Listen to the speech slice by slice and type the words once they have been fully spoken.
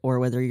or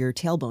whether your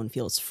tailbone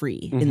feels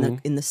free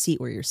in the seat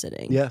where you're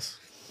sitting. Yes,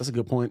 that's a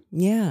good point.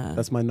 Yeah.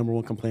 That's my number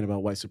one complaint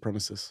about white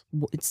supremacists.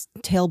 It's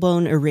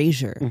tailbone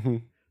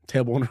erasure.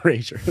 Tailbone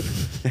erasure.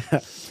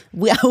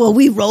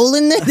 We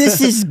rolling this?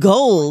 This is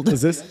gold.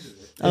 Is this?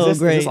 Great. Is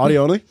this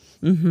audio only?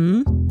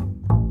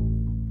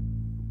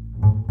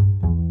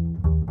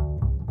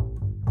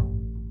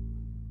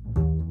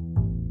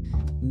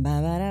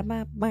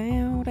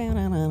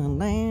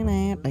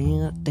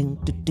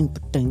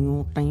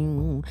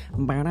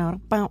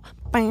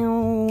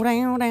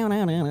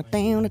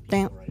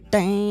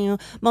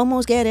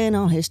 Momo's getting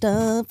all his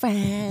stuff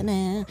right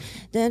now.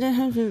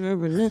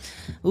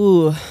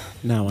 Ooh.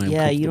 Now I am.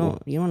 Yeah, you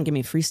don't want to give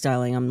me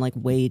freestyling. I'm like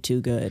way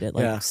too good at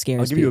like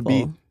scares I'll give people.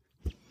 you a beat.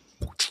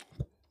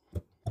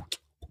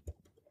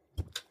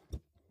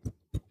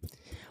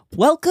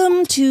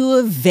 Welcome to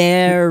a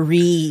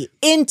very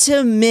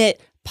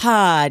intimate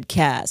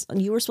podcast.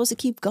 You were supposed to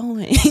keep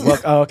going.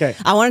 Look, oh, okay.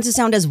 I wanted to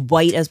sound as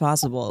white as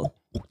possible.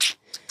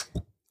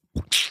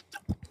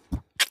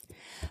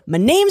 My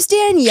name's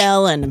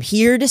Danielle, and I'm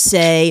here to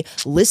say,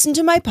 listen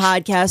to my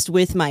podcast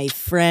with my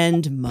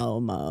friend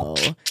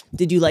Momo.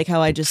 Did you like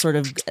how I just sort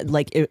of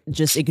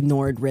just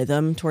ignored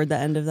rhythm toward the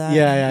end of that?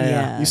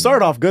 Yeah. You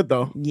started off good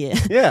though. Yeah.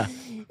 Yeah.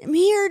 I'm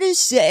here to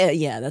say,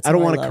 that's. I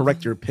don't want to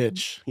correct your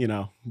pitch,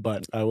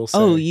 but I will say.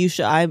 Oh, you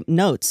should.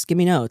 Notes. Give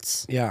me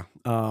notes. Yeah.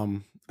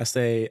 I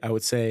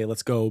would say,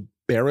 let's go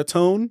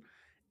baritone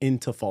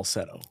into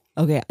falsetto.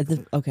 Okay.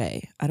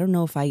 Okay. I don't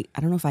know if I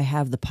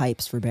have the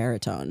pipes for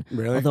baritone.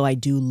 Really? Although I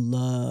do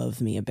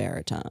love me a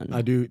baritone.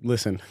 I do.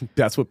 Listen,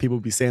 that's what people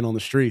be saying on the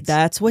streets.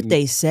 That's what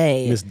they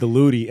say. Miss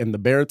Diluti and the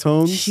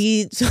baritones.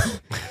 She's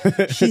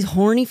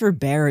horny for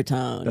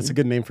baritone. That's a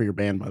good name for your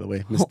band, by the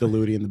way. Miss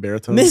Diluti and the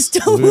baritones. Miss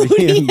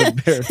Diluti and the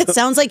baritones. It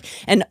sounds like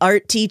an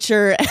art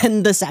teacher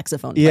and the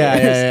saxophone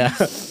players.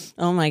 Yeah.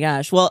 Oh my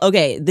gosh. Well,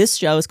 okay. This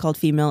show is called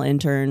Female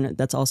Intern.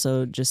 That's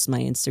also just my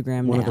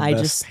Instagram. One of the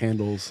best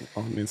handles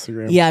on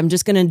Instagram. Yeah, I'm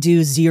just gonna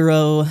do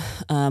zero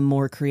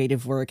more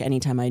creative work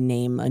anytime I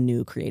name a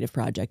new creative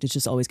project. It's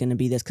just always gonna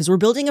be this because we're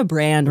building a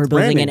brand. We're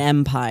building an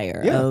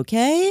empire. Yeah.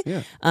 Okay.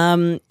 Yeah.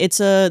 It's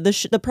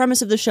the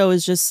premise of the show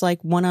is just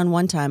like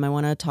one-on-one time. I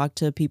want to talk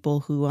to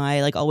people who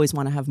I like always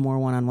want to have more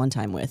one-on-one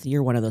time with.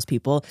 You're one of those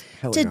people.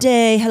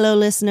 Today, hello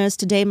listeners.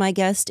 Today my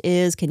guest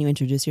is. Can you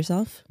introduce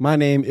yourself? My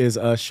name is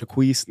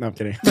Shaquise. No, I'm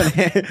kidding.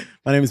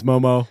 My name is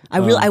Momo.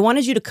 I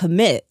wanted you to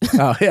commit.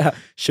 Oh yeah,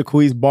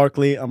 Shaquise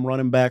Barkley. I'm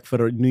running back for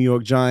the New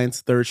York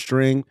Giants, third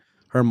string.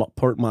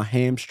 Hurt my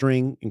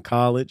hamstring in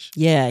college.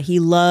 Yeah, he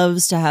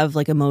loves to have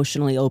like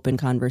emotionally open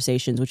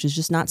conversations, which is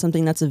just not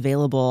something that's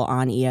available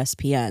on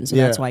ESPN. So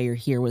that's why you're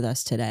here with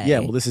us today. Yeah,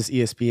 well, this is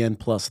ESPN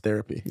plus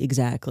therapy.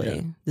 Exactly.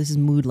 Yeah. This is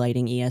mood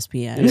lighting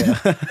ESPN.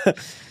 Yeah.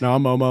 No,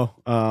 I'm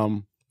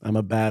Momo. I'm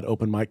a bad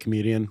open mic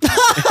comedian.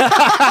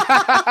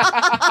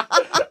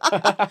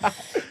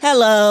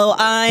 Hello,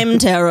 I'm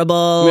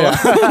terrible. Yeah.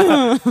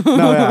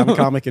 I'm a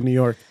comic in New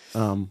York.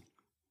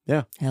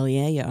 Yeah. Hell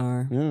yeah, you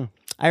are. Yeah.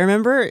 I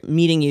remember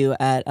meeting you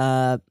at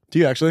Do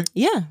you actually?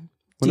 Yeah.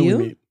 When Do you?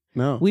 We meet?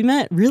 No. We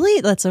met really?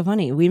 That's so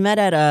funny. We met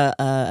at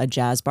a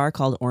jazz bar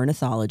called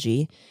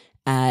Ornithology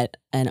at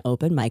an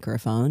open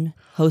microphone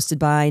hosted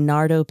by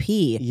Nardo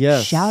P.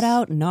 Yes. Shout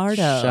out Nardo.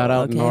 Shout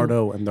out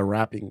Nardo and the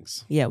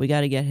Rappings. Yeah, we got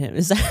to get him.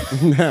 Is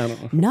that No.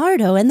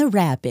 Nardo and the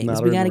Rappings?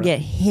 Nardo We got to get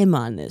him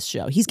on this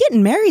show. He's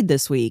getting married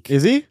this week.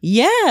 Is he?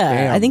 Yeah.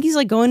 Damn. I think he's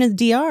like going to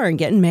the DR and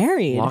getting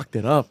married. Locked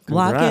it up.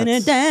 Congrats. Locking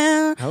it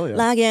down. Hell yeah.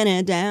 Locking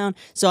it down.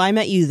 So I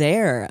met you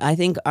there. I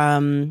think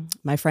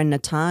my friend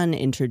Natan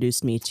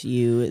introduced me to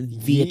you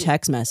via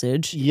text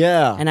message.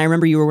 Yeah. And I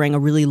remember you were wearing a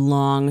really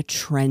long,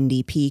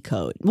 trendy pea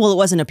coat. Well, it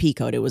wasn't a pea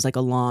coat. It was like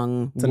a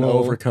long It's an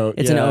overcoat.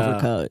 It's an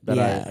overcoat.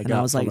 That I got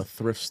I was from like, a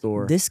thrift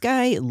store. this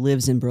guy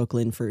lives in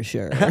Brooklyn for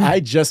sure. I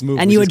just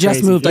moved. And you had just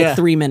crazy. moved like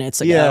 3 minutes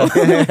ago.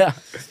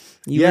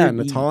 Yeah.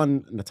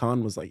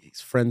 Natan was like, he's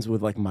friends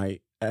with like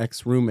my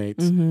ex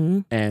roommates.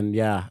 And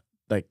yeah,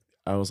 like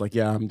I was like,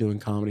 yeah, I'm doing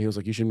comedy. He was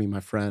like, you should meet my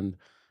friend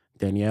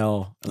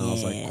Danielle. And I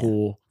was like,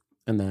 cool.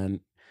 And then,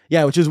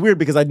 yeah, which is weird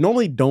because I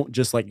normally don't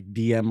just like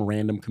DM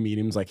random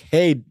comedians like,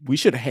 hey, we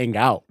should hang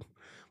out.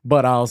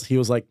 But he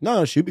was like,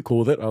 no, she'd be cool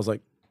with it. I was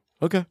like,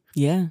 okay.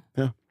 Yeah.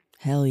 Yeah.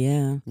 Hell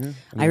yeah.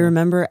 I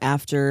remember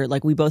after,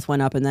 like, we both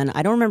went up, and then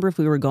I don't remember if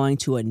we were going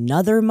to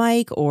another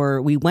mic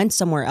or we went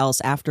somewhere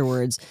else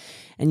afterwards.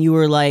 And you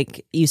were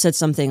like, you said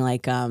something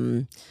like,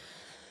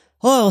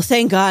 oh,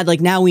 thank God,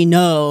 like now we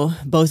know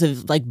both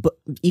of like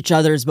each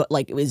other's, but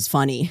like it was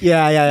funny.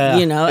 Yeah.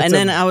 You know, It's and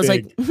then I was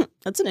big... like,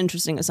 that's an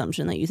interesting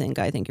assumption that you think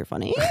I think you're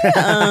funny.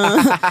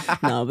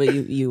 No, but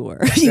you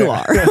are.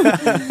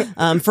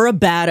 For a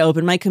bad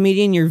open mic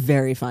comedian, you're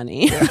very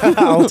funny.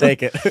 I'll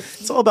take it.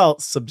 It's all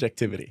about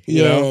subjectivity.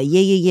 You know?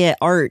 Yeah.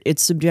 Art,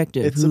 it's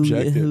subjective. It's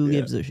subjective. Who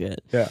gives a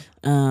shit? Yeah.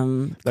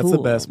 That's cool. the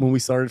best. When we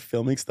started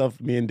filming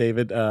stuff, me and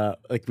David,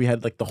 like we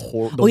had like the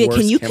can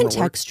worst you camera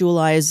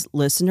contextualize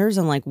listeners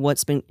on like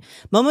what's been?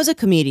 Momo's a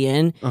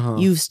comedian.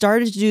 You've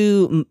started to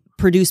do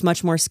produced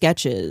much more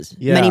sketches,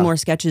 many more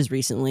sketches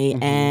recently,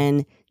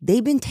 and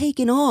they've been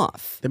taking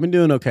off. They've been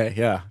doing okay.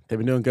 Yeah, they've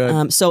been doing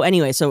good. So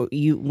anyway,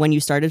 when you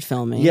started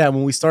filming,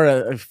 when we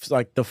started,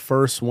 like the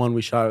first one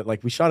we shot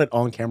it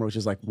on camera, which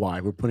is like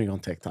why we're putting it on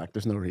TikTok.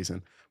 There's no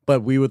reason,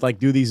 but we would like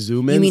do these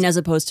zoom ins. You mean as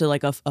opposed to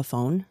like a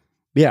phone?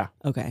 Yeah.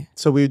 Okay.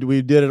 So we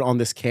did it on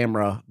this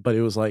camera, but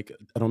it was like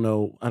I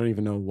don't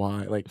even know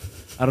why. Like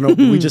I don't know.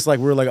 we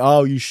were like,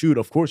 oh, you shoot.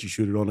 Of course you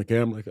shoot it on the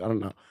camera. Like I don't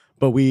know.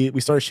 But we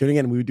started shooting it,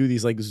 and we would do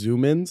these like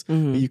zoom ins.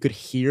 You could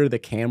hear the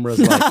cameras,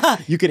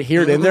 like you could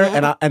hear it in there,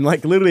 and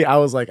like literally, I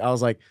was like,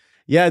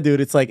 yeah,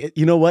 dude, it's like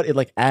you know what? It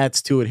like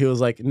adds to it. He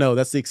was like, no,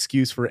 that's the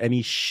excuse for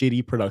any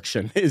shitty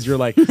production. Is you're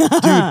like,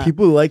 dude,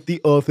 people like the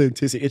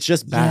authenticity. It's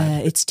just bad.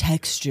 Yeah, it's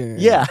texture.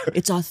 Yeah,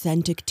 it's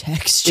authentic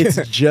texture.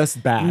 It's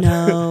just bad.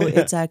 No,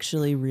 it's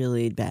actually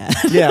really bad.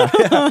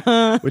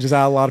 yeah, which is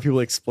how a lot of people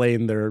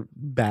explain their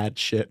bad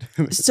shit.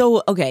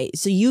 So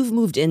you've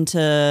moved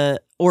into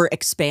or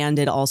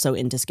expanded also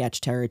into sketch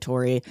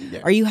territory. Yeah.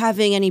 Are you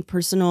having any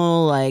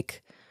personal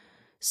like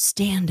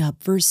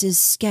stand-up versus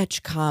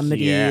sketch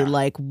comedy? Yeah.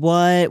 Like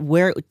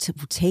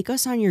take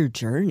us on your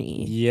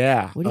journey.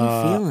 Yeah. What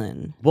are you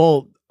feeling?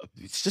 Well,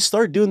 just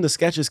started doing the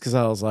sketches because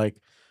I was like,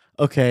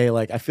 okay,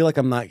 like I feel like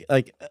I'm not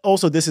like,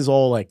 also this is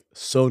all like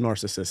so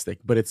narcissistic,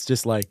 but it's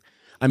just like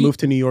I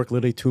moved to New York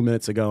literally 2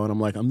 minutes ago and I'm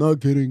like, I'm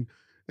not getting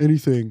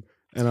anything.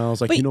 And I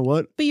was like, you know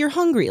what? But you're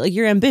hungry, like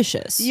you're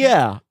ambitious.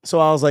 Yeah. So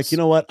I was like, you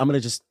know what? I'm going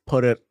to just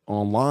put it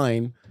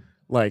online.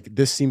 Like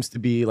this seems to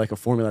be like a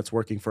formula that's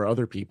working for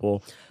other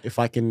people. If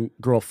I can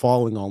grow a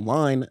following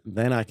online,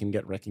 then I can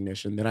get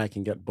recognition, then I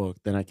can get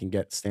booked, then I can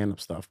get stand-up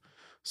stuff.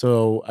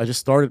 So I just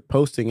started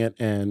posting it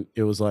and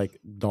it was like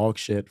dog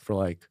shit for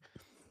like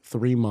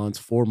 3 months,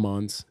 4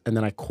 months. And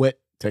then I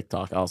quit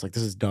TikTok. I was like,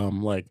 this is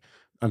dumb. Like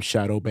I'm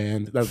shadow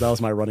banned. That was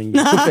my running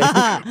thing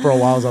for a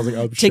while. So I was like,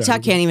 oh,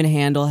 TikTok can't even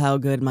handle how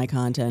good my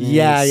content is.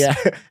 Yeah.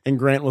 And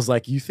Grant was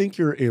like, you think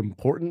you're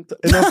important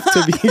enough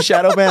to be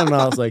shadow banned? And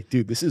I was like,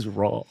 dude, this is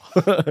raw.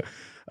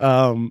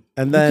 And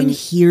then you can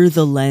hear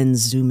the lens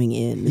zooming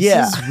in.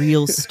 This is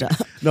real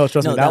stuff. No,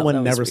 trust me, that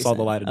one never saw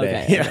the light of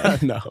day. Okay, yeah,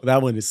 no,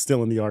 that one is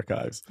still in the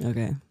archives.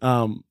 Okay.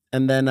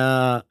 And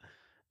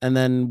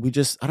then we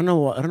just I don't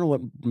know what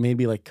made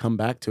me like come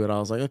back to it. I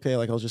was like, okay,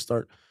 like I'll just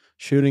start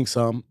shooting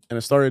some, and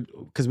it started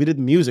because we did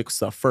music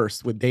stuff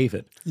first with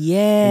David. Yeah,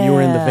 and you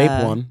were in the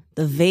vape one,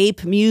 the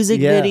vape music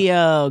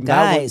video,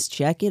 guys.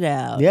 Check it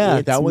out.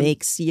 Yeah, that one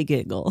makes you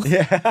giggle.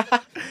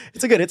 Yeah,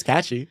 it's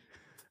catchy.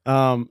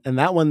 And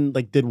that one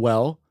like did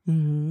well.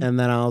 And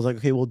then I was like,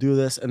 okay, we'll do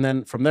this. And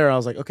then from there, I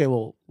was like, okay,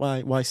 well,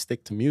 why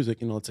stick to music?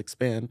 You know, let's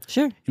expand.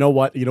 Sure. You know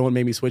what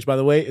made me switch, by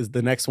the way, is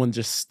the next one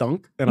just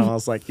stunk. And I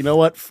was like, you know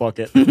what? Fuck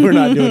it. We're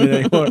not doing it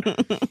anymore.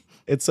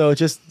 And so it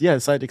just,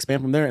 decided to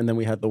expand from there. And then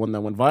we had the one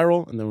that went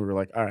viral. And then we were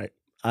like, all right.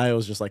 I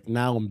was just like,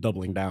 now I'm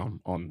doubling down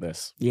on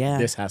this. Yeah.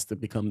 This has to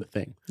become the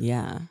thing.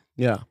 Yeah.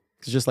 Yeah.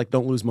 It's just like,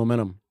 don't lose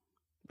momentum.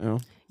 You know?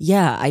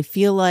 Yeah. I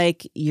feel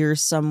like you're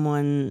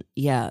someone,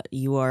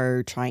 you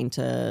are trying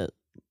to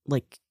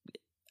like,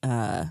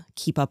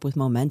 keep up with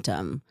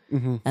momentum,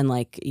 and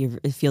like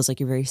it feels like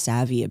you're very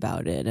savvy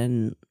about it,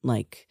 and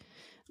like,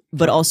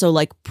 but also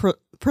like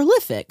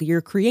prolific.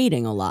 You're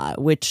creating a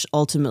lot, which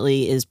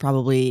ultimately is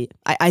probably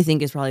I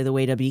think is probably the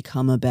way to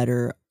become a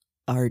better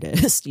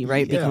artist,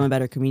 right? Yeah. Become a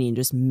better comedian.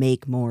 Just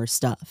make more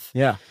stuff.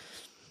 Yeah,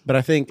 but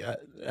I think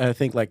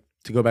like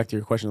to go back to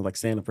your question of like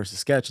stand up versus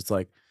sketch, it's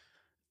like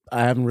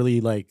I haven't really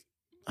like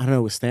I don't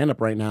know with stand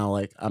up right now.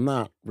 Like I'm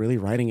not really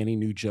writing any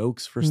new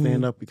jokes for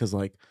stand up because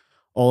like.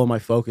 All of my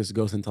focus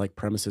goes into like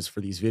premises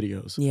for these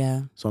videos.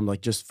 Yeah. So I'm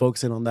like just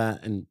focusing on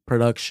that and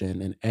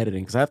production and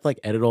editing because I have to like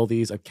edit all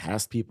these. I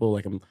cast people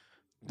like I'm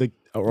like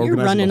you're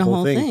running the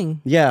whole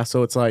thing. Yeah.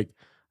 So it's like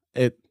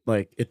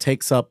it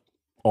takes up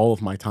all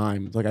of my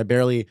time. Like I'm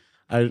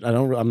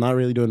not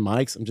really doing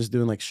mics. I'm just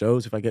doing like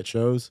shows if I get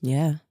shows.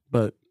 Yeah.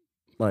 But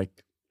like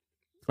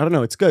I don't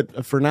know. It's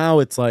good for now.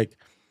 It's like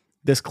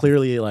this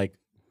clearly like.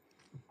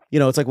 You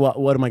know, it's like,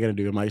 what am I going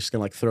to do? Am I just going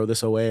to like throw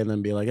this away and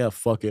then be like, yeah,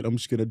 fuck it. I'm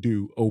just going to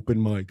do open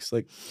mics.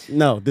 Like,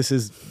 no, this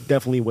is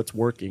definitely what's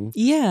working.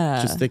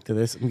 Yeah. Just stick to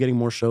this. I'm getting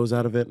more shows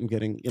out of it. I'm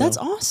getting, That's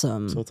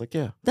awesome. So it's like,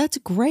 yeah. That's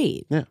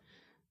great. Yeah.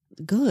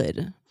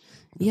 Good.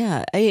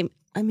 Yeah. I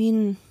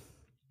mean,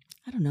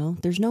 I don't know.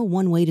 There's no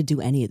one way to do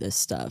any of this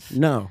stuff.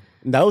 No.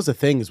 And that was the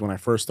thing is when I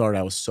first started,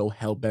 I was so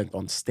hell-bent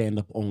on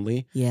stand-up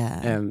only. Yeah.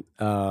 And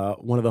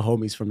one of the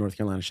homies from North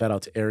Carolina, shout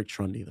out to Eric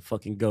Trundy, the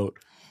fucking GOAT.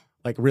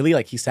 Like really,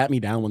 like he sat me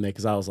down one day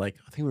because I was like,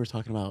 I think we were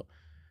talking about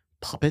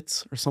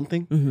puppets or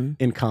something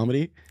in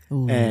comedy,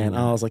 and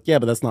I was like, yeah,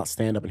 but that's not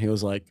stand up. And he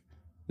was like,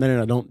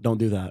 no, don't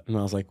do that. And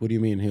I was like, what do you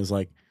mean? And he was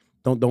like,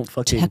 don't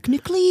fucking.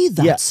 Technically,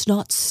 that's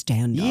not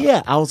stand up.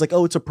 Yeah, I was like,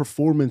 oh, it's a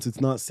performance.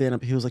 It's not stand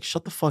up. He was like,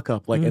 shut the fuck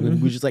up. Like, and then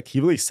we just like he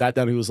really sat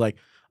down. And he was like,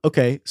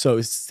 okay, so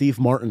is Steve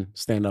Martin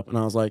stand up? And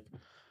I was like,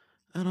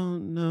 I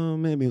don't know,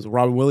 maybe it was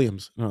Robin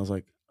Williams. And I was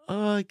like,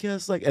 oh, I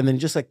guess like, and then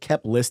just like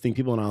kept listing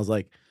people, and I was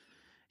like.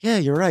 Yeah,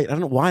 you're right. I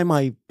don't know. Why am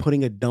I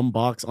putting a dumb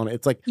box on it?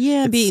 It's like...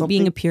 Yeah,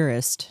 being a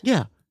purist.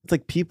 Yeah. It's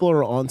like people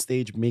are on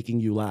stage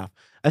making you laugh.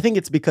 I think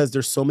it's because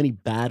there's so many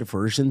bad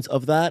versions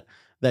of that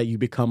you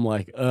become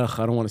like, ugh,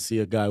 I don't want to see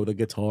a guy with a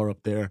guitar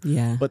up there.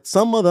 Yeah. But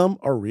some of them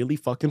are really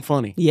fucking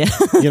funny. Yeah.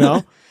 You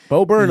know?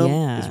 Bo Burnham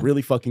is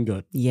really fucking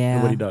good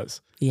at what he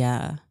does.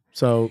 Yeah.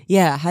 So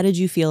yeah, how did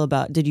you feel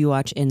about? Did you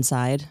watch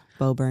Inside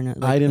Bo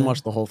Burnham? I didn't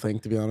watch the whole thing,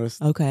 to be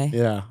honest. Okay.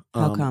 Yeah.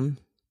 How come?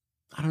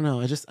 I don't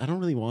know. I don't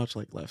really watch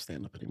like live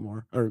stand up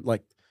anymore or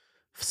like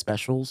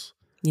specials.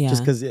 Yeah.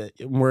 Just because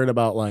I'm worried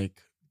about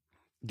like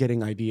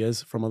getting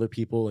ideas from other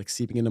people like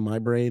seeping into my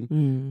brain,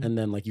 and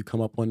then like you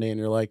come up one day and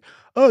you're like,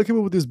 oh, I came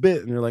up with this bit,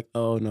 and you're like,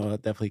 oh no,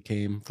 that definitely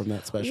came from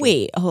that special.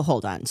 Wait,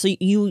 hold on. So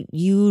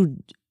you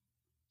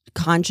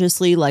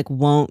consciously like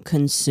won't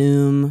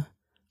consume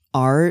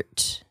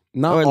art?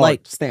 Not or art,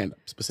 like stand up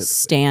specifically.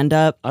 Stand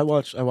up. I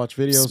watch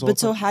videos. But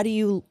so how do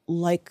you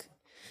like?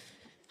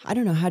 I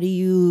don't know. How do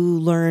you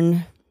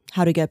learn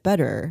how to get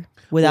better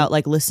without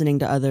like listening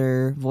to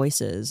other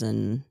voices?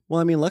 And well,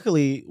 I mean,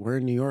 luckily we're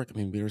in New York. I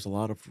mean, there's a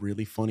lot of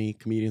really funny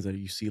comedians that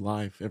you see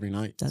live every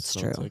night. That's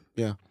true. It's like,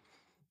 yeah,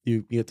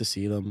 you get to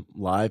see them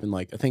live, and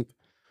like I think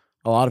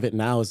a lot of it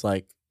now is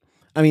like,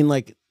 I mean,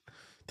 like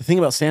the thing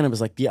about stand up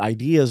is like the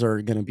ideas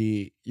are gonna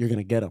be, you're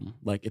gonna get them.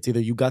 Like it's either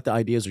you got the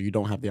ideas or you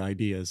don't have the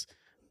ideas.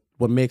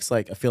 What makes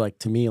like, I feel like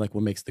to me, like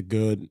what makes the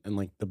good and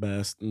like the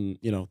best and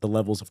you know the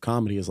levels of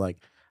comedy is like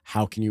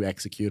how can you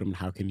execute them,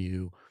 how can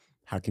you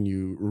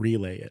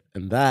relay it,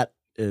 and that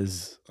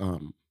is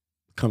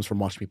comes from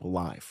watching people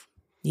live.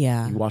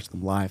 Yeah, you watch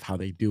them live, how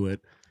they do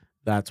it.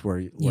 That's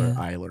where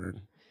I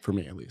learn, for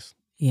me at least.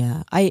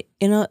 Yeah, I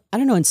don't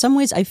know. In some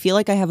ways, I feel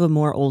like I have a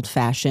more old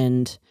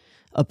fashioned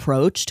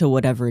approach to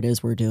whatever it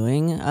is we're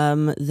doing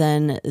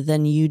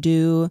than you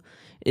do.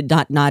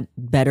 Not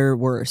better,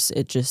 worse.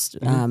 It just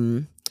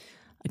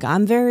like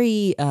I'm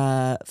very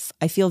I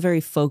feel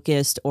very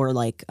focused, or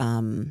like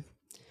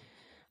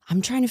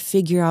I'm trying to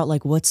figure out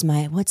like what's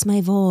my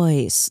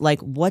voice,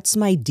 like what's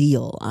my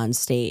deal on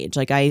stage.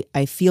 Like I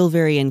feel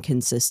very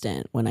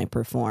inconsistent when I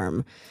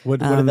perform.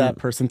 What did that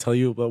person tell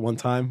you about one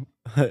time?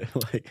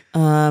 Like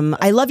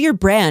I love your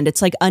brand.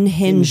 It's like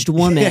unhinged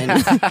woman.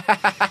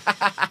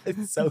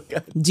 It's so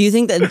good. Do you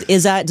think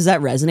does that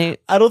resonate?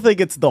 I don't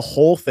think it's the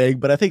whole thing,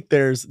 but I think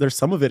there's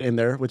some of it in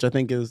there, which I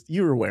think is,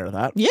 you're aware of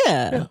that.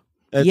 Yeah.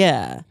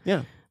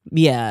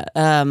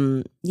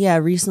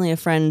 Recently a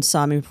friend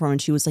saw me perform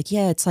and she was like,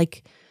 yeah, it's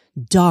like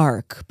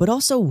dark, but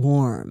also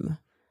warm.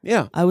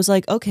 Yeah. I was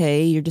like,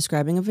 okay, you're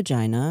describing a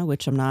vagina,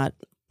 which I'm not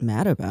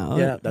mad about.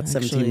 Yeah, that's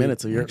 17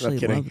 minutes of your. I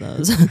kidding. love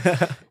those.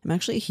 I'm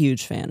actually a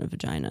huge fan of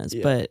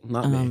vaginas, but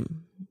not me.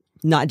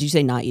 Did you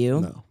say not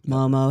you? No.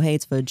 Momo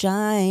hates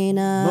vaginas.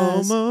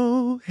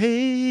 Momo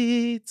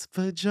hates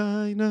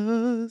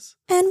vaginas.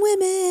 And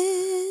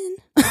women.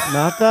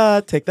 Not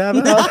that. Take that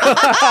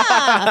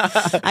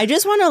out. I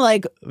just want to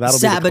like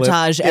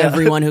sabotage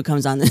everyone who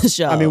comes on this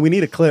show. I mean, we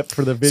need a clip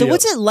for the video. So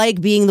what's it like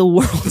being the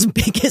world's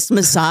biggest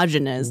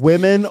misogynist?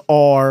 Women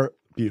are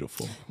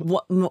beautiful.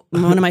 One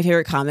of my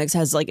favorite comics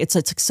has like, it's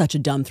such a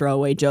dumb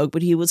throwaway joke,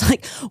 but he was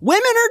like,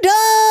 women are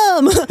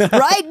dumb,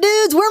 right,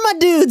 dudes? Where my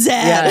dudes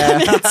at? Yeah.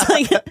 And it's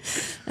like,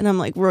 and I'm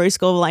like, Rory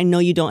Scovel, I know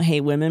you don't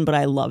hate women, but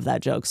I love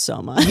that joke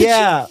so much.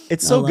 Yeah,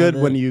 it's so good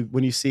when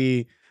you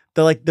see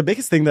the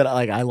biggest thing that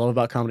I love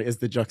about comedy is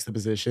the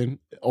juxtaposition.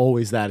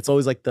 Always that. It's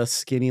always like the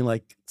skinny,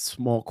 like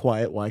small,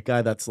 quiet white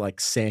guy that's like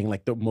saying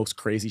like the most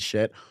crazy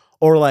shit.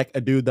 Or like a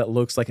dude that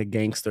looks like a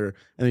gangster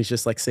and he's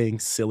just like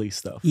saying silly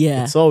stuff.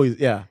 Yeah. It's always,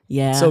 yeah.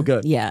 So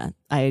good. Yeah,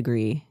 I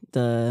agree.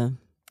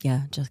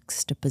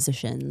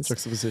 Juxtapositions.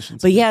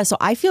 But yeah, so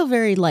I feel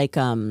very like,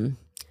 I'm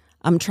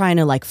trying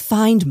to like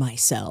find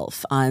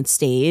myself on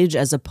stage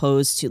as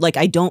opposed to like,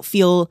 I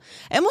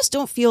almost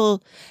don't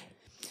feel,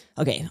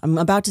 okay, I'm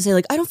about to say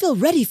like, I don't feel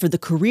ready for the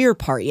career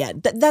part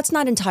yet. That's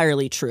not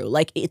entirely true.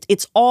 Like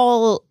it's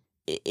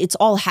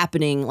all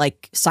happening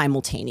like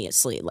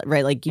simultaneously,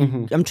 right? Like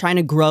I'm trying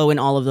to grow in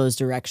all of those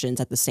directions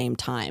at the same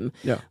time.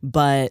 Yeah.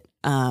 But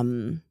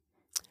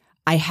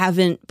I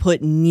haven't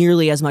put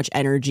nearly as much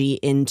energy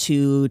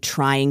into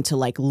trying to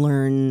like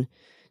learn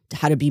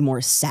how to be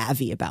more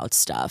savvy about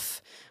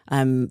stuff.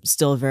 I'm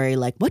still very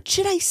like, what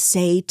should I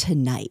say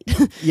tonight?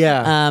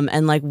 Yeah.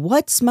 And like,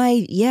 what am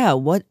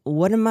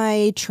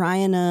I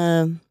trying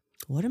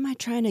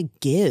to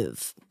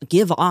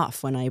give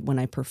off when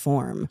I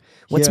perform?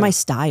 What's my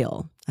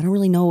style? I don't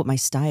really know what my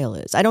style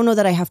is. I don't know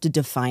that I have to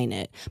define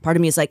it. Part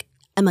of me is like,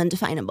 I'm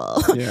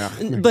undefinable. Yeah.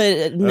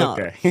 But no.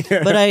 Okay.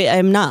 But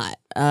I'm not.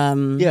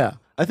 Yeah.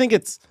 I think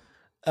it's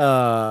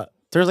there's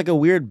like a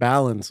weird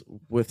balance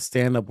with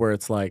stand-up where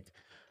it's like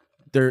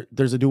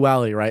there's a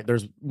duality, right?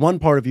 There's one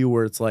part of you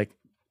where it's like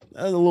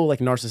a little like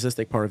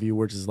narcissistic part of you,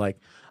 which is like,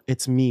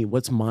 it's me.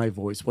 What's my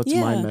voice? What's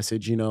my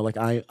message? You know, like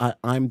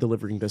I'm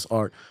delivering this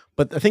art.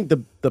 But I think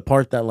the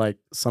part that like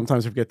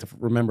sometimes we forget to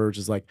remember, which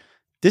is like,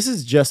 this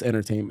is just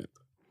entertainment.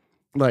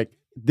 Like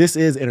this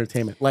is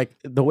entertainment. Like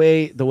the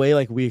way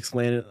like we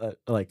explain it,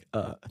 I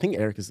think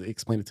Eric has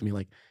explained it to me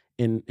like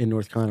in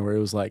North Carolina, where it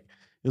was like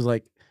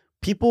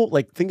people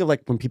like, think of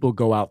like when people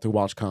go out to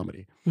watch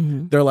comedy,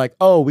 they're like,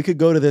 oh, we could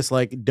go to this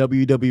like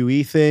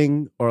WWE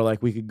thing, or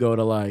like we could go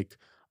to like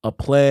a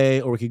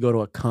play, or we could go to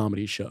a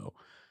comedy show.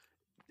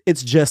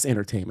 It's just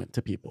entertainment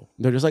to people.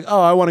 They're just like,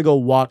 oh, I want to go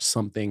watch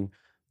something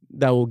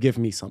that will give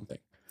me something.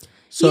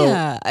 So,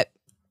 yeah,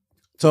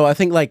 so I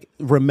think like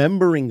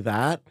remembering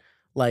that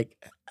like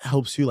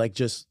helps you like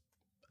just,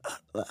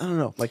 I don't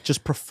know, like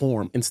just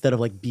perform instead of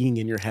like being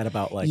in your head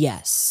about like.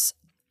 Yes.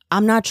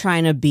 I'm not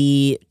trying to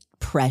be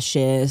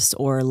precious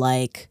or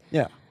like.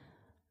 Yeah.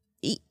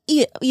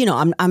 You know,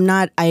 I'm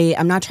not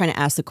trying to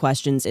ask the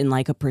questions in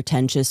like a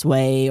pretentious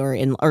way or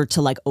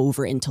to like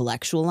over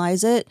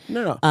intellectualize it.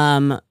 No.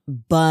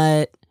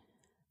 But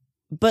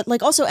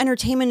like also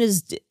entertainment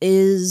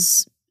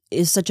is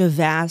such a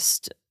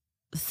vast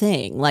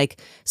thing.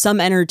 Like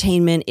some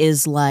entertainment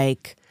is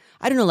like,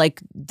 I don't know, like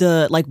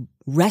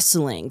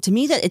wrestling. To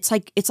me, that it's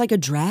like a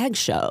drag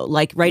show.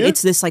 Like, right,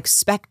 it's this like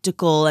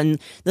spectacle and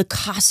the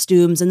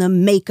costumes and the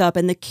makeup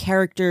and the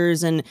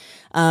characters and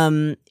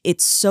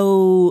it's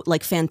so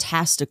like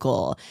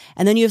fantastical.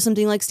 And then you have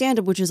something like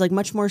stand-up, which is like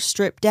much more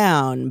stripped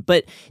down.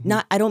 But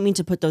not, I don't mean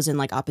to put those in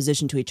like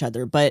opposition to each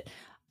other, but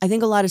I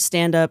think a lot of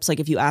stand-ups, like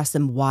if you ask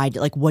them why,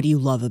 like what do you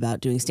love about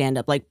doing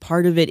stand-up? Like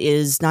part of it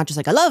is not just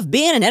like I love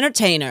being an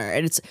entertainer,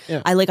 and it's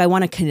I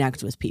want to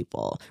connect with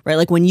people, right?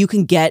 Like when you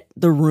can get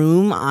the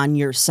room on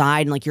your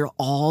side and like you're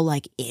all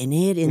like in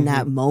it in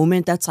that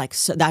moment, that's like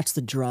that's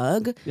the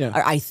drug. Yeah,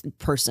 I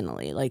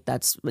personally like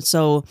that's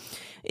so.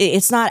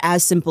 It's not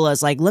as simple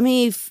as like let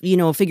me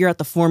figure out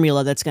the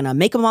formula that's gonna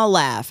make them all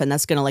laugh and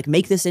that's gonna like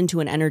make this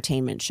into an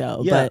entertainment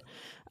show, but.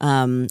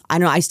 I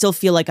know I still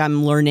feel like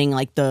I'm learning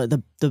like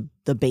the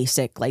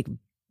basic like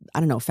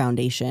I don't know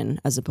foundation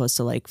as opposed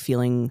to like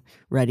feeling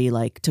ready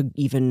like to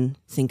even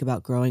think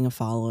about growing a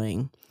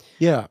following.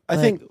 Yeah, I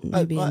think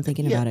maybe I'm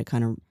thinking about it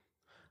kind of.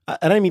 And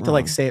I didn't mean to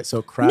like say it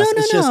so crass.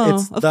 No,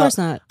 it's of course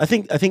not. I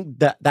think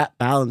that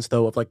balance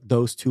though of like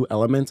those two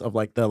elements of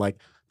like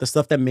the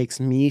stuff that makes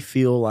me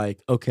feel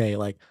like okay,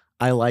 like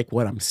I like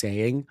what I'm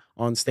saying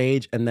on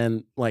stage, and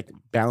then like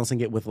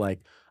balancing it with like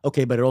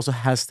okay, but it also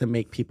has to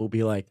make people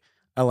be like.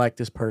 I like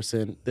this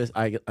person.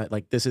 I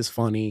like this is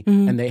funny,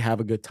 and they have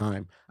a good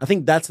time. I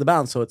think that's the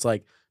balance. So it's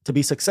like to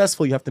be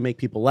successful, you have to make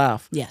people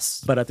laugh.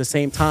 Yes, but at the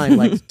same time,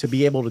 like to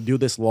be able to do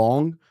this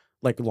long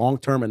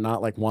term, and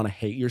not like want to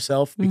hate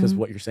yourself because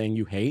what you're saying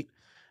you hate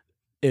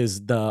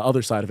is the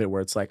other side of it,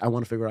 where it's like I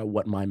want to figure out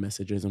what my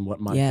message is and what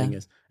my thing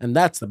is, and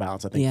that's the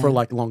balance I think for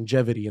like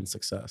longevity and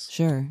success.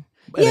 Sure.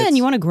 And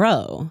you want to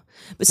grow.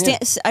 But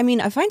I mean,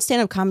 I find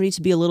stand-up comedy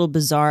to be a little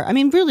bizarre. I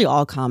mean, really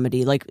all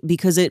comedy, like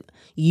because it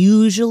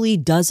usually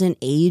doesn't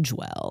age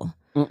well.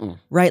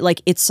 Right?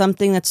 Like it's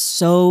something that's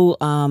so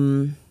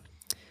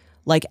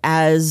like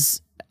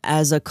as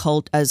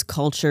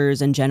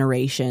cultures and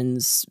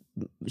generations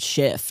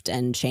shift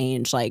and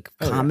change, like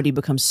comedy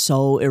becomes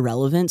so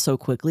irrelevant so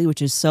quickly,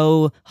 which is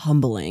so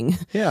humbling.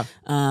 Yeah.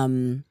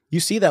 You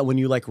see that when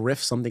you like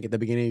riff something at the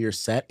beginning of your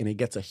set and it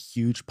gets a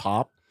huge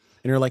pop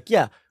and you're like,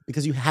 yeah,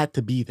 because you had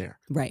to be there.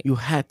 Right. You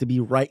had to be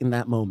right in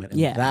that moment.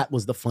 And that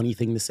was the funny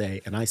thing to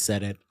say. And I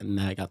said it and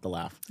I got the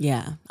laugh.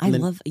 Yeah. I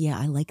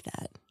like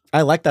that.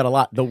 I like that a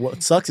lot.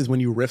 What sucks is when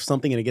you riff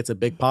something and it gets a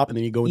big pop and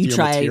then you go into your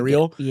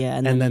material.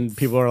 And then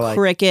people are like,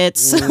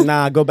 crickets.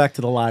 Nah, go back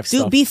to the live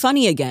stuff. Dude, be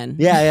funny again.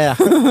 Yeah.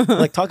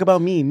 Like talk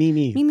about me.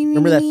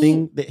 Remember that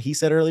thing that he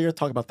said earlier?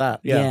 Talk about that.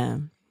 Yeah.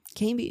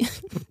 Can you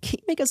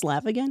make us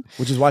laugh again?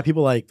 Which is why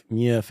people like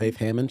Mia, Faith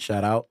Hammond,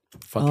 shout out.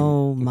 Fucking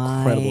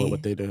incredible at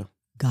what they do.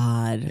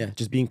 God. Yeah,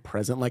 just being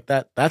present like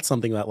that. That's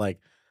something that like,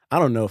 I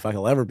don't know if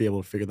I'll ever be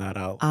able to figure that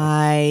out.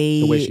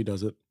 The way she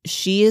does it.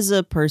 She is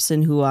a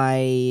person who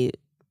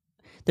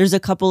there's a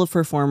couple of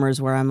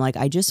performers where I'm like,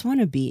 I just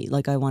want to be,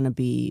 like, I want to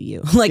be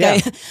you. Like,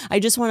 I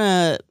just want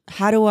to,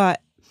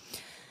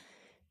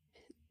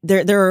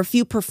 there are a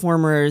few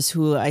performers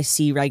who I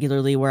see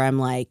regularly where I'm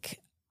like,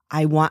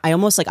 I want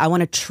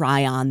to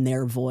try on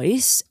their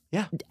voice.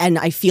 Yeah. And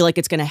I feel like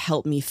it's going to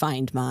help me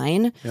find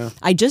mine. Yeah.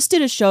 I just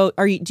did a show.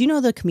 Do you know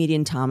the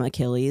comedian Tom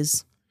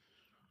Achilles?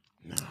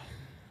 No.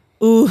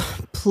 Ooh,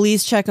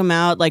 please check him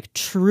out. Like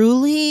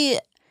truly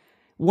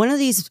one of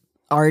these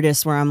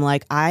artists where I'm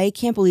like, I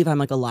can't believe I'm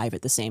like alive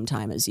at the same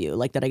time as you.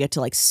 Like that I get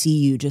to like see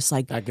you just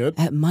like that good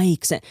at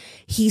mics.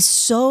 He's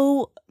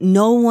so,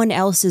 no one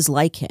else is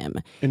like him.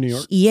 In New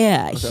York?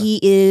 Yeah. Okay. He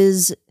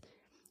is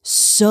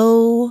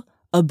so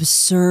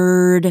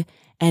absurd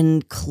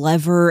and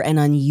clever and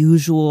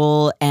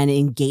unusual and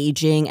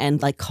engaging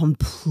and like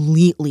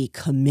completely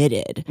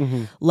committed.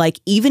 Mm-hmm. Like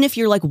even if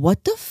you're like,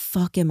 what the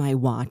fuck am I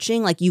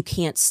watching? Like you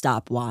can't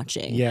stop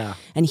watching. Yeah.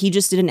 And he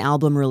just did an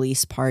album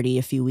release party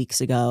a few weeks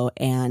ago,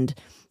 and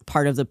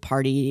part of the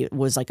party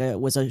was like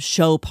a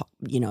show,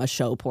 a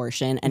show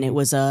portion, and it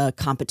was a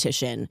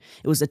competition.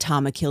 It was a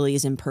Tom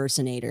Achilles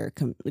impersonator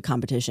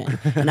competition,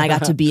 and I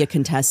got to be a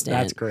contestant.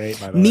 That's great.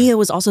 By the way. Mia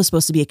was also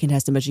supposed to be a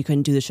contestant, but she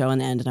couldn't do the show in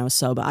the end, and I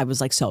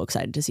was like so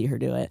excited to see her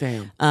do it.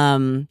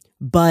 Damn.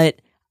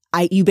 But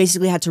you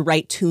basically had to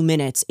write 2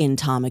 minutes in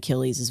Tom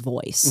Achilles'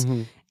 voice,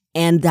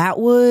 and that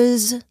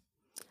was.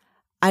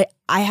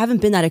 I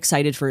haven't been that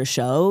excited for a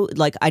show.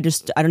 Like I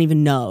don't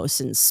even know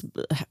since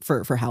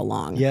for how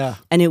long. Yeah.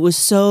 And it was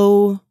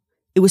so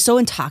it was so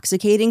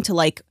intoxicating to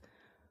like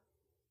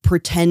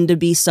pretend to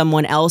be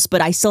someone else,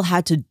 but I still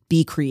had to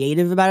be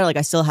creative about it. Like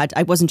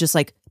I wasn't just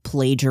like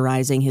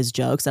plagiarizing his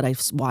jokes that I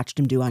watched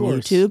him do on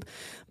YouTube.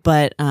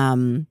 But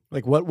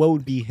like what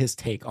would be his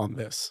take on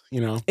this,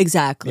 you know?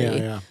 Exactly.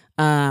 Yeah,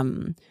 yeah.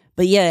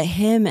 But yeah,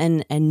 him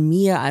and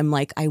Mia, I'm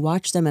like, I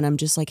watch them and I'm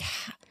just like,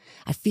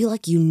 I feel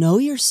like you know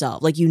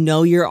yourself, like you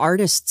know your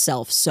artist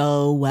self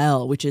so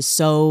well, it's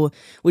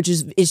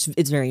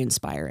very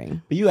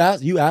inspiring. But you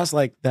asked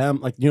like them,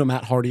 like, you know,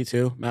 Matt Hardy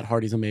too. Matt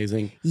Hardy's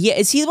amazing. Yeah,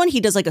 is he the one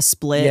he does like a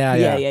split?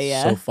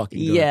 Yeah. So fucking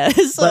good. Yeah,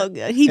 so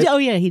good.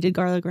 He did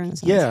Garlic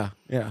Renaissance. Yeah.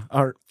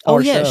 Our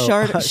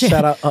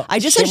shout out. I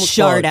just said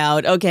shard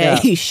out. Okay,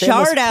 yeah,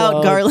 shard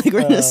out Garlic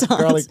Renaissance.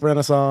 Garlic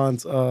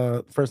Renaissance.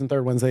 First and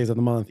third Wednesdays of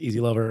the month.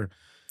 Easy Lover.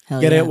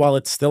 Get it while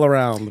it's still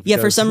around. Yeah,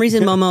 for some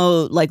reason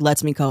Momo like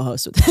lets me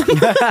co-host with him.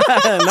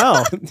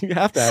 No, you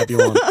have to have you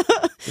on.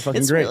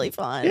 It's great. really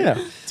fun. Yeah,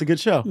 it's a good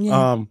show.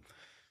 Yeah.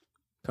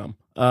 Come.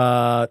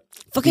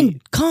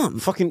 Fucking come.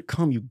 Fucking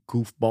come, you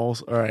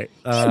goofballs. All right.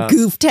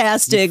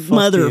 Gooftastic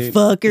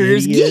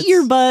motherfuckers. Idiots. Get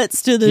your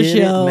butts to the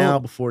show. Now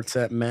before it's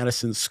at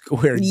Madison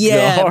Square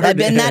Garden.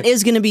 Garden. And that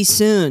is going to be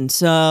soon.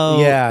 So,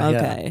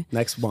 okay.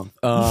 Next month.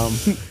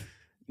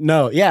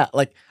 No, yeah,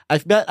 like I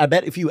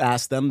bet if you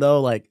ask them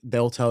though, like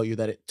they'll tell you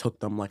that it took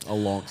them like a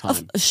long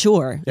time.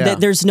 Sure. Yeah.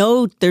 There's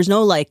no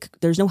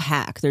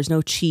hack. There's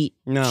no cheat.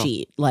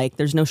 Like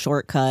there's no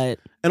shortcut.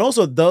 And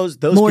also those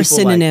more people,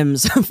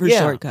 synonyms for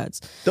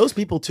shortcuts. Those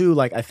people too,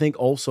 like I think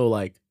also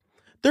like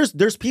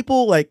there's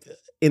people like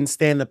in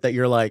stand-up that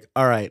you're like,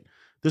 all right,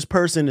 this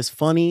person is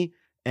funny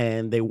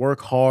and they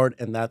work hard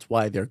and that's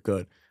why they're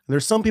good. And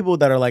there's some people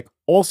that are like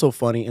also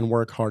funny and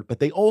work hard, but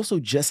they also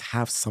just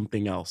have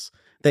something else.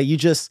 That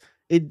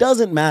it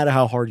doesn't matter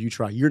how hard you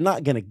try. You're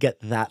not going to get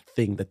that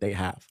thing that they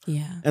have.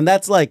 Yeah. And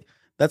that's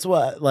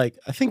what, like,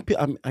 I think,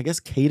 I guess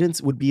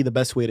cadence would be the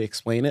best way to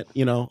explain it,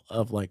 you know,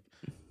 of like,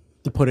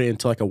 to put it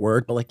into like a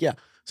word. But like, yeah,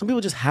 some people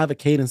just have a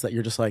cadence that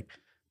you're just like,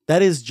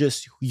 that is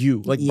just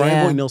you. Like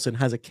Brian Boyd Nilsson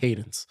has a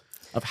cadence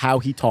of how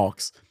he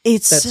talks.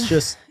 That's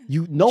just,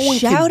 no one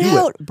can do it. Shout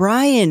out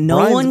Brian.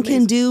 No one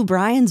can do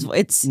Brian's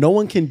voice. No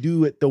one can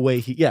do it the way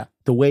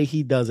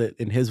he does it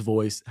in his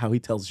voice, how he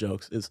tells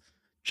jokes is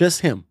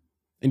just him.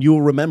 And you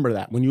will remember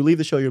that. When you leave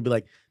the show, you'll be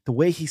like, the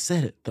way he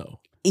said it, though.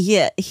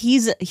 Yeah,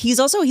 he's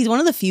one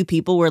of the few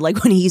people where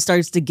like when he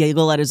starts to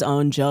giggle at his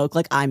own joke,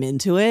 like I'm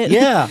into it.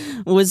 Yeah.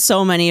 With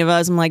so many of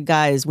us, I'm like,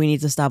 guys, we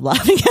need to stop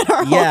laughing at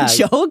our own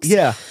jokes.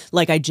 Yeah.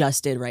 Like I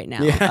just did right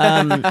now.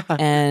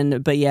 Yeah.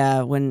 But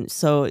yeah,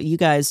 so you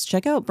guys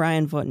check out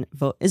Brian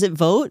Vogt. Is it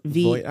Vogt?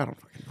 Vogt? I don't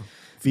fucking know.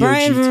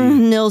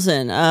 Brian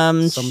Nilsson.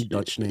 Some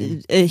Dutch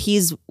name.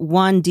 He's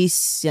Juan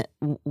Decimo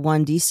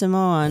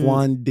on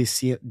Juan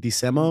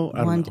Decimo.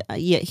 I don't know.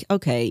 Yeah.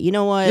 Okay. You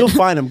know what? You'll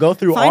find him. Go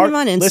through him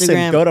on Instagram.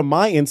 Listen, go to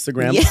my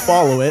Instagram,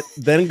 follow it,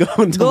 then go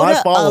into my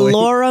following.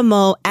 Alora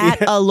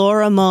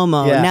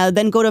Momo. Yeah. Now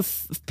then go to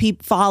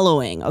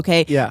following.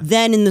 Okay. Yeah.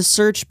 Then in the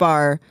search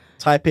bar,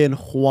 type in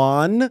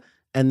Juan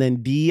and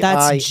then DIS.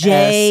 That's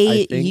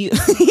J.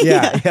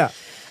 Yeah.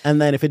 And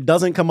then if it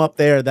doesn't come up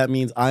there, that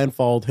means I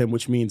unfollowed him,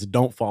 which means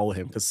don't follow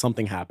him because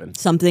something happened.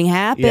 Something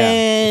happened.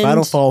 Yeah. If I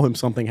don't follow him,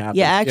 something happened.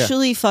 Yeah,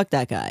 actually, fuck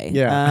that guy.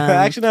 Yeah.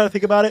 Actually, now that I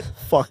think about it,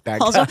 fuck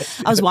that guy.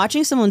 I was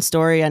watching someone's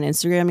story on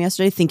Instagram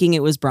yesterday thinking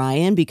it was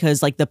Brian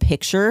because like the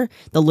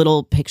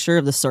little picture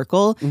of the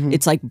circle,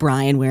 it's like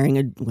Brian wearing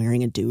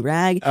a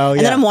do-rag. Oh, yeah.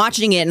 And then I'm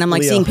watching it and I'm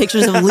like seeing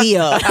pictures of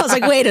Leo. And I was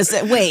like, wait a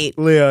second, wait.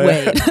 Leo.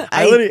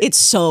 It's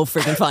so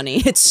freaking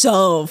funny. It's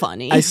so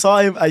funny. I saw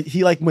him,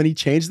 he like, when he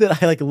changed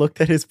it, I like looked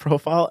at his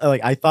profile and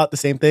like I thought the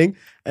same thing,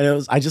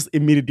 and I just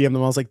immediately DM'd him.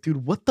 I was like,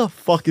 dude, what the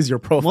fuck is your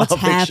profile What's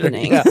picture?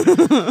 happening?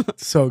 Yeah.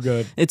 So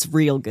good. It's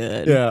real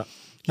good. Yeah.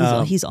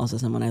 He's also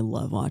someone I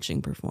love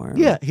watching perform.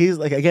 Yeah, he's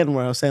like, again,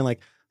 where I was saying like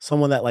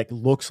someone that like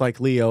looks like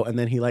Leo, and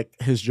then he like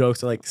his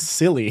jokes are like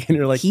silly, and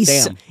you're like,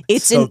 damn,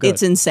 it's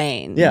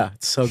insane. Yeah,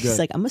 it's so good. He's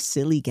like, I'm a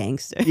silly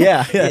gangster.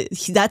 Yeah.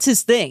 That's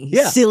his thing.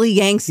 Yeah. Silly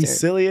gangster. He's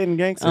silly and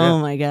gangster. Oh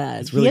my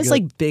god, really he has good.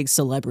 like big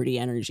celebrity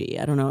energy.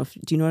 I don't know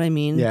do you know what I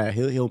mean? Yeah,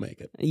 he'll make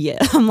it. Yeah,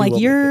 I'm like,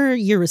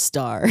 you're a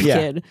star,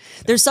 kid.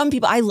 There's some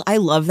people I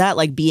love that,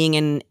 like being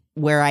in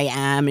where I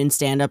am in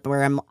stand-up,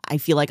 where I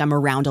feel like I'm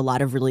around a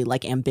lot of really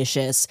like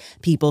ambitious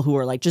people who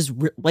are like just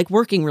like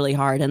working really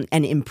hard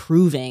and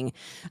improving.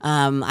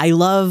 I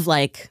love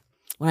like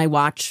when I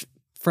watch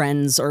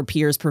friends or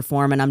peers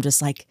perform and I'm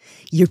just like,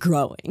 you're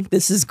growing.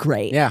 This is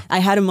great. Yeah. I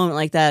had a moment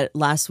like that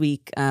last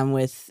week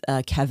with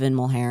Kevin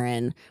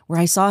Mulheron where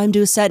I saw him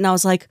do a set and I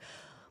was like,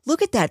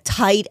 look at that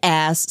tight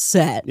ass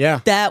set. Yeah.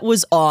 That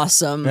was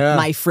awesome. Yeah.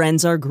 My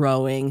friends are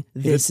growing.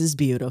 This is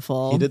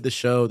beautiful. He did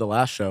the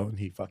last show, and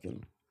he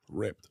fucking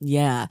ripped.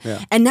 Yeah.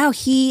 And now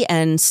he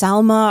and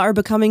Salma are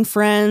becoming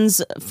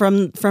friends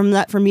from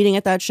meeting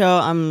at that show.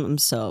 I'm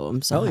so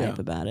hype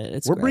about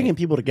it. We're bringing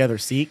people together.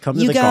 See, come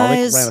to the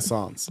Garlic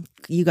Renaissance.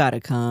 You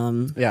gotta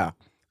come. Yeah.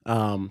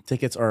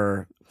 Tickets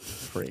are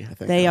free. I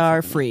think they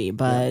are free,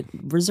 but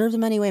reserve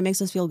them anyway. It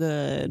makes us feel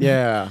good.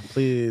 Yeah,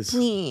 please.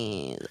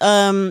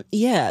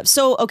 Yeah.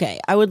 So, okay,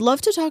 I would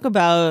love to talk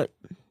about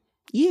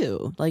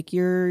you, like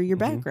your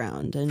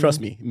background. And trust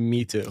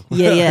me too.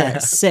 Yeah.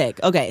 Sick.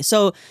 Okay,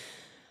 so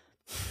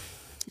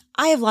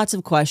I have lots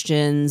of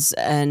questions,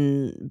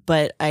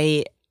 but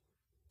I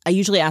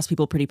usually ask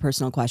people pretty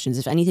personal questions.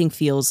 If anything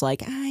feels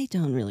like I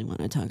don't really want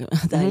to talk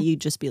about that, you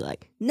just be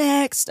like,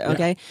 next.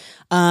 Okay.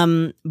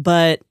 Yeah.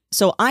 But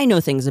so I know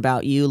things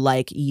about you,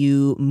 like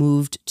you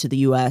moved to the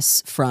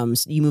US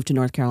you moved to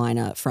North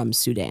Carolina from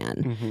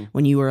Sudan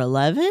when you were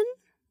 11?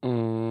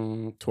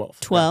 12.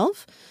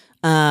 12.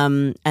 Yeah.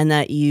 And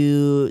that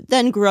you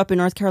then grew up in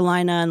North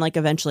Carolina and like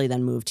eventually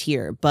then moved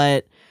here.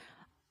 But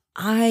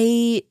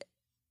I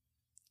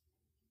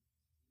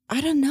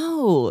don't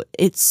know.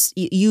 It's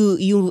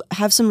you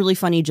have some really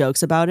funny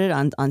jokes about it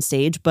on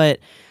stage, but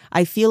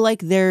I feel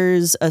like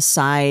there's a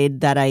side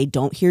that I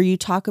don't hear you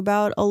talk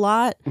about a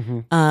lot.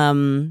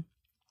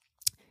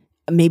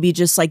 Maybe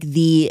just like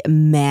the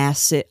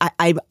massive.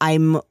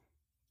 I'm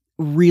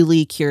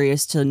really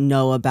curious to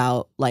know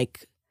about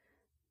like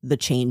the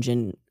change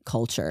in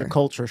culture, the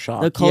culture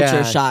shock,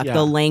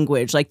 the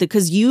language, like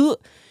because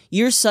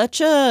you're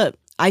such a.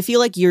 I feel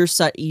like you're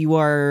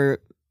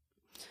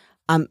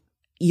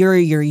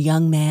a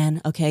young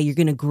man, okay? You're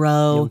gonna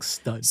grow. Young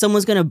stud.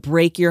 Someone's gonna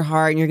break your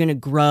heart, and you're gonna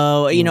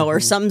grow. You know, or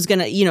something's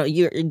gonna. You know,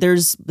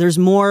 there's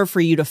more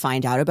for you to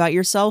find out about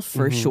yourself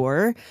for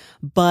sure.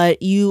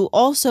 But you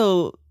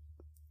also,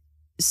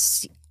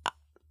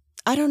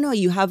 I don't know.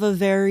 You have a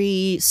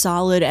very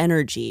solid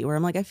energy where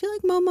I'm like, I feel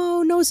like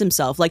Momo knows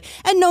himself, like,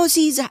 and knows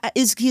he's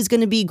going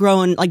to be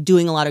growing, like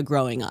doing a lot of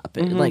growing up,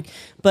 like.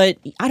 But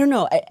I don't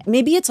know.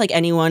 Maybe it's like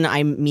anyone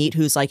I meet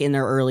who's like in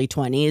their early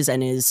 20s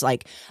and is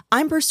like,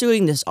 I'm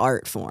pursuing this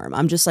art form.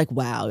 I'm just like,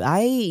 wow,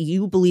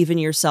 you believe in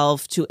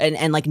yourself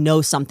and like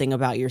know something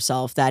about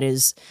yourself that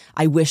is.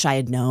 I wish I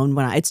had known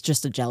it's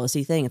just a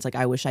jealousy thing. It's like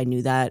I wish I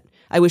knew that.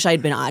 I wish I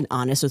had been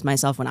honest with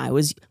myself when I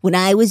was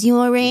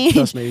your age.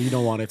 Trust me, you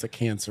don't want it. It's a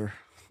cancer.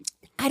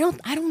 I don't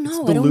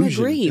know. I don't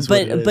agree.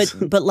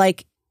 But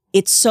like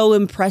it's so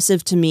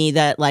impressive to me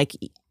that like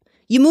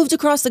you moved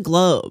across the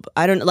globe.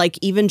 I don't like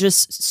even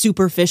just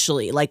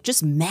superficially, like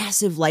just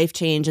massive life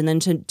change, and then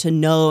to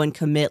know and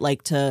commit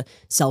like to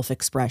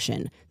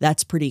self-expression.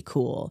 That's pretty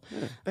cool.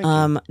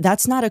 Yeah,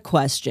 that's not a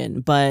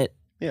question, but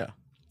yeah.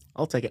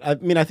 I'll take it. I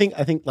mean, I think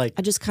like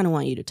I just kind of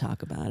want you to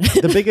talk about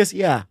it. The biggest,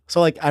 yeah. So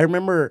like I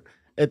remember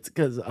it's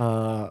because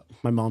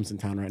my mom's in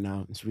town right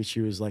now, and she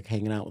was like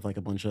hanging out with like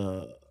a bunch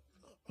of.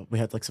 We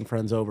had like some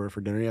friends over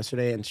for dinner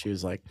yesterday, and she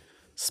was like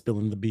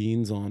spilling the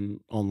beans on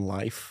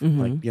life,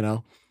 like you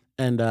know,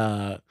 and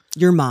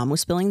your mom was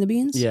spilling the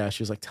beans. Yeah,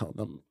 she was like telling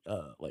them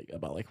like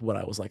about like what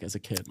I was like as a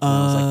kid. And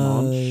I was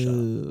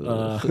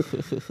like, Mom,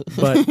 shut.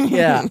 But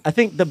yeah, I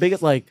think the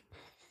biggest like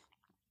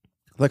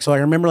so I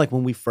remember like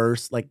when we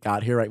first like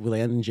got here, right? We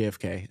landed in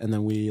JFK, and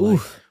then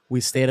we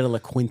stayed at a La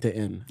Quinta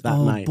Inn that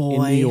night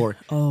in New York,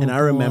 and I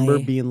remember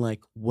being like,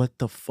 what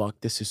the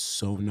fuck? This is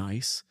so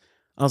nice.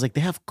 I was like,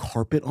 they have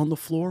carpet on the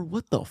floor?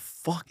 What the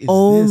fuck is this?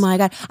 Oh my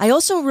God. I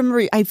also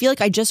remember, I feel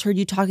like I just heard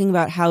you talking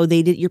about how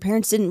your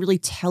parents didn't really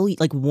tell you,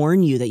 like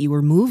warn you that you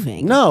were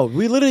moving. No,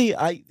 we literally,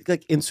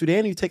 like in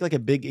Sudan, you take like a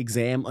big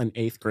exam in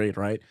 8th grade,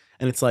 right?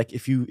 And it's like,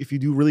 if you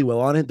do really well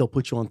on it, they'll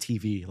put you on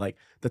TV. Like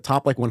the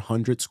top like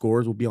 100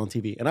 scores will be on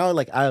TV. And I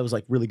was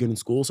like really good in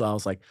school. So I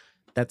was like,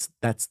 that's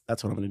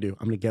what I'm going to do.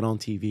 I'm going to get on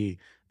TV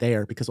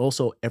there because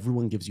also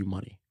everyone gives you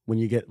money. When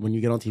you get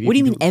on TV. What do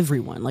you mean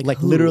everyone? Like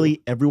who?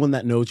 Literally everyone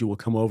that knows you will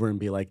come over and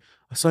be like,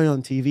 I saw you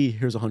on TV.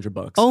 Here's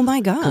 $100. Oh my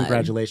God.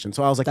 Congratulations.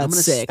 So I was like, I'm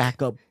going to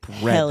stack up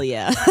bread. Hell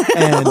yeah.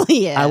 And Hell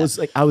yeah.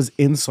 I was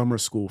in summer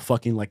school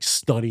fucking like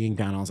studying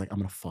down. I was like, I'm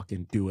going to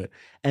fucking do it.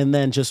 And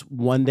then just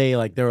one day,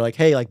 like they were like,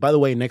 hey, like by the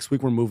way, next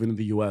week we're moving to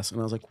the US.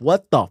 And I was like,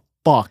 what the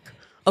fuck?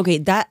 Okay,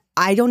 that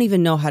I don't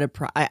even know how to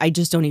I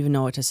just don't even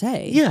know what to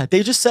say. Yeah,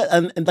 they just said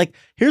and like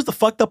here's the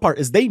fucked up part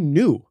is they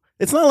knew.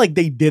 It's not like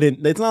they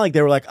didn't. It's not like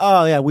they were like,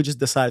 oh yeah, we just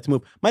decided to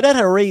move. My dad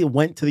had already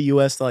went to the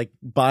US to like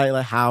buy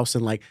a house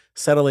and like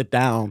settle it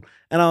down.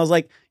 And I was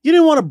like, you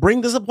didn't want to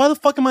bring this up. Why the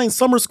fuck am I in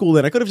summer school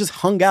then? I could have just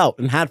hung out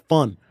and had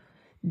fun.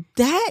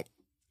 That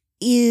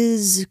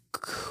is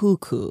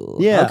cuckoo.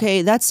 Yeah.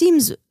 Okay, that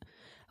seems.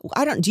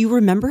 Do you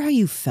remember how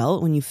you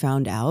felt when you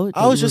found out?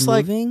 I was just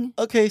moving?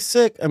 like, okay,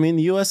 sick. I mean,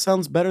 the US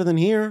sounds better than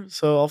here,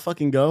 so I'll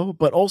fucking go.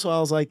 But also I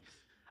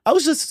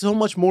was just so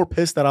much more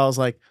pissed that I was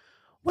like,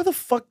 why the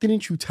fuck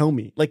didn't you tell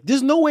me? Like,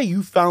 there's no way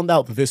you found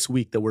out this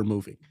week that we're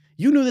moving.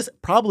 You knew this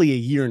probably a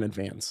year in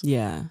advance.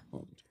 Yeah.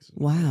 Oh,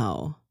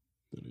 wow.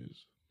 That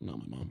is not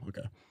my mom.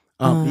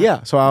 Okay.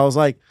 Yeah. So I was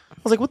like,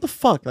 what the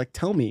fuck? Like,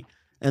 tell me.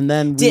 And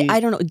then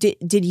I don't know.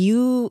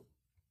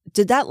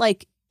 Did that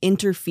like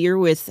interfere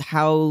with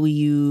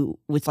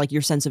with like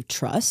your sense of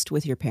trust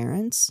with your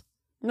parents?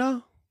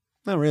 No,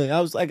 not really. I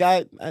was like,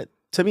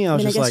 to me, I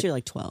was I just guess like, you're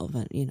like 12,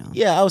 but you know.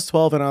 Yeah, I was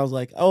 12, and I was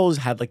like, I always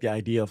had like the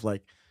idea of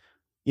like,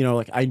 you know,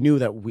 like I knew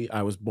that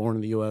I was born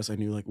in the U.S. I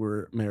knew like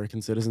we're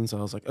American citizens. So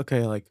I was like,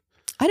 okay, like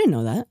I didn't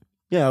know that.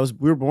 Yeah, I was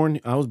born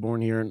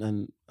here,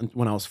 and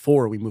when I was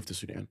 4, we moved to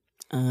Sudan,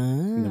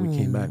 and then we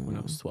came back when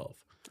I was 12.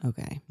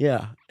 Okay.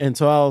 Yeah, and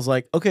so I was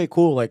like, okay,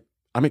 cool. Like,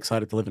 I'm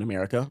excited to live in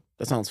America.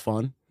 That sounds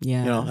fun.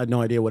 Yeah. You know, I had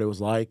no idea what it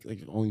was like. Like,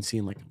 only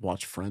seen like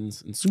watch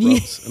Friends and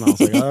Scrubs, and I was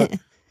like,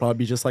 probably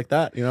be just like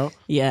that, you know?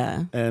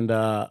 Yeah. And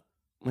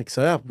like,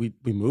 so yeah, we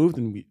moved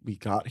and we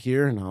got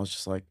here, and I was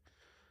just like,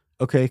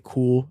 okay,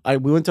 cool.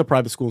 We went to a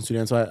private school in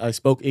Sudan, so I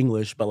spoke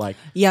English, but like,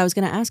 yeah, I was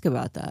gonna ask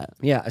about that.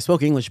 yeah, I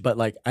spoke English, but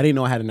like, I didn't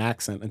know I had an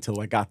accent until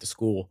I got to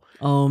school.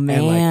 Oh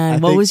man,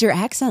 and, like, what was your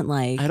accent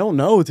like? I don't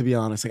know, to be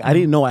honest. Like, I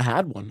didn't know I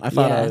had one. I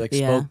thought I like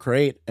spoke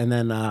great, and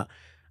then I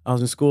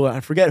was in school. I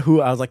forget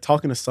who. I was like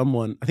talking to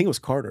someone. I think it was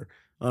Carter,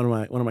 one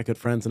of my good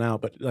friends now.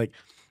 But like,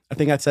 I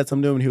think I said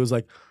something to him, and he was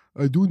like,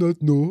 "I do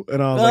not know,"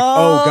 and I was like,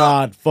 "Oh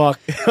God, fuck,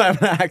 I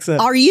have an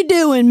accent." Are you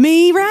doing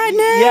me right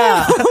now?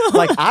 Yeah,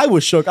 like I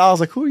was shook. I was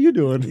like, "Who are you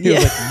doing?" He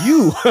was like,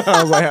 "You."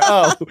 I was like,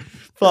 "Oh,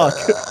 fuck."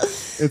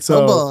 And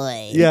so, oh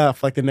boy. Yeah,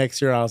 for like the next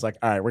year, I was like,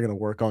 "All right, we're gonna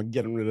work on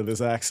getting rid of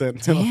this accent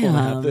until I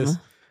have this."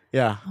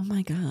 Yeah. Oh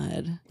my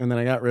God. And then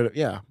I got rid of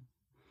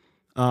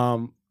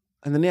and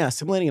then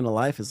assimilating into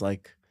life is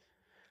like,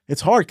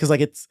 it's hard because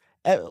like it's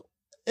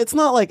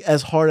not like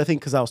as hard, I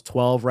think, because I was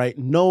 12, right?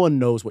 No one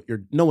knows what they're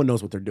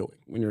doing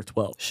when you're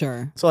 12.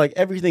 Sure. So like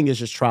everything is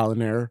just trial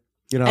and error,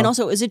 you know. And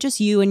also, is it just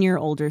you and your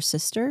older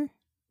sister?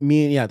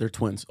 Me and they're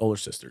twins, older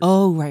sisters.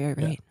 Oh, right.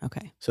 Yeah.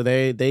 Okay. So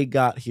they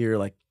got here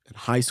like in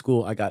high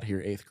school. I got here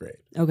 8th grade.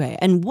 Okay.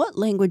 And what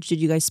language did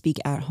you guys speak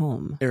at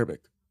home?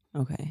 Arabic.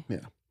 Okay.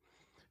 Yeah.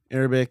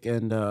 Arabic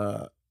and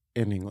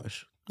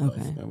English.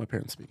 Okay. My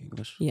parents speak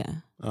English. Yeah.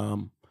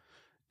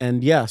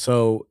 And yeah,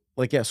 so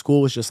like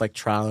school was just like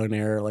trial and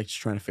error, like just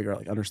trying to figure out,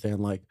 like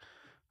understand, like,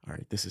 all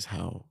right, this is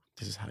how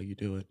you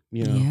do it.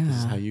 You know, this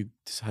is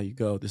how you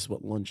go. This is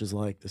what lunch is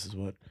like. This is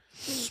what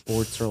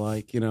sports are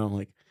like. You know,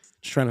 like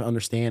just trying to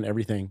understand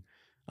everything.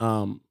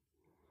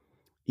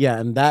 Yeah,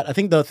 and that I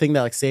think the thing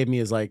that like saved me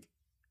is like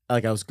I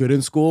was good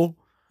in school,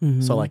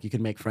 so like you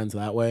can make friends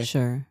that way.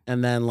 Sure.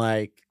 And then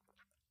like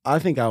I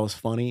think I was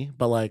funny,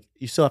 but like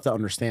you still have to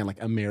understand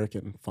like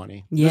American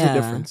funny. There's a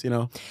difference, you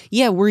know?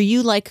 Yeah. Were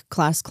you like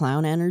class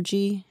clown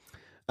energy?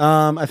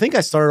 I think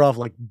I started off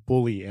like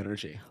bully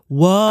energy.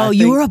 Whoa,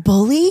 you were a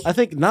bully? I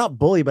think not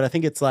bully, but I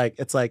think it's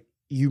like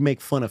you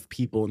make fun of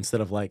people instead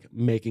of like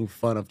making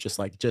fun of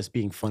just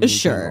being funny.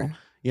 Sure.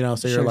 You know,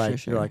 so you're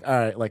like, all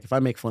right, like if I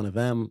make fun of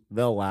them,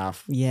 they'll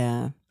laugh.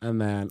 Yeah.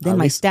 And then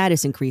my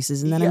status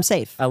increases and then I'm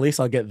safe. At least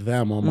I'll get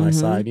them on my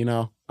side, you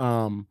know?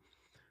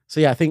 So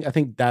yeah, I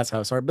think that's how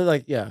it started. But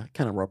like, yeah,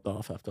 kind of roped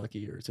off after like a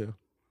year or two.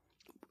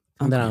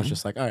 And then I was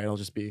just like, all right, I'll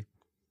just be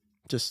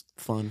just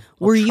fun.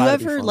 Were you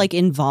ever like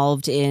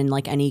involved in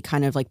like any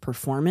kind of like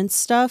performance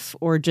stuff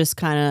or just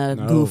kind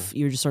of goof?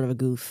 You're just sort of a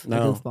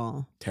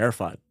goofball.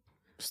 Terrified.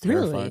 Just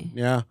terrified. Really?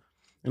 Yeah.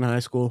 In high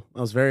school,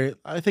 I was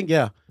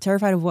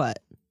Terrified of what?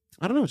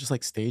 I don't know, just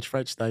like stage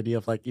fright, just the idea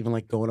of like even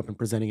like going up and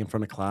presenting in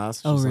front of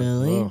class. Oh,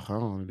 really? Like, I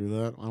don't want to do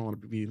that. I don't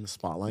want to be in the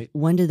spotlight.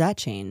 When did that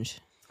change?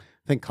 I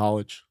think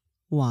college.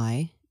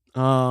 Why?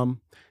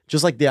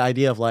 Just like the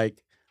idea of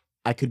like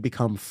I could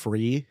become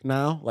free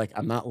now. Like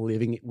I'm not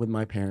living with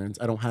my parents.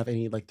 I don't have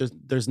any like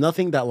there's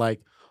nothing that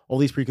like all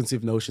these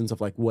preconceived notions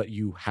of like what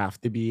you have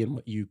to be and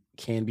what you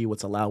can be,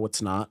 what's allowed,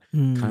 what's not,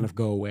 kind of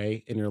go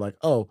away. And you're like,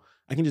 oh,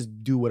 I can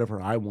just do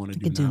whatever I want to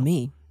do. I can do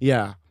me.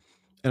 Yeah.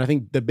 And I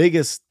think the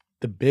biggest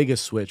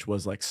switch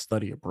was like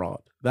study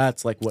abroad.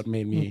 That's like what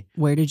made me.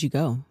 Where did you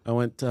go?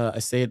 I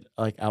stayed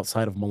like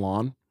outside of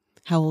Milan.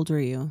 How old were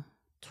you?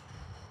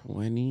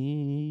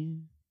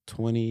 20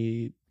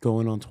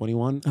 going on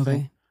 21, I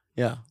think.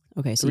 Yeah.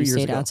 Okay, so you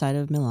stayed outside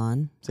of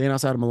Milan. Staying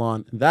outside of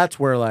Milan. That's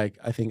where like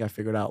I think I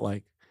figured out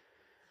like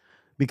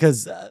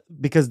because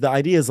the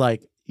idea is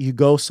like you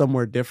go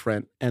somewhere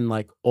different and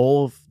like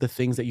all of the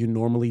things that you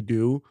normally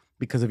do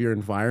because of your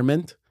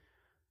environment,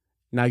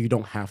 now you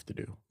don't have to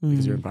do because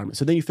of your environment.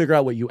 So then you figure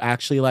out what you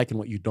actually like and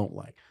what you don't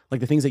like. Like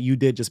the things that you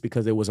did just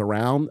because it was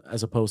around,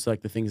 as opposed to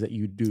like the things that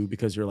you do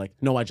because you're like,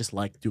 no, I just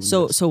like doing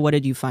this. So what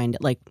did you find?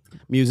 Like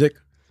music,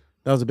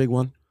 that was a big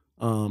one.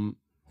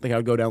 Like I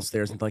would go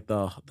downstairs into like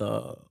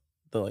the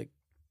like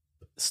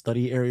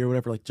study area or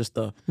whatever, like just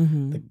the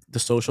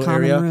social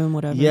common area, room,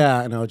 whatever.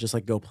 Yeah, and I would just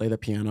like go play the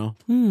piano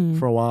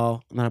for a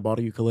while, and then I bought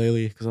a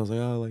ukulele because I was like,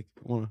 oh, like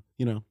I want to,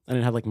 you know, I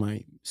didn't have like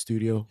my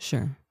studio,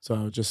 sure, so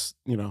I would just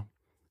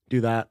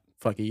do that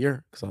for like a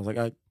year because I was like,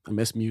 I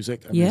miss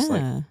music, I miss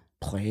like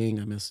playing,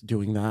 I miss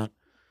doing that,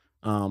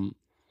 and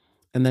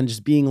then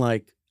just being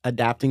like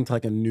adapting to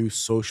like a new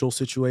social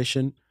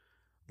situation,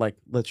 like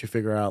lets you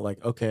figure out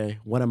like, okay,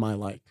 what am I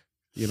like?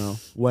 You know,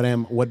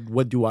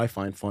 what do I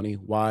find funny?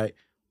 Why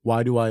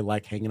do I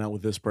like hanging out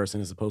with this person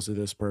as opposed to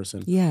this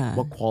person? Yeah.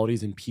 What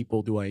qualities in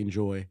people do I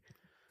enjoy?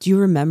 Do you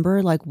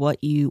remember like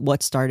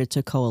what started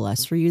to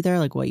coalesce for you there?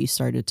 Like what you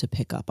started to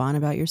pick up on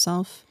about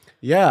yourself?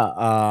 Yeah.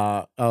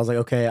 I was like,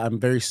 okay, I'm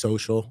very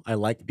social. I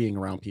like being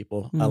around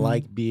people. I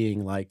like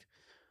being like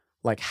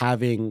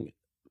having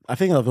I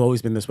think I've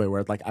always been this way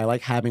where like I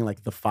like having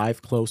like the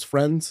 5 close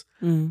friends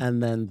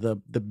and then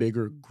the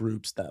bigger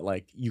groups that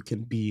like you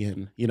can be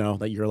in, you know,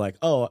 that you're like,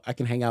 oh, I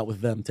can hang out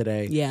with them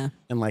today. Yeah.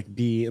 And like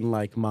be in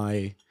like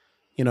my,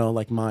 you know,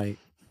 like my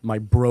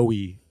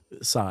bro-y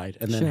side,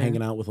 and then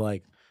hanging out with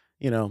like,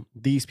 you know,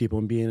 these people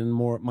and being in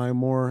my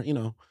more, you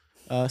know,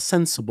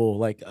 sensible,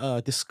 like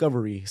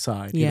discovery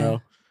side,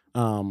 you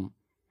know?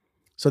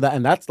 So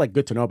that's like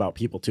good to know about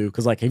people too.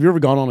 Cause like, have you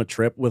ever gone on a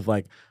trip with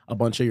like a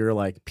bunch of your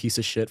like piece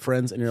of shit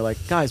friends and you're like,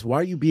 guys, why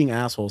are you being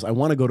assholes? I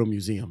want to go to a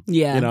museum.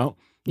 Yeah. You know,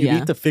 you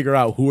need to figure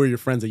out who are your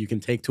friends that you can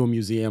take to a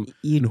museum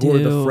and who are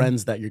the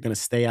friends that you're going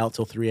to stay out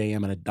till 3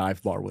 a.m. at a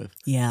dive bar with.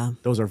 Yeah.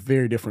 Those are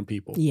very different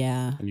people.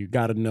 Yeah. And you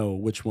got to know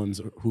which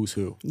one's who's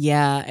who.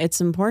 Yeah.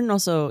 It's important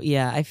also.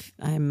 Yeah.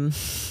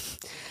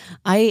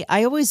 I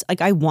always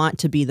like, I want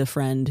to be the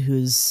friend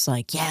who's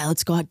like, yeah,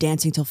 let's go out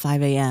dancing till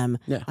 5 a.m.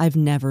 Yeah. I've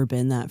never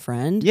been that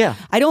friend. Yeah.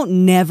 I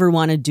don't never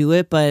want to do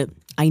it, but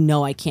I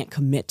know I can't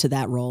commit to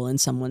that role in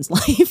someone's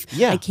life.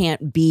 Yeah. I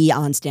can't be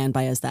on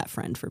standby as that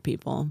friend for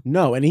people.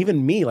 No. And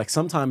even me, like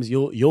sometimes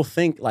you'll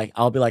think like,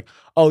 I'll be like,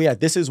 oh yeah,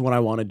 this is what I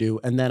want to do.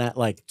 And then at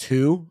like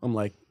 2, I'm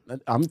like,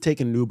 I'm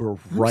taking an Uber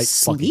right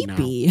fucking now.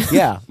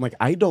 Yeah. I'm like,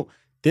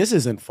 this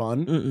isn't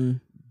fun.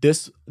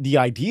 The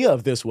idea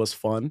of this was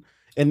fun.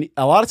 And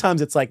a lot of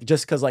times it's like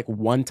just because like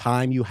one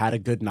time you had a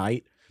good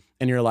night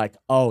and you're like,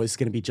 oh, it's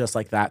going to be just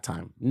like that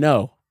time.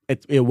 No,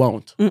 it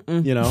won't.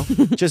 You know,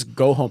 just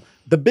go home.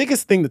 The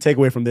biggest thing to take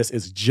away from this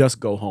is just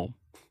go home.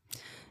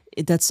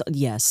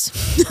 Yes.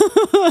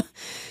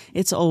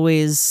 It's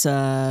always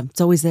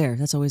there.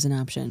 That's always an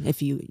option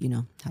if you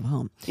have a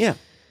home. Yeah.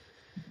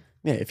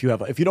 Yeah, if you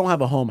don't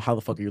have a home, how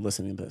the fuck are you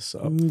listening to this?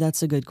 So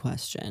that's a good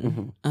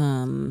question.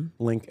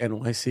 Link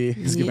NYC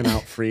is giving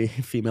out free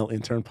female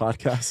intern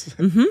podcasts.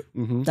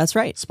 That's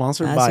right.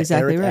 Sponsored by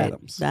Eric right.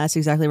 Adams. That's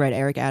exactly right.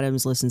 Eric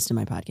Adams listens to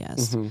my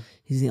podcast.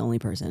 He's the only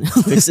person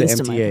who listens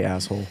to my MTA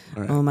asshole.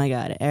 Right. Oh my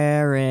god,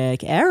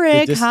 Eric,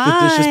 hi. Did this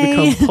just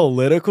become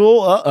political?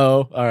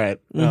 All right.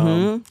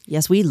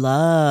 Yes, we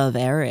love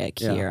Eric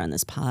here on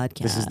this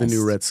podcast. This is the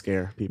new Red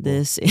Scare, people.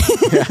 This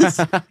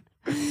is.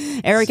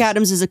 Eric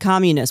Adams is a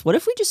communist. What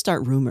if we just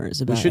start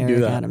rumors about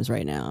Eric Adams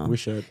right now? We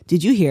should.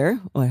 Did you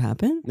hear what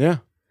happened? Yeah,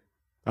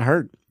 I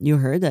heard. You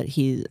heard that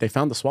they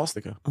found the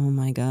swastika. Oh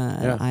my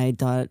god!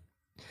 Yeah.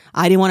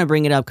 I didn't want to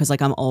bring it up because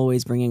like I'm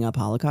always bringing up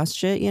Holocaust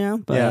shit, you know.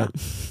 But yeah,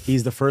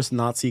 he's the first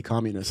Nazi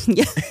communist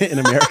in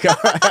America.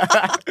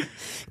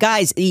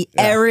 Guys,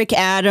 Eric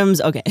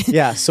Adams. Okay.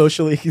 Yeah,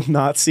 socially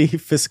Nazi,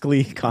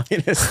 fiscally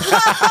communist.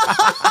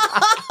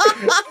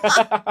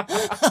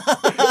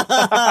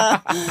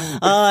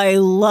 I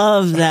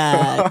love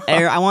that.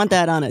 I want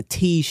that on a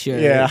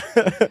t-shirt. Yeah.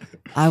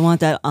 I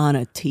want that on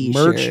a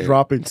t-shirt. Merch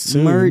dropping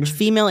soon.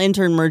 Female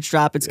intern merch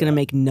drop. It's gonna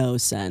make no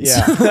sense.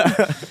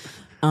 Yeah.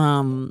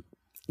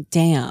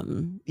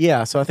 Damn.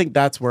 Yeah, so I think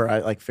that's where I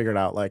like figured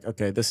out like,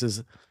 okay,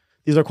 these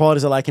are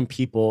qualities I like in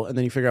people, and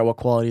then you figure out what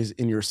qualities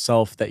in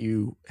yourself that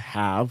you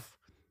have,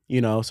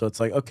 you know. So it's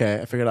like, okay,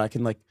 I figured out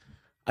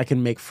I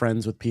can make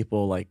friends with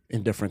people like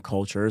in different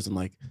cultures and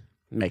like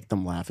make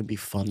them laugh and be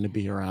fun to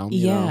be around.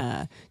 You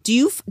know? Do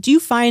you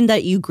find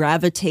that you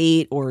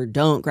gravitate or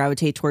don't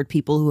gravitate toward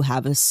people who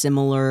have a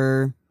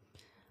similar,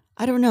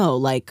 I don't know,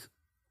 like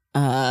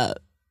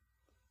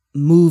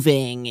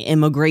moving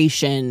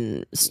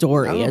immigration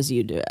story as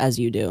you do,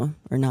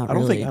 or not? I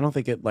don't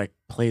think it like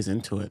plays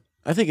into it.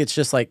 I think it's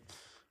just like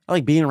I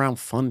like being around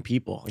fun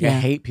people. Like I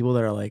hate people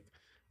that are like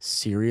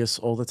serious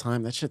all the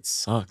time. That shit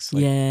sucks.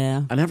 Like,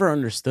 I never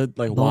understood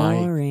like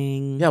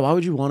boring. Why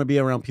would you want to be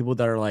around people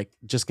that are like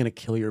just gonna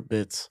kill your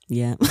bits?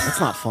 Yeah, that's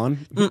not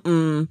fun.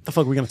 The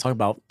fuck are we gonna talk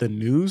about? The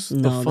news?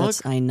 No, the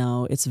fuck? I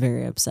know, it's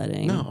very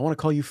upsetting. No, I want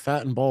to call you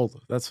fat and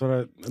bald.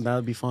 That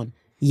would be fun.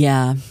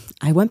 Yeah,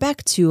 I went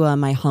back to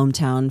my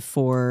hometown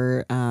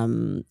for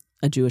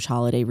a Jewish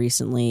holiday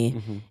recently,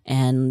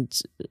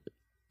 and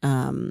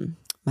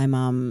my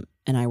mom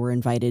and I were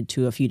invited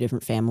to a few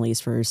different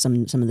families for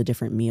some of the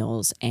different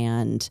meals,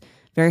 and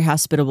very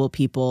hospitable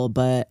people,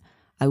 but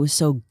I was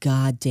so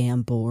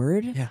goddamn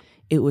bored. Yeah.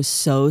 It was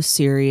so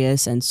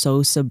serious and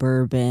so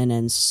suburban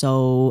and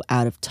so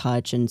out of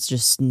touch, and it's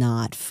just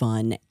not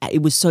fun.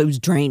 It was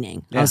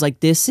draining. Yeah. I was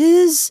like, this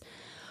is...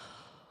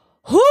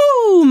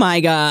 Oh my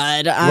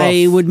God. Rough.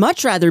 I would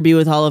much rather be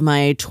with all of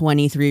my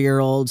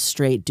 23-year-old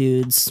straight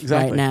dudes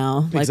right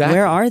now. Like,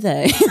 where are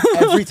they?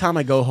 Every time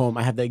I go home,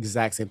 I have the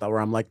exact same thought where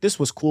I'm like, this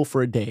was cool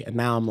for a day. And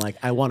now I'm like,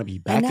 I want to be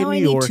back in New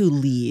York. I need to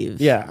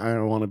leave. Yeah, I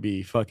don't want to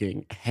be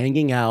fucking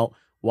hanging out,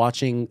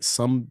 watching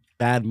some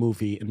bad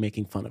movie and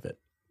making fun of it.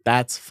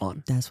 That's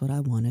fun. That's what I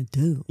want to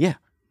do. Yeah,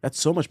 that's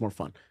so much more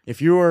fun.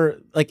 If you're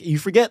like, you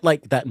forget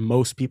like that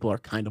most people are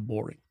kind of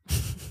boring.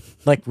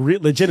 Like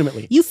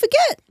legitimately. You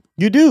forget.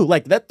 You do.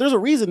 Like that. There's a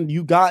reason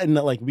you got in,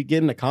 like, we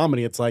get into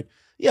comedy. It's like,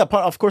 yeah,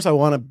 of course I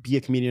want to be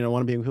a comedian. I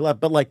want to be able to laugh.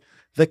 But like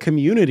the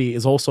community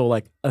is also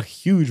like a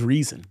huge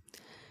reason.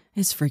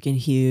 It's freaking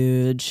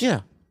huge.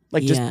 Yeah.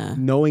 Like just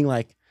knowing,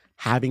 like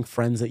having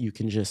friends that you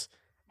can just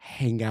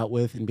hang out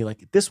with and be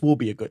like, this will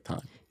be a good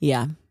time.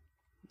 Yeah.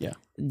 Yeah.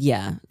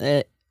 Yeah.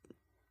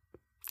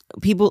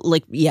 people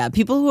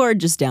who are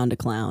just down to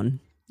clown.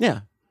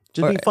 Yeah.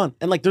 Just being fun.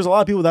 And like, there's a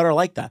lot of people that are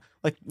like that.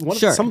 Like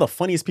some of the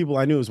funniest people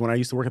I knew is when I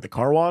used to work at the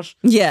car wash.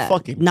 Yeah.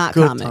 Fucking not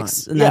good comics.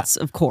 times. And that's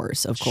of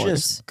course.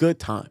 Just good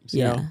times.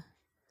 You know?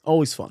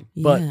 Always fun.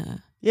 Yeah. But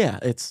yeah,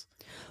 it's.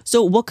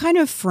 So what kind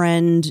of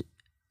friend,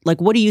 like,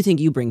 what do you think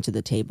you bring to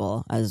the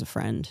table as a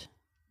friend?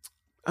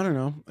 I don't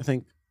know. I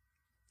think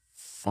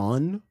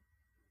fun.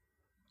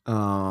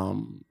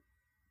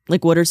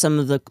 Like, what are some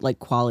of the like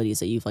qualities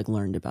that you've like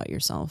learned about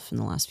yourself in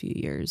the last few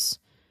years?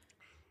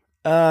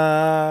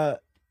 I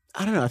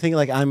don't know. I think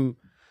like I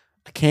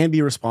can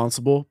be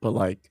responsible, but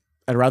like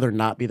I'd rather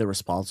not be the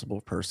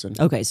responsible person.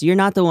 Okay, so you're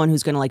not the one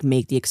who's going to like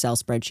make the Excel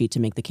spreadsheet to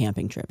make the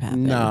camping trip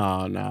happen.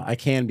 No, I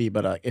can be,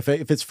 but if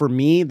it's for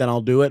me, then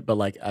I'll do it. But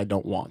like I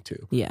don't want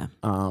to. Yeah.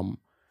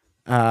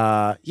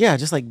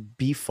 Just like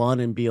be fun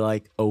and be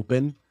like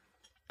open.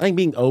 I think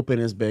being open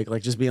is big.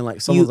 Like just being like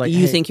someone's like, you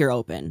hey, think you're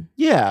open.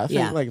 Yeah, I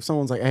think like if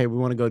someone's like, hey, we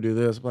want to go do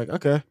this, I'm like,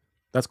 okay,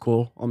 that's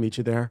cool. I'll meet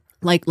you there.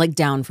 Like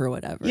down for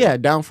whatever. Yeah,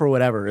 down for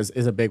whatever is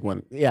a big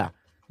one. Yeah.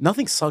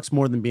 Nothing sucks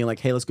more than being like,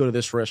 hey, let's go to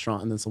this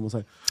restaurant. And then someone's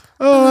like,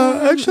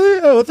 actually,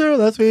 I went there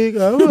last week.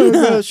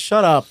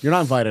 Shut up. You're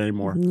not invited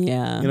anymore.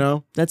 Yeah. You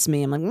know? That's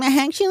me. I'm like,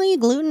 actually,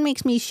 gluten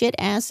makes me shit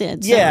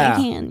acid. So Yeah.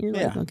 I can. You're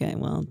like, okay,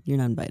 well, you're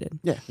not invited.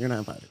 Yeah, you're not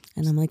invited.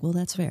 And I'm like, well,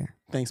 that's fair.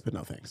 Thanks, but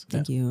no thanks.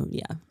 Thank you.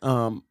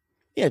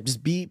 Yeah.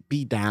 Just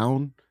be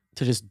down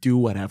to just do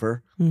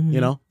whatever. Mm-hmm.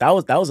 You know? That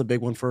was a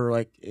big one for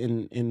like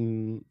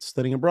in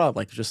studying abroad.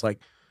 Like just like,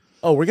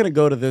 oh, we're gonna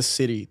go to this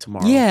city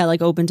tomorrow. Yeah,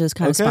 like open to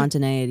kind of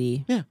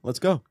spontaneity. Yeah, let's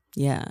go.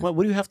 Yeah. What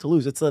do you have to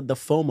lose? It's the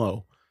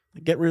FOMO.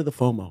 Get rid of the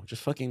FOMO.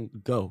 Just fucking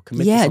go.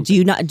 Commit to Yeah.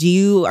 something.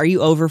 Are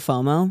you over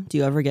FOMO? Do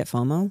you ever get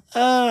FOMO?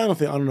 I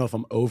don't know if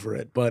I'm over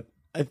it, but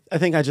I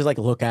think I just like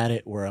look at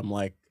it where I'm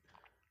like,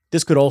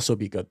 this could also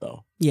be good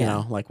though. Yeah. You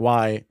know, like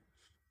why?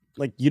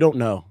 Like you don't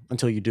know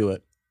until you do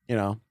it. You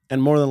know,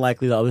 and more than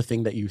likely the other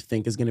thing that you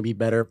think is going to be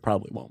better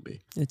probably won't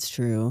be. It's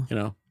true. You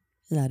know.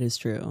 That is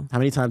true. How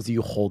many times do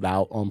you hold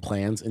out on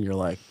plans and you're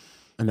like,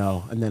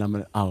 no, and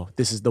then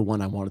this is the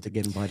one I wanted to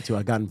get invited to.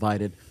 I got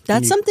invited.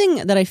 That's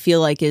something that I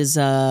feel like is,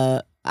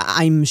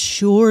 I'm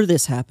sure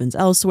this happens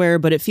elsewhere,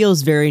 but it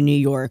feels very New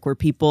York where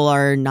people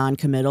are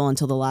non-committal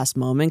until the last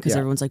moment because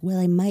everyone's like, well,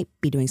 I might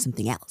be doing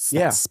something else.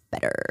 That's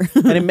better.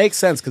 And it makes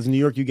sense because in New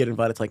York, you get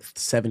invited to like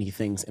 70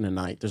 things in a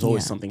night. There's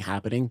always something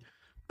happening,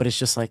 but it's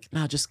just like,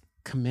 no, just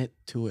commit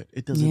to it.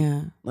 It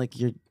doesn't, like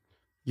you're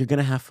going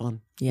to have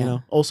fun. Yeah. You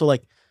know? Also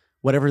like,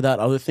 whatever that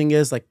other thing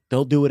is, like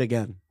they'll do it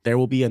again. There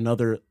will be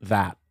another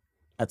that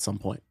at some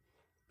point,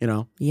 you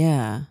know?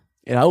 Yeah.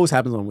 It always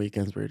happens on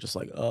weekends where you're just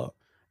like, oh,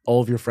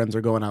 all of your friends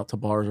are going out to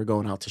bars or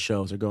going out to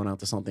shows or going out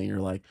to something. You're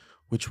like,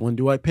 which one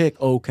do I pick?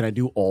 Oh, can I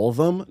do all of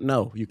them?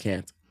 No, you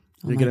can't.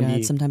 You're gonna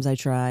be... Sometimes I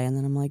try and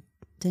then I'm like,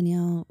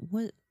 Danielle,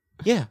 what?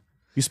 Yeah.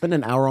 You spend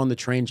an hour on the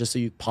train just so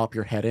you pop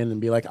your head in and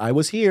be like, I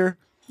was here.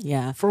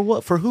 Yeah. For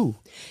what? For who?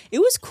 It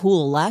was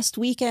cool. Last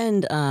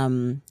weekend,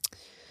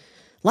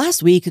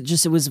 last week,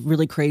 it was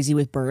really crazy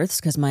with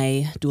births because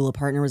my doula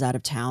partner was out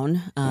of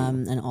town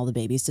and all the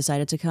babies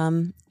decided to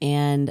come.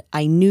 And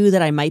I knew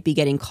that I might be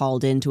getting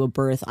called into a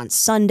birth on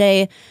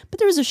Sunday, but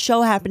there was a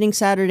show happening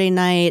Saturday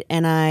night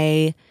and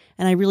I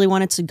really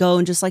wanted to go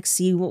and just like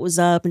see what was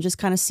up and just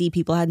kind of see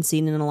people I hadn't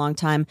seen in a long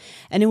time.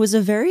 And it was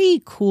a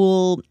very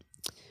cool...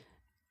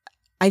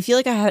 I feel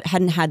like I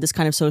hadn't had this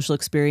kind of social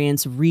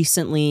experience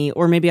recently,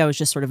 or maybe I was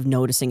just sort of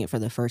noticing it for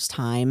the first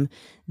time,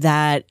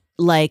 that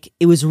like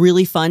it was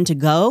really fun to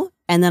go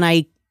and then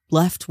I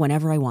left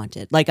whenever I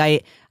wanted. Like I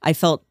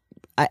felt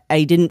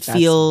I didn't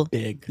feel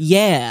big.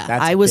 Yeah.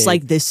 That's I was big.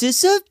 like, this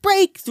is a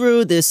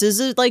breakthrough. This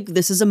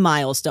is a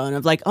milestone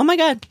of like, oh my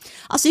God,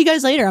 I'll see you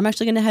guys later. I'm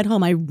actually gonna head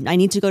home. I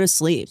need to go to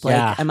sleep.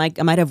 Like I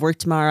might have work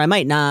tomorrow. I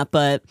might not,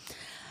 but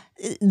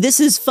this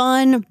is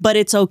fun, but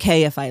it's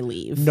okay if I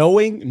leave.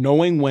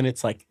 Knowing when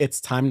it's like it's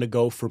time to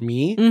go for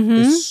me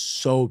is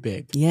so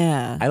big.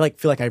 Yeah. I like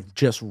feel like I've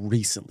just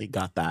recently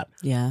got that.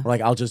 Yeah. Like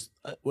I'll just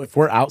if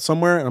we're out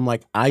somewhere and I'm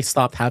like I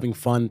stopped having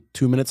fun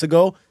 2 minutes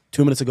ago.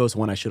 2 minutes ago is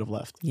when I should have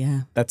left.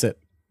 Yeah. That's it.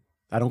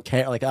 I don't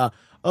care. Like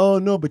oh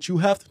no, but you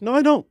have to. No,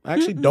 I don't. I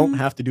actually don't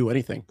have to do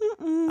anything.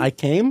 I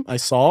came, I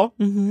saw,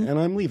 and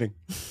I'm leaving.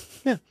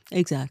 Yeah.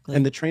 Exactly.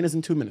 And the train is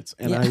in 2 minutes,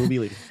 and I will be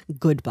leaving.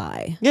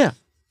 Goodbye. Yeah.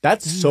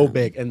 That's so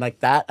big. And like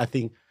that, I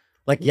think,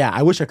 like, yeah,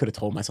 I wish I could have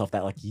told myself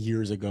that like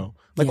years ago.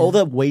 Like all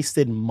the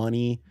wasted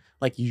money,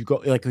 like you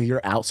go, like you're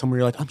out somewhere,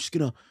 you're like, I'm just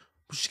gonna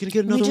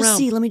get another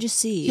round. Let me just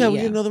see. Yeah, we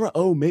get another round.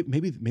 Oh,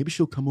 maybe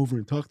she'll come over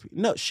and talk to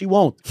me. No, she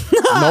won't.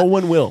 No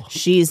one will.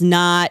 She's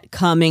not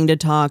coming to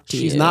talk to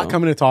you. She's not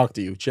coming to talk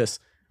to you.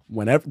 Just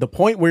whenever the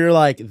point where you're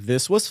like,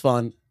 this was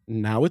fun.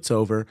 Now it's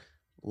over.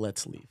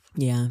 Let's leave.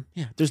 Yeah.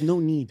 Yeah. There's no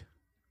need.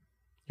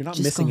 You're not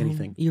missing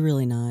anything. You're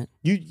really not.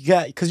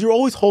 Because you're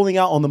always holding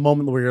out on the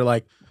moment where you're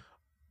like,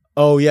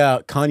 oh yeah,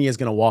 Kanye is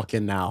gonna walk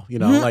in now. You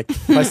know, like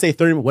if I say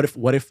 30 minutes,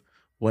 what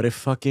if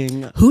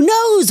fucking who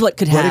knows what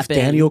could happen? What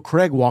if Daniel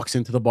Craig walks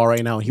into the bar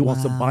right now and he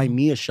wants to buy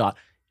me a shot?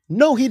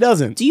 No, he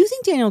doesn't. Do you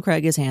think Daniel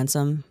Craig is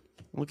handsome?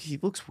 Look, he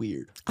looks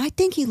weird. I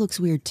think he looks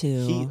weird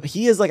too.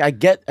 He is like I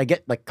get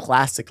like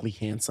classically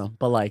handsome,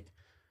 but like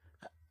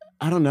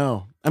I don't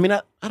know. I mean,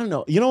 I don't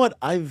know. You know what?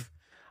 I've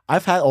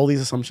had all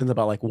these assumptions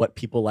about like what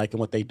people like and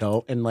what they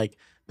don't, and like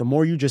the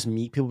more you just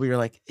meet people, you're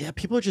like, yeah,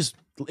 people are just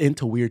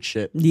into weird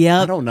shit.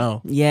 Yeah, I don't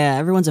know. Yeah,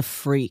 everyone's a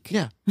freak.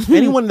 Yeah,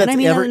 anyone that's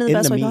ever in the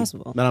best into way me,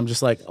 possible. then I'm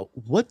just like, oh,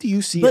 what do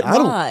you see? But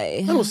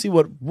I don't see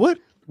what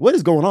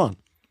is going on.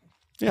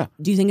 Yeah.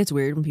 Do you think it's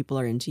weird when people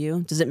are into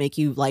you? Does it make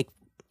you like?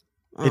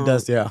 It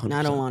does, yeah. 100%.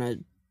 I don't want to.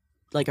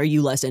 Like, are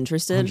you less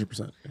interested?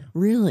 100%. Yeah.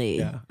 Really?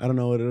 Yeah. I don't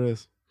know what it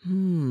is.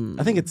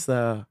 I think it's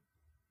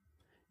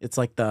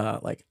like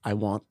I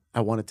want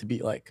it to be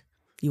like.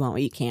 You want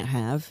what you can't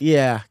have?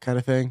 Yeah, kind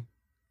of thing.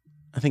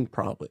 I think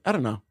probably. I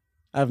don't know.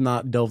 I've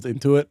not delved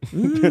into it.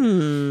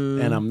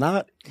 And I'm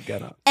not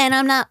gonna. And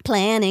I'm not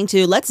planning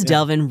to. Let's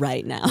delve in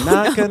right now.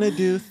 Not gonna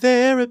do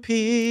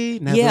therapy.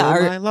 Never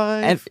in my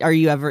life. Are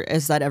you ever?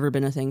 Has that ever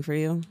been a thing for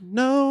you?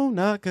 No,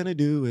 not gonna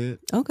do it.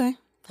 Okay.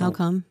 How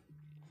come?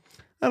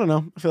 I don't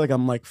know. I feel like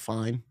I'm like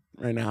fine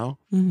right now.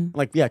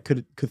 Like, yeah,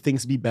 could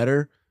things be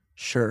better?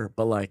 Sure,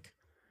 but like,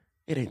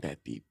 it ain't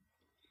that deep.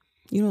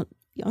 You don't.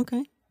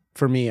 Okay.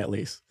 For me, at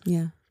least.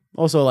 Yeah.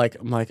 Also, like,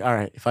 I'm like, all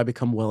right, if I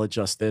become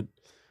well-adjusted,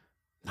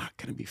 not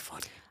gonna be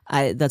funny.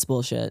 That's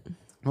bullshit.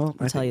 Well,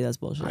 I'll tell you that's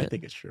bullshit. I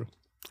think it's true.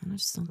 I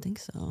just don't think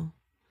so.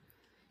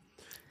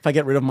 If I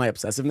get rid of my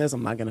obsessiveness,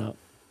 I'm not gonna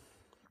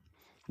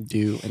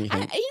do anything. You're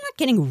not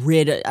getting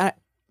rid of.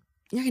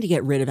 You're not gonna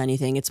get rid of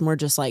anything. It's more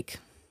just like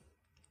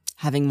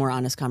having more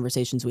honest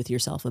conversations with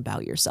yourself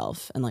about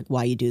yourself and like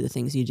why you do the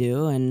things you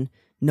do and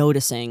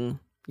noticing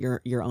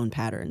your own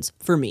patterns.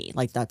 For me,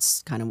 like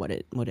that's kind of what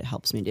it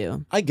helps me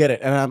do. I get it,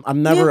 and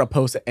I'm never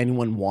opposed to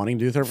anyone wanting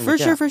to do therapy. For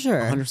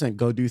sure, 100%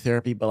 go do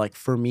therapy. But like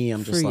for me,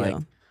 I'm just like,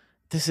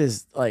 this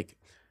is like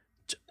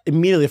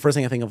immediately the first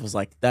thing I think of was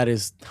like that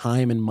is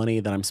time and money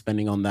that I'm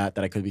spending on that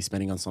I could be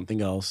spending on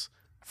something else.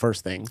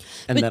 First thing,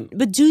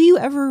 but do you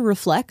ever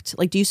reflect?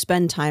 Like, do you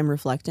spend time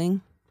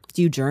reflecting?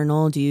 Do you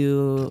journal? Do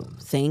you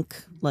think?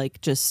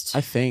 Like, just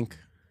I think.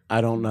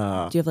 I don't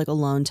know. Do you have like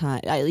alone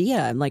time?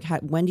 I'm like,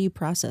 when do you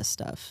process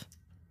stuff?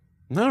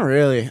 Not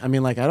really. I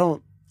mean, like, I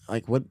don't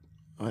like what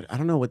I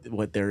don't know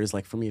what there is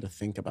like for me to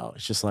think about.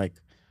 It's just like,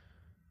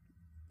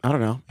 I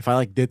don't know. If I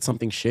like did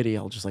something shitty,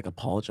 I'll just like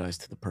apologize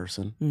to the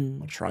person.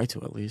 I'll try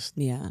to at least.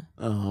 Yeah.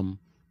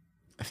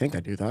 I think I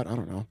do that. I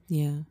don't know.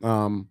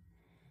 Yeah.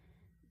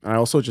 I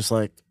also just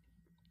like,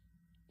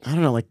 I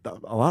don't know, like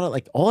a lot of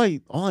like all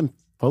I'm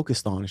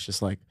focused on is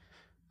just like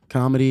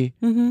comedy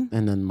and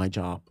then my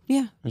job.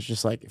 Yeah. It's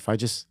just like if I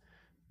just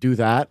do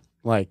that,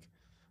 like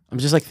I'm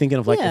just like thinking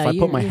of like if I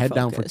put my head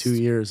down for 2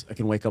 years, I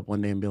can wake up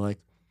one day and be like,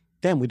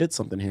 damn, we did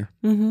something here.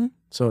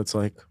 So it's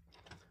like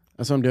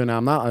that's what I'm doing now.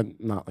 I'm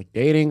not like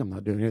dating. I'm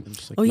not doing anything. I'm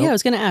just like, yeah, I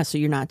was gonna ask. So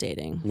you're not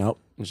dating?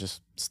 Nope. It's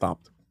just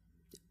stopped.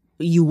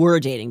 You were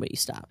dating, but you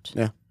stopped.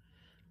 Yeah.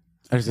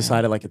 I just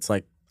decided like it's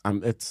like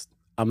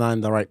I'm not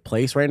in the right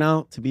place right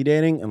now to be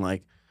dating, and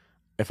like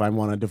if I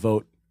want to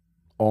devote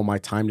all my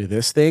time to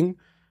this thing,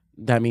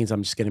 that means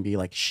I'm just gonna be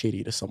like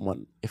shitty to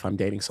someone. If I'm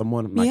dating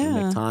someone, I'm not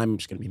gonna make time. I'm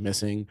just gonna be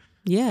missing.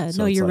 Yeah,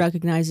 so no, you're like,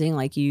 recognizing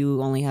like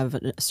you only have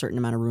a certain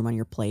amount of room on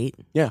your plate.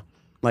 Yeah,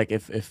 like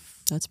if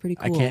that's pretty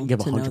cool. I can't give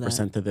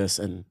 100% to this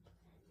and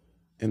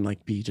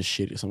like be just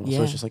shitty to someone else.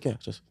 So it's just like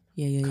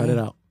cut it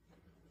out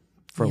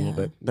for a little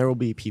bit. There will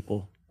be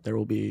people. There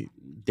will be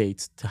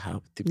dates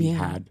to be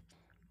had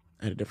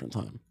at a different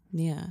time.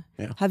 Yeah.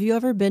 Have you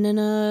ever been in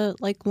a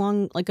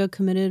a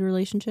committed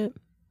relationship?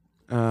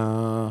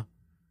 No,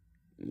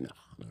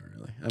 not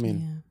really. I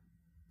mean,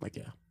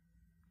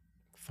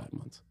 5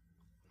 months.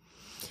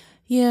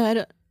 Yeah, I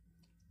don't.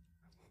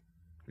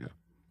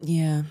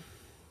 Yeah.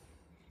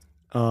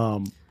 Yeah.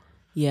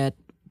 Yeah.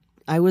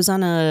 I was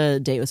on a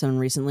date with someone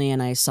recently,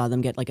 and I saw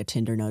them get like a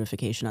Tinder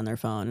notification on their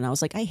phone, and I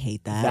was like, I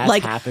hate that. That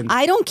like, happens.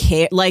 I don't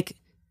care. Like,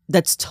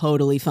 that's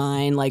totally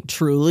fine. Like,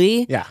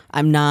 truly. Yeah.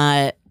 I'm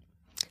not.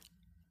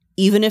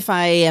 Even if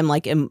I am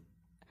like,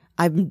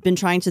 I've been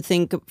trying to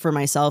think for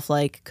myself,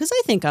 like, because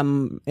I think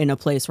I'm in a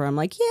place where I'm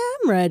like, yeah,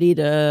 I'm ready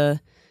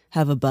to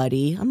have a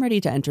buddy. I'm ready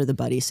to enter the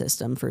buddy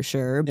system for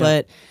sure.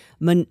 Yeah.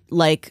 But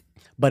like,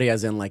 buddy,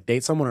 as in like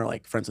date someone or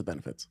like friends with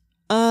benefits.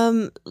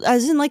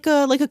 As in like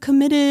a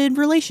committed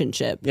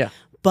relationship. Yeah.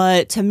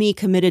 But to me,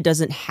 committed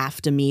doesn't have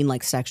to mean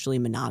like sexually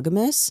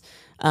monogamous.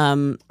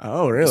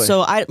 Oh, really?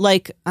 So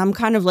I'm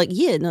kind of like,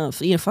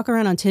 fuck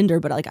around on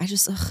Tinder, but like, I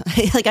just,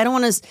 I don't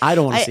want to. I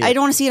don't want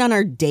to see it on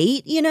our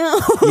date, you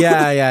know?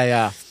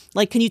 Yeah.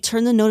 Like, can you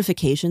turn the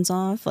notifications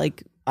off?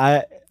 Like,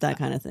 that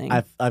kind of thing.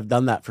 I've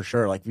done that for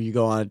sure. Like, you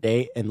go on a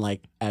date and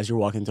like as you're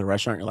walking to a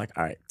restaurant, you're like,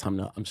 all right,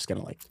 I'm just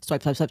gonna like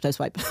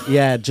swipe.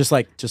 Yeah, just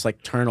like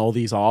turn all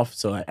these off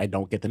so I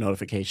don't get the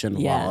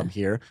notification while I'm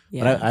here.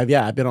 Yeah. But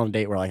I've been on a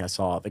date where like I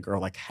saw the girl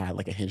like had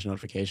like a Hinge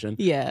notification.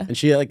 Yeah. And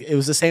she like it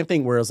was the same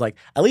thing where it was like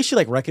at least she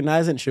like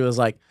recognized it and she was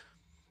like,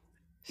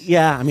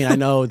 yeah, I mean I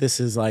know this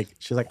is like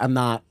she's like I'm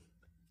not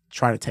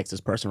trying to text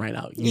this person right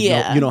now.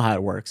 You know how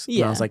it works.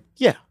 Yeah. And I was like,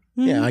 yeah.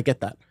 Yeah, I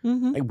get that.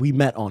 Mm-hmm. Like, we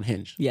met on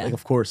Hinge. Yeah. Like,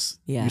 of course,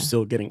 Yeah. you're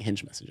still getting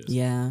Hinge messages.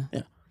 Yeah.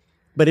 Yeah.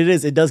 But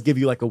it does give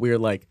you like a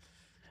weird, like,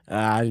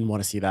 I didn't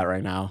want to see that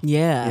right now.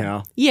 Yeah. You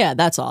know? Yeah,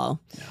 that's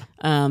all.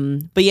 Yeah.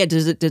 But yeah,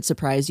 did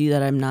surprise you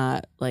that I'm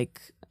not like,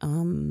 I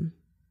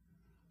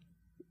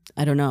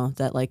don't know,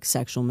 that like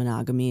sexual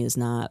monogamy is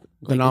not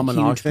like a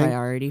huge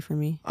priority for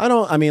me?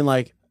 I mean,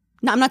 like,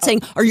 no, I'm not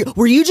saying,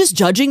 were you just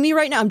judging me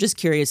right now? I'm just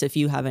curious if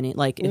you have any,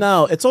 like.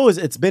 No,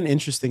 it's been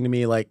interesting to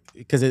me, like,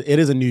 because it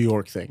is a New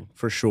York thing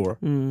for sure.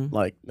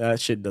 Like, that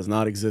shit does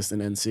not exist in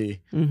NC.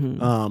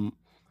 Mm-hmm.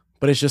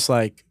 But it's just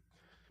like,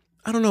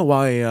 I don't know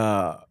why,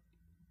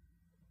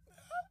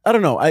 I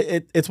don't know.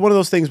 It's one of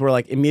those things where,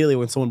 like, immediately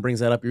when someone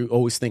brings that up, you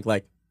always think,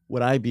 like,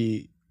 would I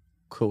be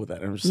cool with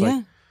that? And I'm just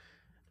like,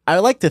 I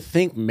like to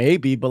think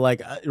maybe, but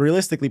like,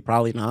 realistically,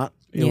 probably not.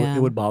 It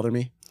would bother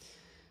me.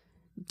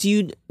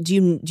 Can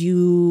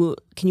you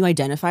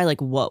identify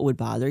like what would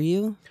bother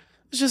you?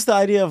 It's just the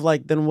idea of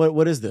like, then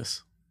what is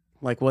this?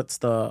 Like, why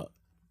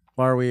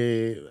are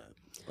we,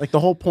 like, the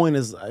whole point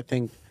is, I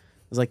think,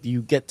 is like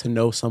you get to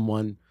know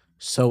someone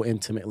so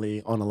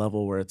intimately on a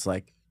level where it's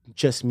like,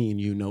 just me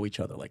and you know each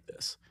other like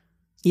this.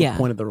 The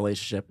point of the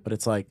relationship. But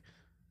it's like,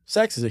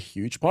 sex is a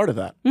huge part of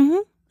that.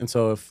 Mm-hmm. And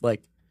so if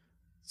like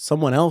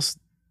someone else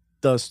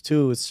does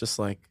too, it's just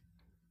like,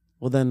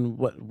 well, then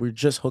what? We're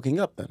just hooking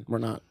up then. We're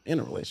not in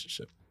a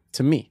relationship,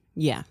 to me.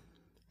 Yeah.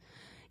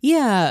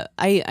 Yeah,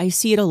 I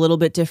see it a little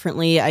bit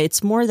differently.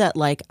 It's more that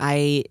like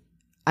I'm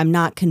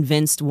not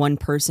convinced one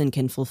person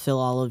can fulfill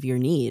all of your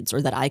needs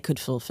or that I could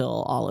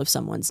fulfill all of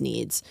someone's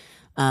needs.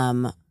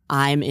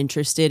 I'm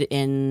interested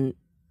in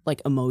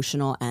like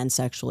emotional and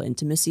sexual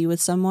intimacy with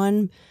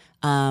someone.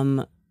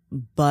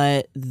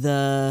 But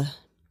I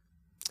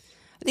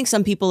think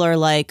some people are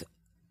like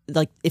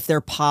if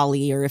they're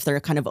poly or if they're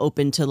kind of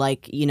open to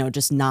like, you know,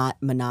 just not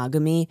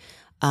monogamy,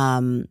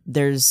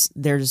 there's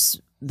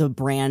the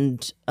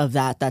brand of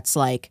that's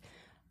like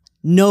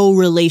no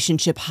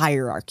relationship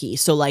hierarchy.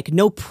 So like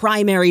no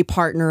primary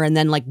partner and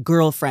then like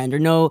girlfriend or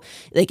no,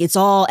 like it's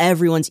all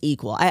everyone's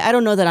equal. I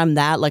don't know that I'm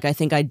that. Like I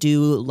think I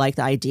do like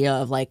the idea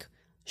of like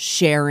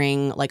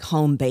sharing like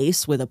home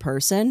base with a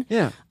person.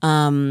 Yeah.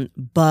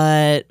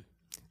 But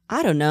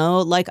I don't know,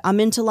 like I'm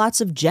into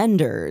lots of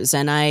genders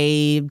and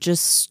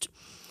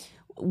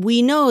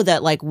we know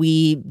that like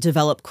we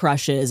develop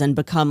crushes and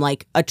become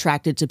like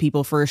attracted to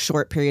people for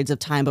short periods of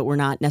time, but we're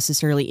not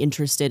necessarily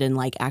interested in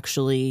like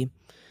actually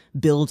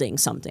building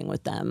something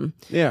with them.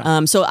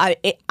 Yeah. So I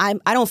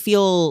don't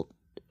feel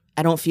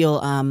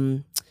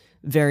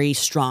very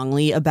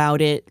strongly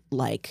about it.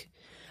 Like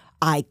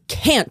I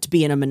can't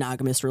be in a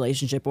monogamous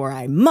relationship or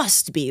I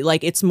must be.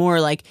 Like it's more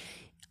like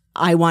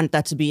I want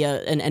that to be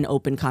an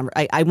open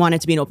I want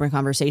it to be an open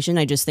conversation.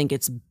 I just think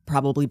it's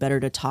probably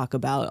better to talk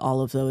about all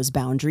of those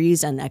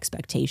boundaries and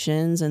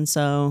expectations. And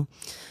so,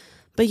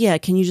 but yeah,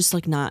 can you just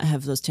like not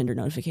have those Tinder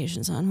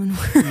notifications on when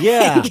we're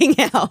hanging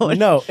out?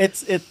 No,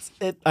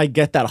 I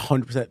get that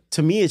 100%.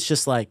 To me, it's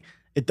just like,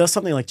 it does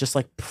something like just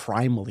like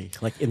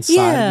primally, like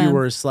inside of you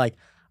where it's like,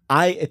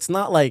 it's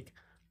not like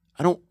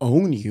I don't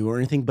own you or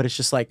anything, but it's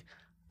just like,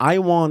 I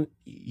want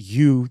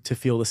you to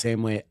feel the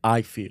same way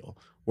I feel,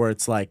 where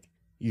it's like,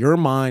 you're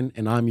mine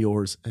and I'm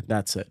yours, and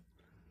that's it.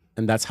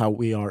 And that's how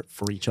we are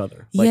for each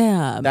other. Like,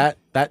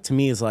 that to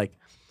me is like,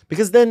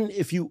 because then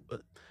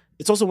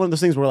it's also one of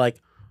those things where like,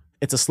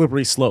 it's a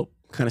slippery slope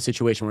kind of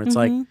situation where it's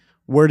like,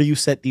 where do you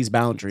set these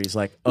boundaries?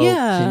 Like,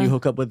 can you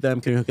hook up with them?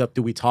 Can you hook up?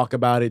 Do we talk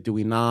about it? Do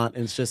we not?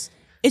 And it's just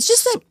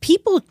that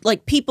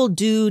people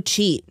do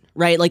cheat,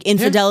 right? Like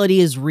infidelity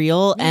is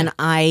real, and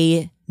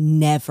I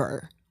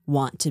never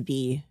want to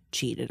be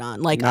cheated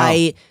on. Like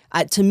I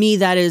to me,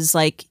 that is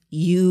like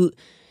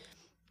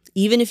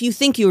even if you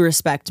think you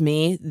respect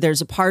me, there's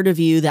a part of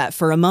you that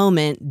for a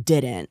moment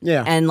didn't.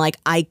 Yeah. And like,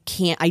 I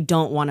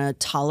don't want to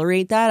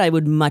tolerate that. I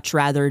would much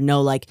rather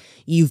know like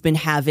you've been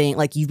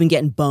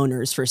getting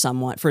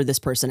boners for this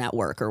person at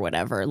work or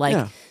whatever.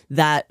 Like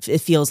that,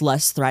 it feels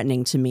less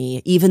threatening to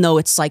me, even though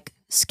it's like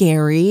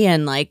scary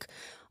and like,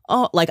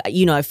 oh, like,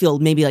 you know, I feel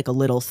maybe like a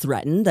little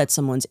threatened that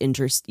someone's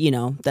interest, you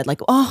know, that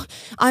like, oh,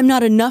 I'm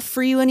not enough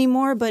for you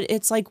anymore. But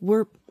it's like,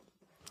 well,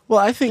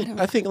 I think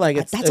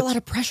like that's a lot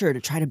of pressure to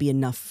try to be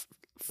enough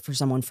for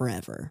someone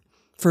forever.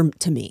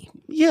 To me,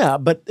 yeah,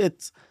 but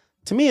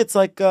to me it's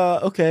like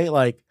okay,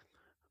 like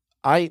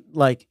I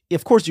like,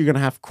 of course you're gonna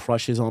have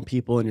crushes on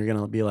people and you're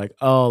gonna be like,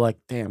 oh, like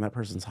damn, that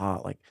person's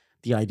hot. Like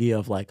the idea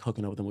of like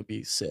hooking up with them would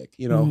be sick,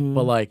 you know.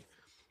 But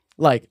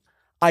like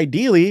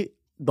ideally,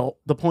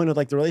 the point of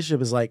like the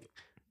relationship is like,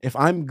 if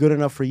I'm good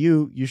enough for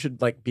you, you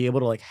should like be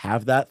able to like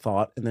have that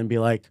thought and then be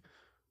like,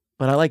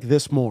 but I like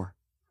this more,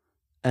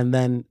 and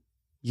then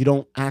you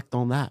don't act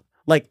on that.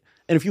 Like,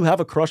 and if you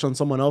have a crush on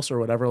someone else or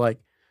whatever, like,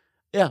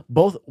 yeah,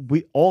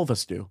 all of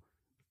us do.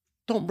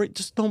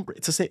 It's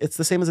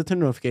the same as a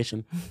Tinder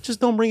notification. Just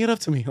don't bring it up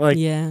to me. Like,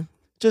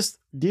 just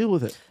deal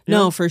with it.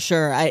 No, for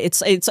sure.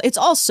 It's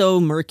all so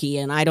murky,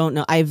 and I don't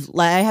know. I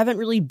haven't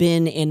really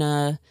been in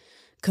a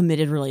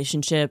committed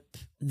relationship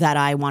that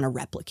I want to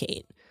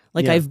replicate.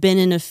 Like I've been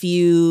in a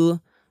few.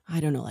 I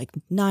don't know, like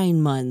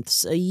 9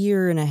 months, a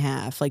year and a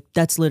half. Like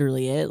that's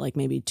literally it. Like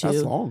maybe 2.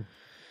 That's long.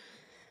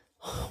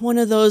 One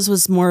of those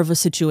was more of a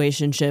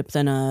situationship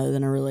than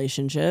a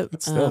relationship.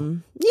 But still.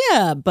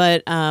 Yeah,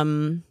 but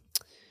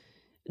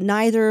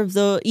neither of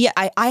the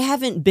I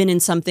haven't been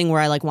in something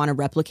where I like want to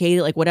replicate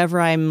it. Like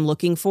whatever I'm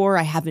looking for,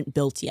 I haven't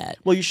built yet.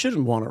 Well, you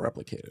shouldn't want to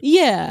replicate it.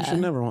 Yeah, you should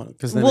never want it,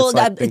 because then it's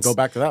like, then go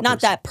back to that. Not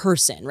person. that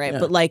person, right? Yeah.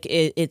 But like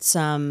it's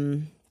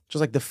just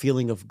like the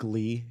feeling of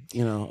glee,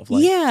 you know, of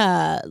like,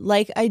 yeah,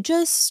 like I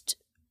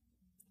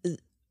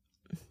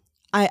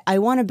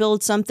want to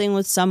build something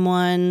with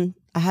someone.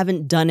 I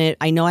haven't done it.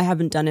 I know I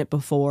haven't done it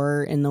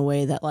before in the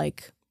way that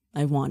like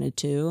I wanted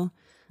to.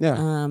 Yeah.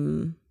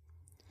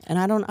 And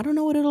I don't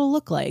know what it'll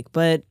look like,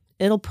 but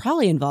it'll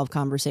probably involve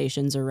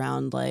conversations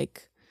around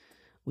like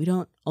we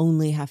don't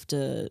only have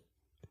to.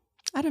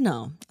 I don't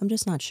know. I'm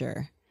just not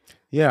sure.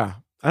 Yeah.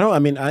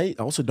 I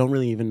also don't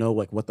really even know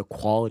like what the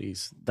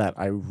qualities that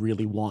I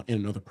really want in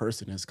another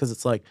person is, because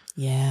it's like,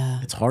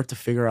 yeah, it's hard to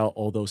figure out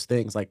all those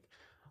things. Like,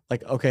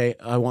 okay,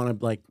 I want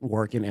to like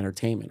work in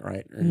entertainment,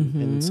 right? Or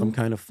in some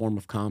kind of form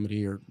of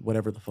comedy or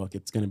whatever the fuck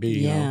it's going to be.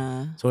 Yeah. You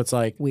know? So it's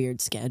like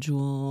weird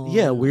schedule.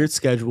 Yeah. Weird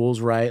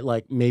schedules, right?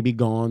 Like maybe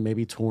gone,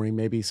 maybe touring,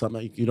 maybe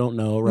something you don't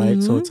know.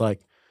 Right. So it's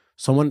like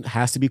someone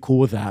has to be cool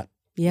with that.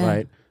 Yeah.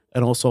 Right.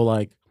 And also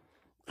like,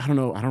 I don't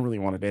know. I don't really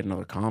want to date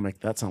another comic.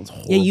 That sounds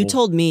horrible. Yeah.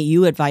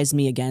 You advised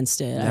me against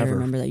it. Never. I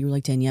remember that you were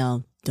like,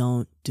 Danielle,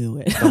 don't do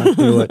it. Don't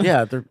do it.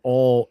 Yeah, they're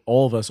all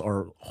of us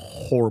are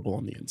horrible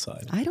on the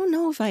inside. I don't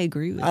know if I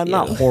agree with you. I'm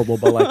not horrible,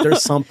 but like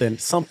there's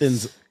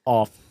something's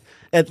off.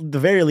 At the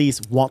very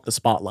least, want the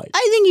spotlight.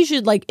 I think you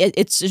should like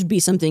it should be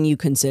something you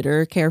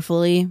consider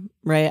carefully,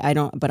 right?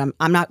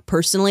 I'm not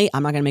personally,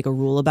 I'm not gonna make a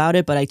rule about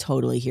it, but I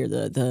totally hear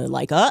the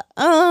like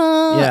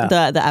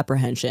the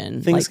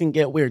apprehension. Things like, can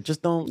get weird.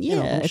 Just don't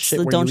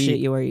don't shit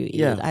you where you eat.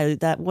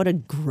 Yeah. What a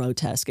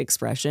grotesque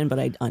expression, but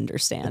I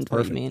understand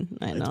what you mean.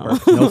 I know.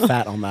 No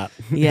fat on that.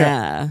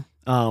 Yeah.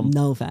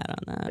 No fat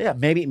on that. Yeah,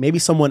 maybe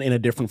someone in a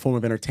different form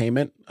of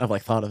entertainment. I've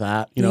like thought of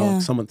that. You know,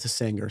 someone to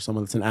sing or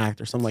someone that's an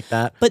actor, something like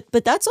that.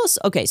 But that's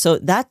also okay. So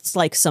that's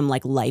like some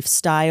like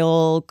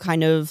lifestyle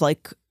kind of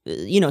like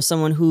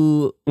someone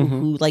who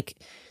like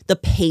the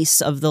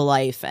pace of the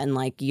life and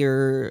like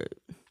your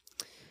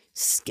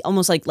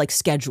almost like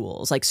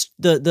schedules, like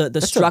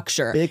the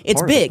structure.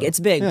 It's big.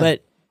 Yeah.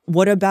 But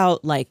what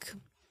about like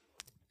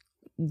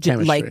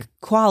like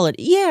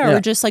quality, or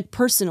just like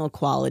personal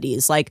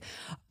qualities? Like,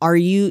 do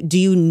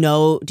you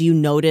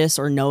notice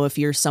or know if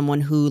you're someone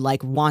who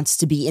like wants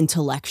to be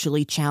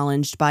intellectually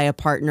challenged by a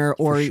partner,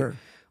 or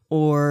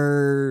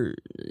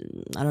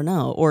I don't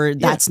know, or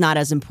that's not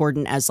as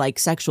important as like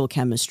sexual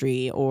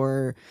chemistry,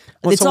 or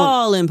it's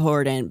all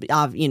important,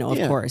 of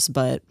course,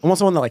 but I want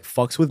someone that like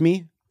fucks with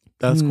me.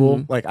 That's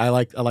cool. Like I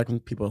like when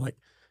people like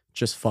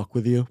just fuck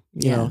with you,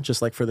 you know,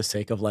 just like for the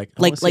sake of like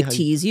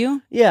tease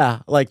you. Yeah,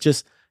 like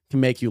just can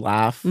make you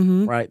laugh,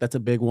 right? That's a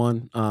big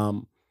one.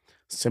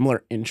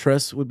 Similar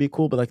interests would be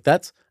cool, but like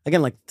that's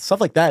again like stuff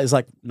like that is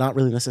like not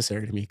really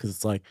necessary to me, because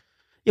it's like,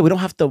 yeah, we don't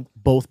have to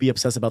both be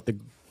obsessed about the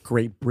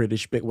Great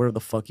British bit, whatever the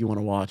fuck you want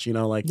to watch, you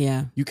know, like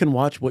you can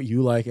watch what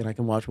you like and I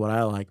can watch what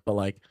I like, but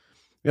like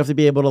we have to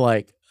be able to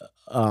like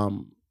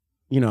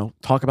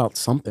talk about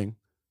something,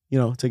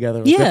 together.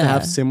 Like, we have to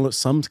have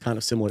some kind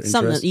of similar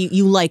interest.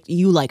 You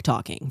like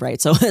talking,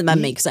 right? So that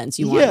makes sense.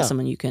 You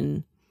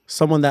want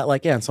someone that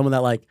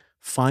like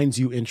finds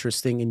you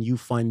interesting and you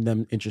find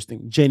them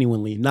interesting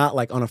genuinely, not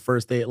like on a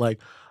first date like,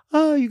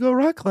 oh, you go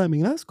rock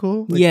climbing, that's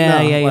cool.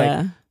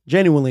 Like,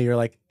 genuinely you're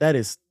like, that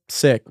is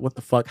sick, what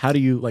the fuck, how do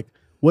you like,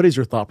 what is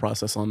your thought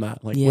process on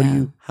that, like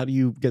how do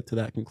you get to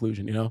that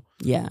conclusion,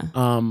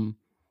 and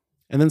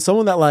then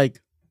someone that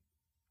like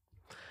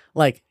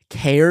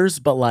cares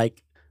but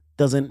like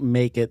doesn't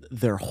make it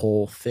their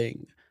whole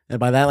thing.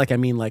 And by that, like I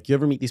mean like, you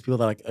ever meet these people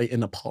that like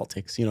into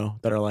politics,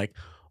 that are like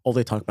all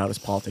they talk about is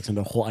politics and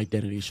their whole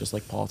identity is just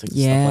like politics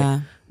and stuff.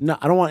 Like, no,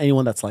 I don't want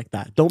anyone that's like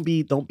that. Don't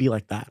be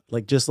like that.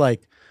 Like just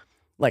like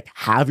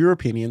have your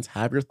opinions,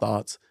 have your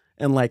thoughts,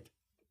 and like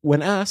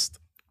when asked,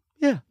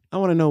 I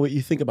want to know what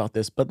you think about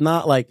this, but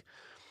not like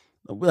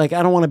I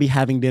don't want to be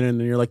having dinner and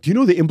then you're like, do you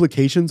know the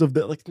implications of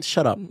the, like,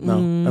 shut up. No,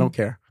 I don't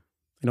care.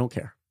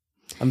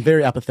 I'm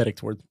very apathetic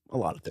towards a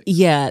lot of things.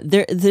 Yeah,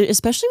 there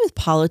especially with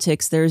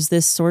politics, there's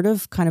this sort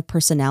of kind of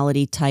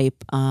personality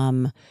type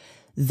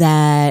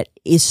that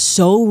is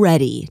so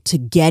ready to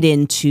get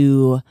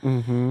into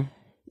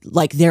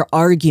like their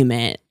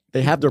argument.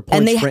 They have their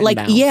points written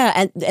down.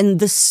 Yeah, and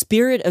the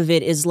spirit of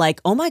it is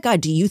like, oh my God,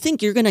 do you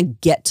think you're gonna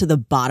get to the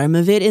bottom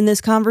of it in this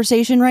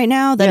conversation right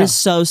now? That is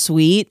so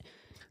sweet.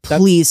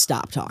 Please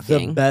stop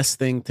talking. The best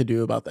thing to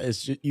do about that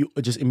is you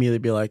just immediately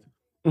be like,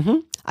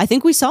 I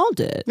think we solved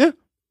it. Yeah.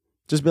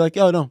 Just be like,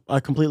 oh no, I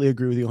completely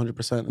agree with you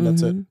 100%, and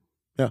that's it.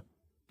 Yeah.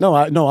 No,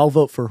 I'll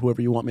vote for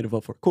whoever you want me to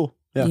vote for. Cool.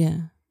 Yeah. Yeah.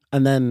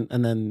 And then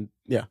then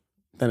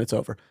it's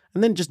over.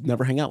 And then just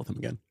never hang out with him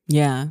again.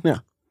 Yeah. Yeah.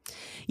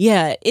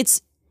 Yeah.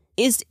 It's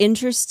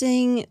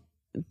interesting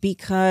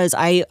because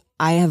I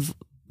have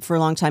for a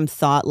long time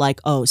thought like,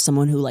 oh,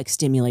 someone who like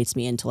stimulates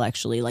me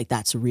intellectually, like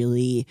that's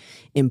really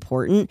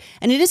important.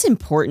 And it is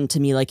important to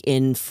me, like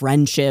in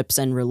friendships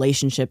and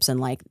relationships, and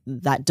like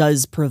that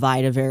does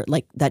provide a very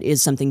like that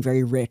is something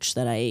very rich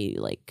that I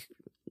like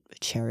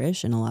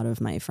cherish in a lot of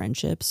my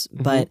friendships.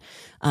 But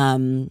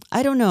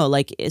I don't know,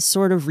 like it's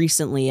sort of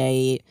recently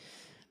I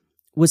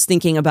was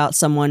thinking about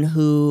someone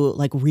who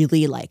like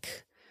really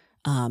like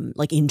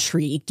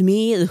intrigued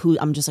me, who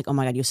I'm just like, oh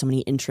my God, you have so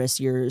many interests.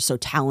 You're so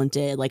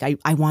talented. Like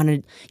I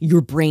wanted,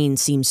 your brain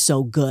seems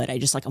so good. I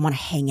just like, I want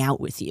to hang out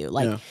with you.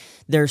 Like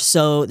there's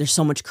so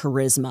much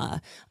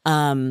charisma.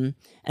 And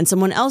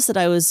someone else that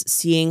I was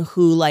seeing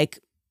who like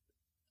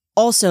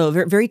also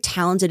very, very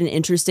talented and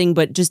interesting,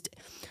 but just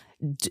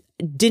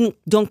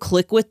don't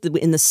click with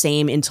in the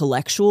same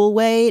intellectual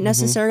way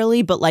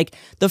necessarily. But like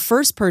the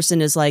first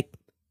person is like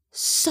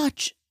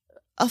such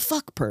a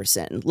fuck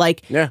person.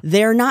 Like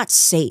they're not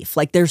safe.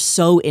 Like they're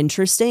so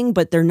interesting,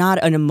 but they're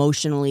not an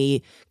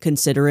emotionally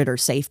considerate or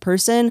safe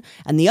person.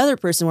 And the other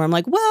person where I'm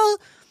like, well,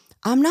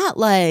 I'm not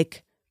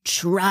like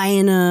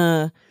trying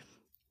to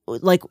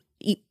like,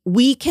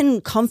 we can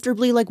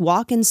comfortably like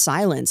walk in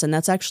silence, and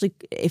that's actually,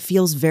 it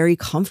feels very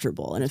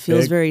comfortable and it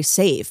feels very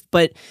safe.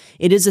 But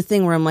it is a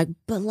thing where I'm like,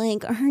 but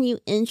like, are you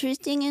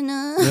interesting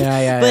enough?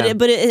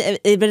 But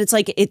it's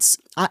like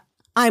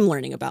I'm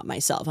learning about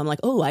myself. I'm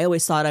like, oh, I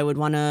always thought I would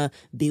want to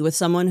be with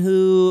someone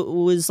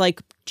who was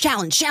like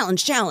challenge.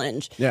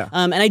 Yeah.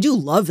 And I do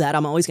love that.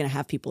 I'm always going to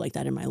have people like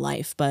that in my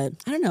life. But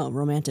I don't know,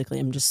 romantically,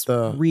 I'm just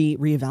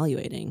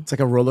reevaluating. It's like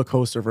a roller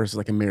coaster versus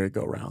like a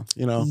merry-go-round,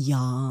 you know?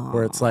 Yeah.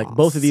 Where it's like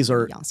both of these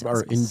are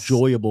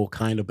enjoyable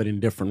kind of, but in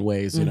different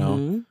ways, you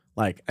know?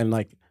 Like, and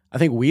like, I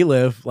think we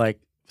live like,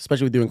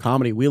 especially with doing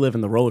comedy, we live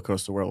in the roller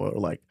coaster world where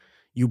like,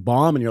 you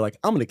bomb and you're like,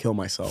 I'm going to kill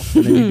myself.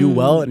 And then you do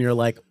well and you're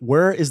like,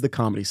 where is the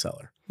Comedy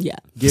Cellar? Yeah.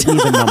 Give me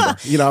the number,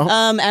 you know?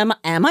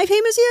 Am I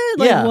famous yet?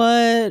 Like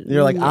what?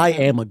 You're like, I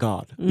am a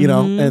god, you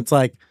know? And it's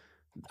like,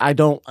 I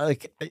don't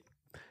like,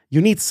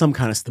 you need some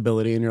kind of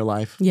stability in your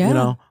life, you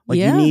know? Like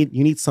you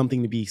need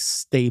something to be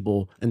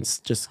stable and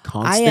just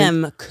constant. I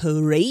am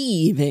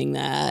craving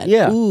that.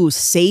 Yeah. Ooh,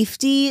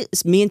 safety.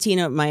 Me and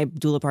Tina, my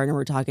doula partner,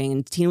 were talking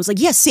and Tina was like,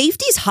 yeah,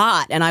 safety's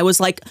hot. And I was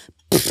like,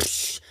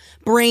 pfft.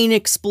 Brain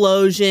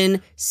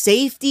explosion.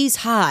 Safety's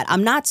hot.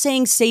 I'm not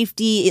saying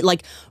safety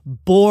like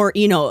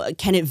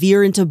can it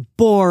veer into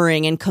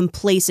boring and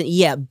complacent?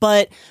 Yeah,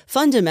 but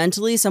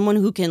fundamentally, someone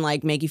who can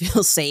like make you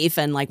feel safe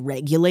and like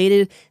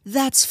regulated,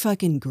 that's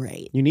fucking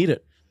great. You need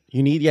it.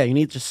 You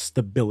need just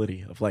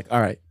stability of like,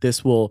 all right,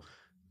 this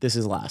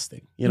is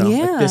lasting. You know,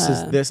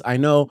 like this. I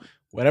know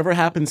whatever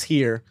happens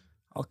here,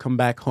 I'll come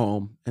back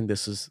home and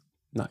this is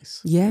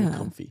nice. And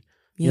comfy.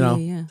 You know,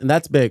 and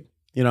that's big.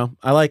 You know,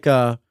 I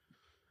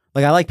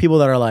like people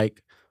that are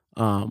like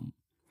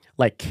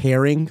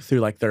caring through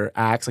like their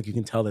acts. Like you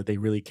can tell that they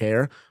really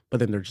care, but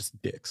then they're just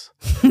dicks.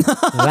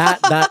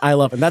 that I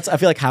love. And I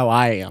feel like how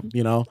I am,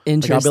 you know?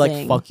 Interesting. Like I'll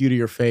be like, fuck you to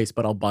your face,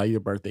 but I'll buy you a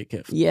birthday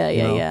gift.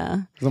 Yeah.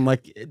 Because I'm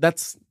like,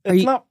 it's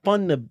not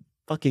fun to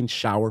fucking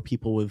shower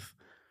people with,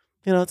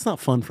 you know, it's not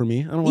fun for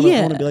me. I don't want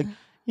to be like,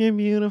 you're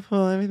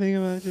beautiful, everything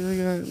about you.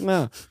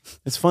 No.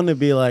 It's fun to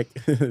be like,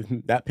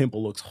 that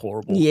pimple looks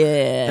horrible.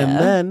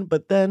 Yeah.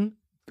 But then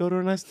go to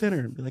a nice dinner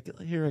and be like,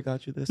 here, I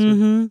got you this.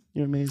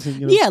 You're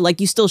amazing. You know? Yeah, like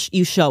you show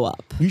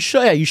up. You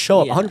show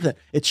up 100%.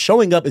 It's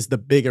showing up is the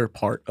bigger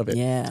part of it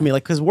to me.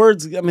 Like, because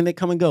words, I mean, they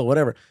come and go,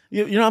 whatever.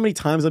 You know how many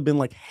times I've been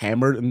like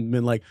hammered and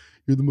been like,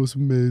 you're the most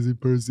amazing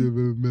person I've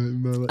ever met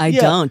in my life. I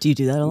don't. Do you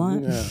do that a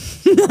lot? Yeah.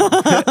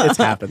 It's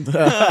happened.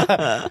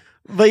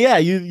 But yeah,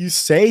 you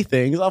say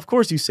things. Of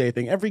course you say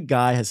things. Every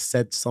guy has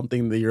said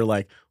something that you're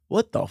like,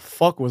 what the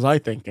fuck was I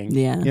thinking?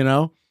 Yeah. You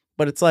know?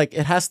 But it's like,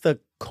 it has to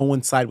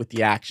coincide with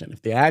the action.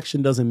 If the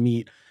action doesn't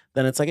meet,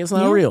 then it's like, it's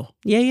not real.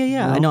 Yeah. You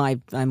know? I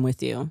know. I'm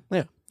with you.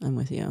 Yeah. I'm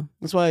with you.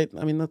 That's why,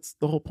 I mean, that's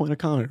the whole point of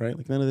comedy, right?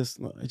 Like none of this,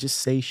 I just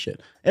say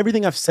shit.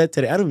 Everything I've said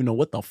today, I don't even know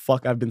what the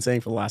fuck I've been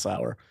saying for the last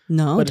hour.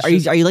 No? Are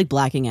you like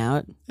blacking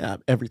out? Yeah,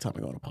 every time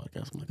I go on a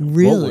podcast, I'm like,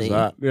 really? What was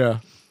that? Yeah.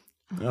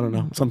 I don't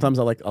know. Sometimes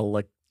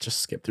I'll just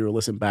skip through or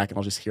listen back and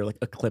I'll just hear like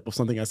a clip of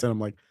something I said. I'm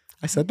like,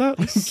 I said that?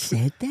 I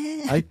said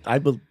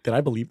that? Did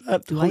I believe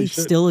that? Do I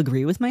still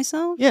agree with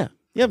myself? Yeah.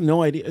 You have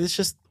no idea. It's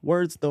just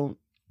words doesn't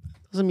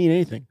mean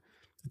anything.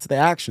 It's the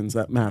actions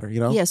that matter, you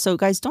know? Yeah, so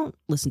guys, don't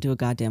listen to a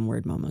goddamn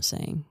word Momo's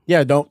saying.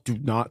 Yeah, do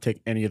not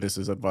take any of this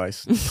as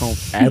advice.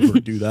 Don't ever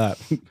do that.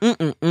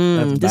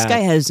 This guy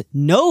has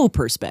no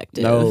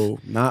perspective. No,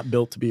 not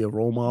built to be a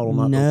role model,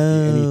 not built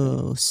to be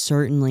anything. No,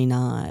 certainly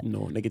not.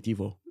 No,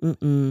 negativo.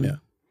 Yeah.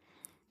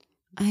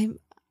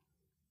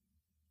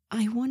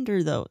 I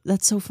wonder though,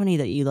 that's so funny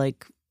that you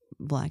like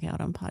black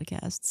out on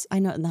podcasts. I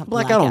know, not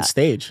black out on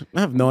stage. I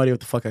have no idea what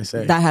the fuck I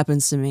say. That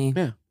happens to me.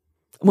 Yeah.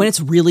 When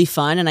it's really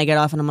fun and I get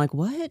off and I'm like,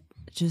 what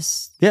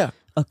just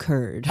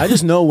occurred? I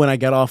just know when I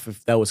get off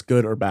if that was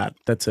good or bad.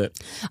 That's it.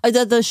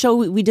 The show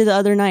we did the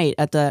other night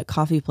at the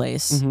coffee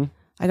place,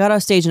 I got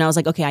off stage and I was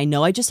like, okay, I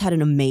know I just had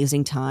an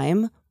amazing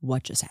time.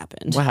 what just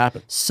happened? What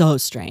happened? So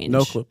strange.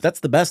 No clue.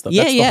 That's the best stuff.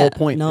 Yeah, That's yeah. the whole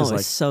point. No, is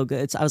it's so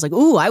good. I was like,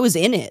 ooh, I was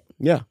in it.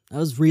 Yeah. I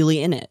was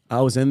really in it.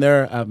 I was in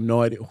there. I have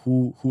no idea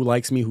who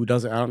likes me, who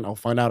doesn't. I don't know. I'll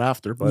find out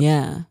after. But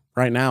yeah,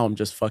 right now I'm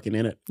just fucking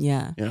in it.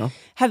 Yeah. You know?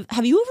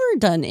 Have you ever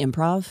done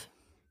improv?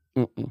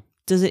 Mm-mm.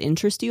 Does it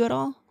interest you at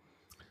all?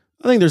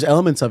 I think there's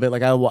elements of it.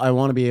 Like I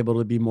want to be able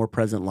to be more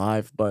present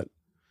live, but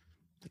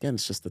again,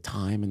 it's just the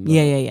time and the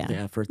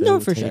effort that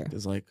it would take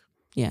is like,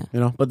 yeah, you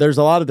know. But there's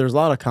a lot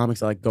of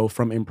comics that like go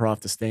from improv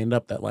to stand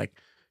up that like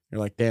you're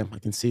like, damn, I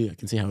can see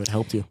how it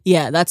helped you.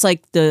 Yeah, that's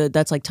like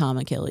Tom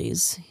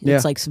Achilles.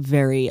 It's like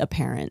very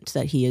apparent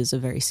that he is a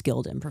very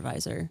skilled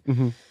improviser.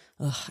 Mm-hmm.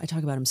 Ugh, I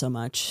talk about him so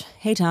much.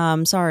 Hey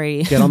Tom,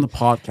 sorry. Get on the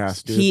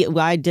podcast, dude.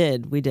 We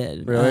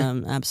did. Really?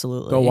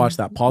 Absolutely. Go watch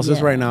that. Pause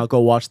this right now.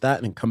 Go watch that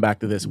and then come back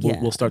to this.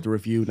 We'll start the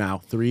review now.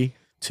 3,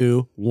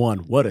 2, 1.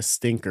 What a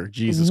stinker.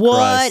 Jesus Christ.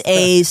 What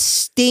a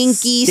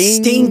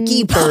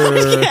stinky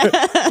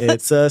podcast.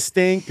 It's a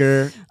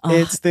stinker.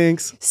 It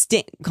stinks.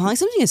 Calling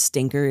something a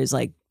stinker is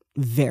like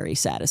very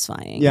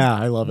satisfying. Yeah,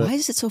 I love it. Why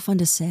is it so fun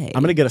to say?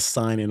 I'm gonna get a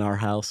sign in our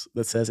house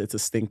that says it's a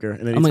stinker,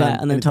 and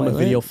anytime a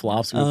video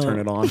flops, we'll turn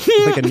it on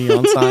like a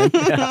neon sign.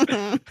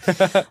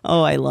 Yeah.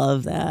 Oh, I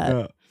love that.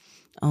 Yeah.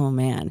 Oh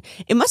man,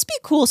 it must be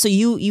cool. So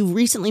you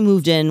recently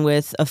moved in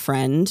with a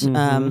friend,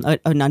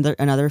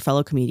 another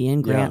fellow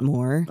comedian, Grant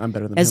Moore. I'm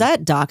better than Is him.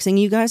 that doxing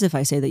you guys if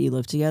I say that you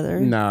live together?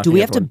 No. Do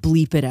we have to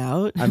bleep it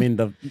out? I mean,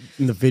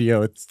 in the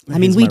video, it's.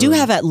 We do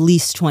have at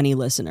least 20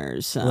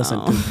 listeners. So. Listen,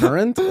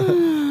 concurrent.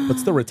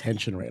 What's the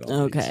retention rate on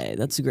Okay,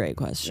 that's a great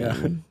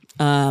question.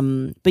 Yeah.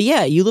 But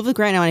yeah, you live with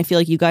Grant now, and I feel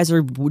like you guys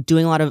are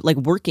doing a lot of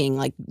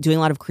doing a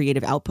lot of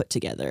creative output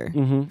together.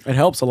 Mm-hmm. It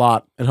helps a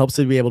lot. It helps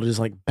to be able to just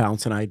like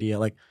bounce an idea,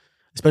 like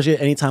especially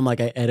anytime like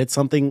I edit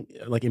something,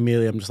 like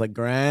immediately I'm just like,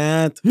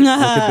 Grant, look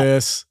at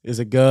this. Is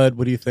it good?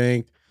 What do you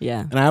think?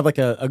 Yeah. And I have like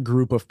a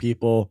group of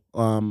people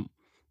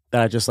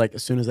that I just like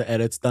as soon as the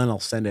edit's done, I'll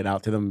send it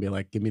out to them and be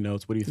like, give me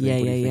notes. What do you think?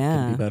 What do you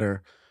think could be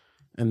better?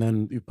 And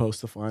then you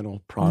post the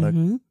final product.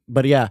 Mm-hmm.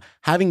 But yeah,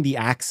 having the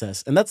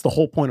access, and that's the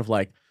whole point of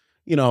like,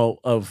 you know,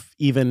 of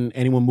even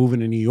anyone moving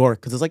to New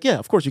York, because it's like, yeah,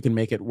 of course you can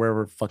make it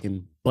wherever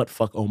fucking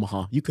buttfuck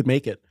Omaha. You could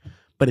make it,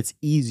 but it's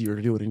easier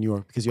to do it in New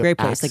York because you have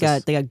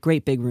access. They got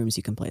great big rooms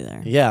you can play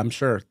there. Yeah, I'm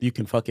sure you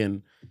can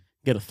fucking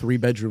get a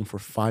 3-bedroom for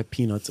 5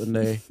 peanuts a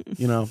day.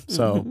 You know,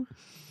 so,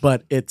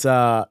 but it's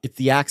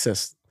the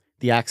access.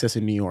 The access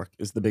in New York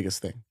is the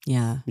biggest thing.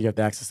 Yeah, you have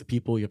the access to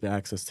people. You have the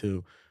access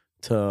to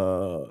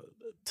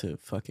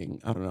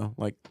fucking, I don't know,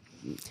 like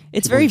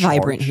it's very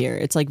vibrant here.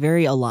 It's like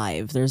very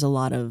alive. There's a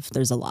lot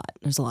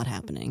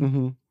happening.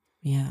 Mm-hmm.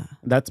 Yeah,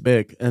 that's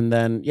big. And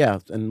then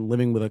and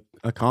living with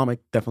a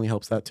comic definitely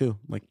helps that too.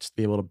 Like just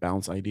be able to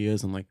bounce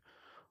ideas and like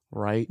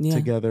write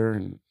together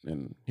and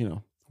you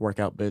know, work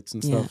out bits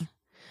and stuff.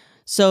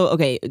 So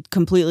okay,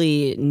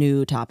 completely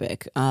new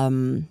topic.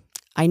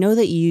 I know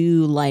that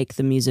you like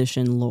the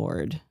musician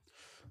Lord.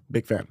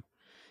 Big fan.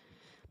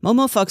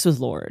 Momo fucks with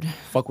Lord.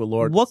 Fuck with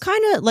Lord. What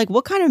kind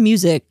of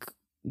music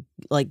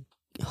like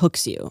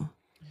hooks you?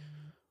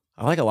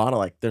 I like a lot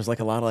of there's like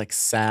a lot of like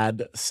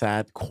sad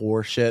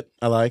core shit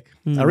I like.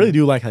 I really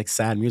do like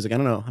sad music. I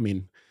don't know. I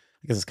mean,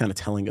 I guess it's kind of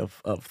telling of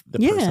the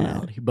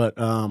personality. But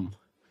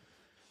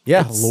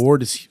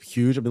Lord is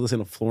huge. I've been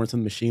listening to Florence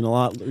and the Machine a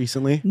lot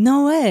recently.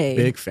 No way.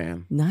 Big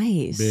fan.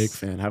 Nice. Big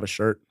fan. Have a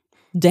shirt.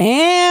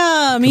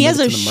 Damn, he has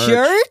a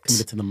shirt?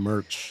 Committed to the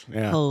merch.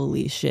 Yeah.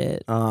 Holy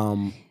shit.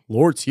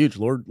 Lord's huge.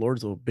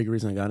 Lord's a big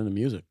reason I got into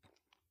music.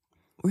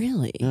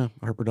 Really? Yeah,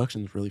 her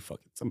production's really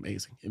it's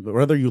amazing. But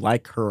whether you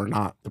like her or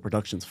not, the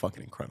production's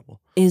fucking incredible.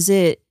 Is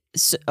it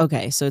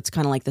okay? So it's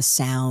kind of like the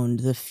sound,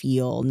 the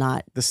feel,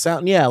 not the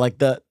sound. Yeah,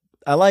 like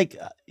I like,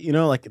 you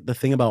know, like the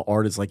thing about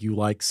art is like you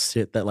like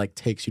shit that like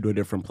takes you to a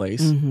different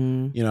place,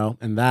 you know,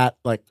 and that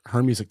like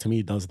her music to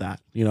me does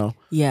that, you know.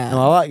 Yeah. And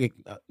I like,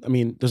 I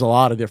mean, there's a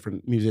lot of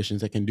different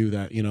musicians that can do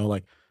that, you know,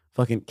 like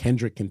fucking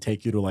Kendrick can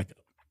take you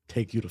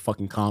to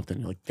fucking Compton.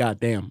 You're like, God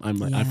damn,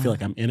 I feel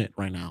like I'm in it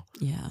right now.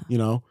 Yeah. You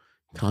know,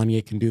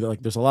 Kanye can do that.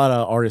 Like there's a lot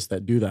of artists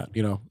that do that,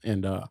 you know,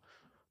 and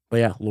but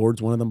yeah,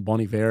 Lord's one of them.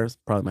 Bon Iver's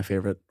probably my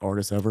favorite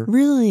artist ever.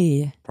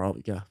 Really?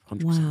 Probably, yeah,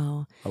 100%.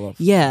 Wow. I love.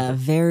 Yeah,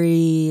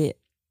 very.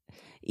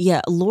 Yeah,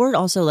 Lord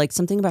also like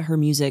something about her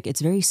music. It's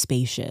very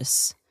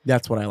spacious.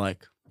 That's what I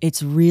like.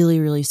 It's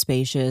really, really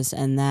spacious,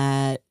 and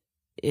that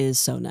is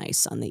so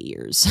nice on the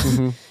ears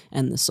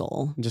and the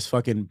soul. Just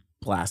fucking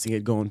blasting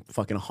it, going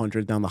fucking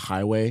 100 down the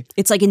highway.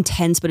 It's like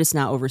intense, but it's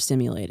not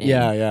overstimulating.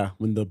 Yeah.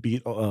 When the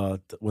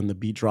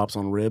beat drops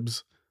on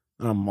Ribs,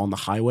 and I'm on the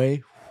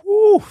highway.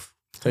 Whoo,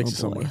 takes you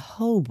somewhere.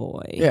 Oh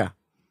boy. Yeah,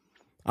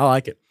 I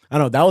like it. I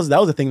know that was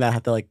the thing that I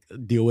had to like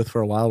deal with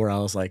for a while, where I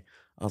was like,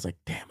 damn,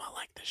 I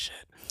like this shit.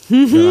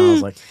 And I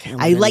was like,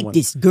 I like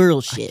this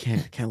girl shit.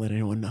 I can't let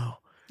anyone know.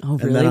 Oh,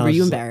 really? Were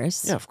you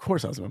embarrassed? Yeah, of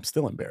course I was. I'm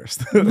still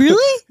embarrassed.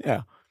 Really?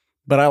 Yeah,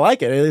 but I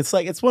like it. It's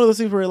like it's one of those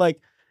things where you're like,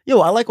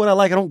 yo, I like what I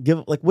like. I don't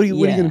give like what are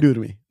you gonna do to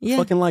me? Yeah. I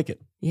fucking like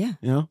it. Yeah.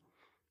 You know?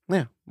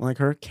 Yeah. I like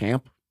her.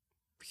 Camp.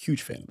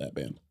 Huge fan of that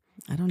band.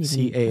 I don't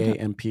even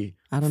CAAMP.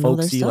 I don't know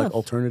their Folksy, stuff. like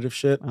alternative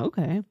shit.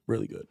 Okay.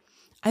 Really good.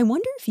 I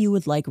wonder if you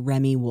would like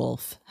Remy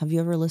Wolf. Have you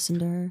ever listened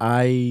to her?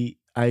 I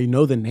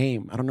know the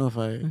name. I don't know if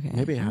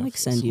maybe I have. I'll like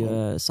send you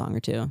a song or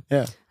two.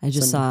 Yeah. I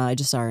just saw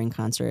her in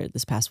concert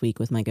this past week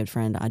with my good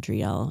friend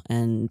Adrielle,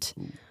 and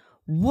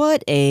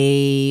what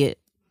a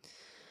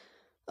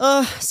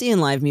seeing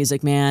live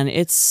music, man.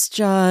 It's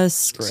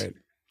just great.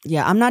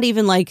 Yeah, I'm not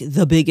even like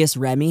the biggest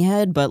Remy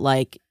head, but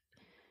like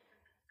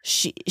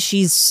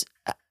she's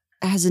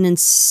has an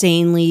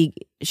insanely,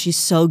 she's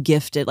so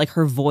gifted. Like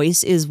her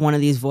voice is one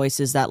of these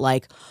voices that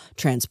like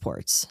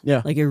transports.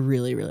 Yeah. Like it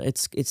really, really,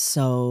 it's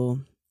so,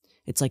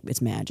 it's like,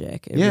 it's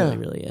magic. It really,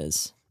 really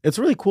is. It's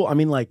really cool. I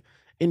mean, like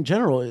in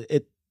general,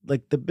 it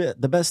like the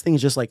best thing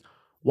is just like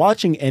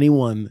watching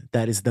anyone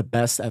that is the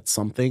best at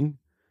something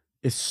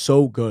is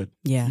so good.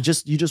 Yeah.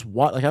 You just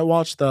watch, like I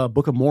watched the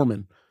Book of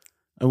Mormon.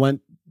 I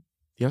went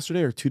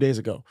yesterday or 2 days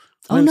ago.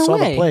 Oh, no saw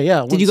way. The play.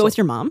 Yeah. Did you go with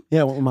your mom?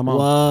 Yeah, I went with my mom.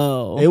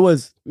 Whoa. It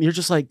was, you're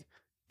just like,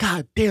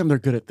 God damn, they're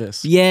good at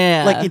this.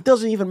 Yeah. Like, it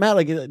doesn't even matter.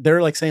 Like,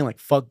 they're like saying, like,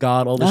 fuck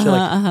God, all this shit.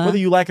 Like, whether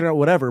you like it or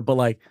whatever. But,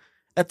 like,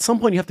 at some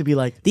point, you have to be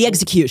like, the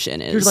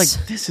execution is. You're like,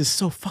 this is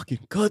so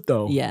fucking good,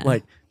 though. Yeah.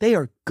 Like, they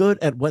are good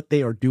at what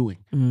they are doing.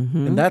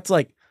 Mm-hmm. And that's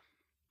like,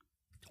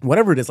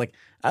 whatever it is. Like,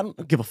 I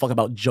don't give a fuck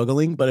about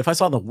juggling. But if I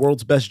saw the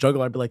world's best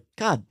juggler, I'd be like,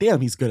 God damn,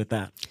 he's good at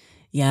that.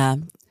 Yeah.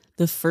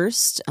 The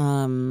first, I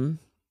don't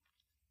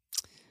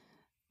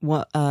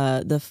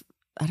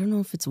know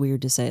if it's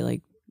weird to say,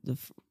 like,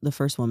 the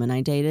first woman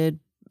I dated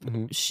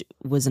she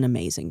was an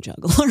amazing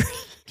juggler.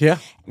 Yeah.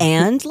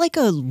 And like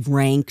a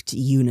ranked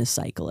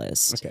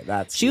unicyclist.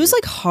 Okay, she was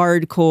like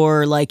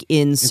hardcore, like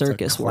in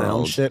circus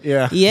world shit.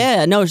 Yeah.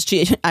 Yeah. No,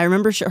 I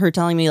remember her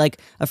telling me like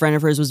a friend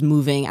of hers was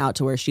moving out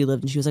to where she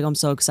lived, and she was like, oh, I'm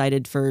so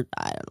excited for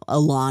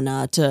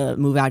Alana to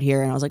move out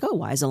here. And I was like, oh,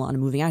 why is Alana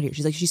moving out here?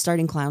 She's like, she's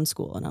starting clown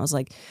school. And I was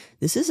like,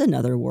 this is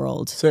another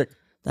world. Sick.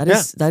 That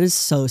is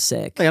so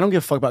sick. Like, I don't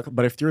give a fuck about,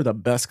 but if you're the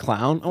best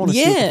clown, I want to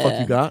see what the fuck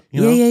you got.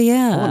 You know?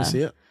 Yeah. I want to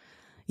see it.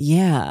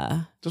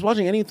 Yeah. Just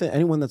watching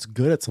anyone that's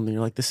good at something,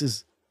 you're like,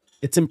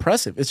 it's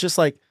impressive. It's just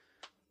like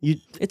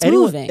it's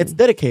moving. It's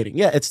dedicating.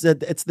 Yeah, it's the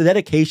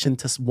dedication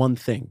to one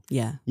thing.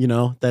 Yeah. You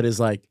know, that is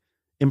like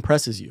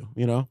impresses you,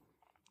 you know?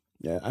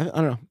 Yeah, I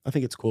don't know. I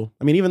think it's cool.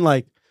 I mean, even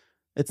like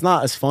it's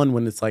not as fun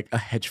when it's like a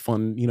hedge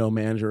fund, you know,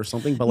 manager or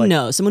something, but like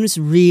no, someone who's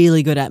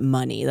really good at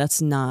money.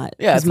 That's not,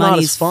 it's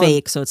money's not as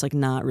fake, so it's like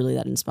not really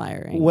that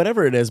inspiring.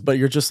 Whatever it is, but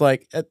you're just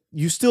like,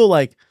 you still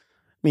like,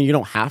 I mean, you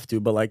don't have to,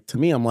 but like to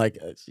me, I'm like,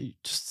 you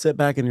just sit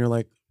back and you're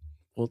like,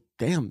 well,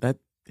 damn, that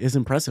is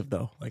impressive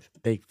though. Like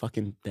they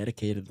fucking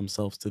dedicated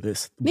themselves to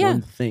this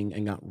one thing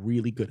and got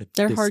really good at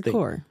They're this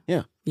hardcore. thing.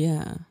 Yeah.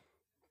 Yeah.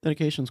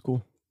 Dedication's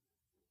cool.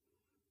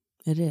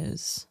 It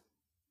is.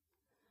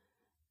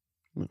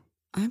 Yeah.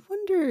 I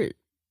wonder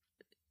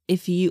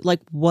if you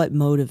like what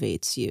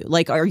motivates you.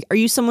 Like are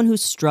you someone who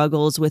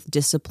struggles with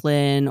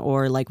discipline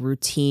or like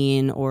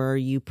routine, or are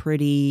you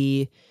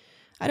pretty,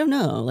 I don't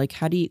know, like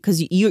how do you,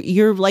 because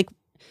you're like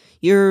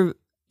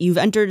you've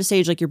entered a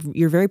stage like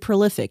you're very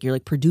prolific, you're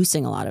like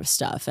producing a lot of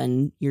stuff,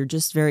 and you're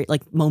just very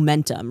like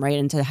momentum, right?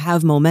 And to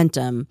have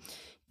momentum,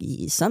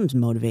 something's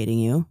motivating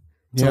you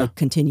to like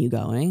continue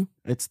going.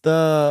 It's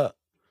I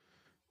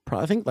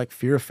think like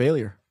fear of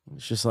failure.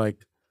 It's just like,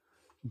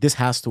 this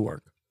has to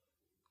work.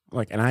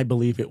 Like, and I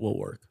believe it will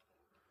work.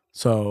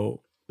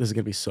 So this is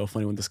gonna be so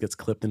funny when this gets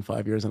clipped in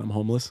 5 years and I'm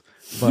homeless.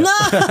 But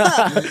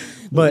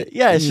but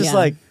yeah, it's just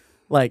like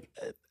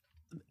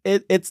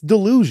it's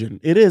delusion.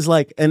 It is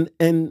like and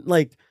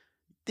like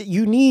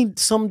you need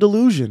some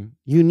delusion.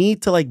 You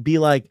need to like be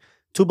like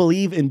to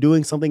believe in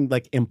doing something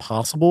like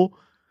impossible,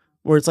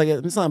 where it's like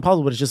it's not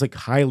impossible, but it's just like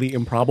highly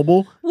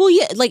improbable. Well,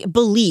 yeah, like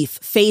belief,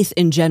 faith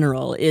in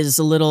general is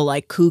a little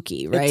like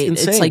kooky, right?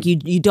 It's like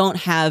you don't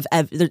have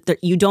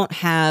you don't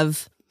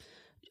have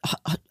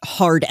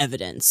hard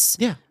evidence.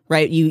 Yeah.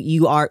 Right?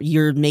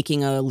 You're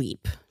making a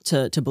leap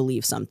to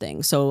believe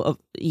something. So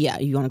yeah,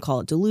 you want to call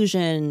it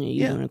delusion,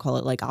 you want to call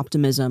it like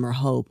optimism or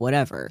hope,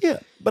 whatever. Yeah.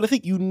 But I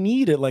think you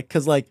need it, like,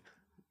 cause like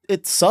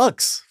it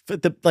sucks.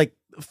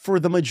 For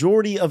the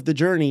majority of the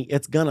journey,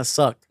 it's gonna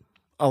suck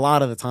a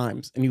lot of the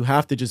times. And you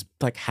have to just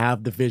like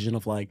have the vision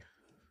of like,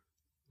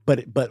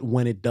 but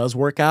when it does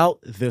work out,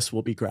 this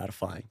will be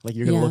gratifying. Like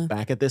you're gonna look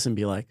back at this and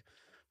be like,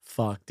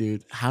 fuck,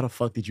 dude, how the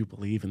fuck did you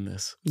believe in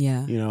this?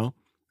 Yeah. You know?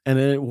 And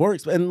then it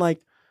works. And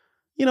like,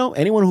 you know,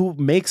 anyone who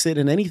makes it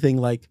in anything,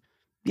 like,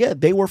 yeah,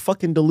 they were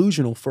fucking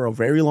delusional for a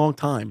very long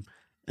time.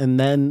 And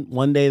then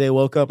one day they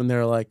woke up and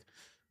they're like,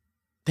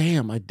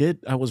 damn, I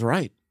was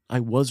right. I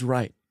was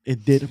right.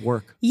 It did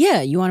work.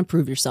 Yeah, you want to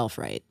prove yourself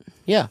right.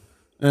 Yeah.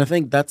 And I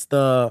think that's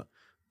the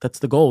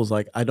goal, is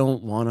like, I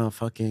don't want to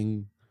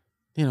fucking,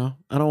 you know,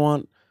 I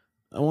want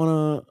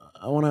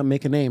to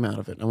make a name out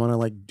of it. I want to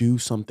like do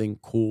something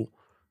cool.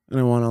 And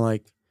I want to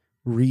like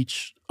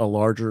reach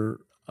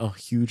a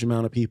huge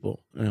amount of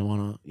people. And I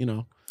want to, you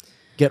know,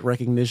 get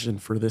recognition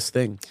for this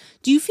thing.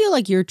 Do you feel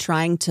like you're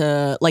trying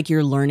to, like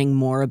you're learning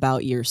more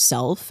about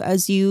yourself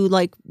as you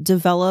like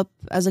develop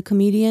as a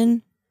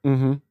comedian?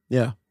 Mm-hmm.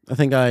 Yeah. I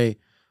think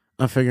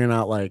I'm figuring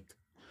out like,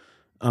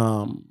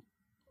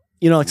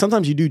 you know, like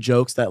sometimes you do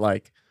jokes that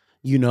like,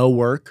 you know,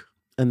 work,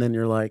 and then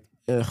you're like,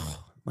 ugh,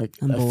 like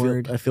I'm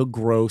bored. I feel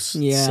gross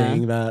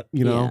saying that,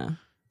 you know. Yeah.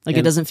 Like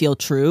it doesn't feel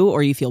true,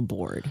 or you feel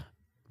bored.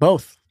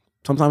 Both.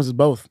 Sometimes it's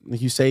both. Like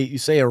you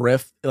say a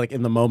riff like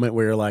in the moment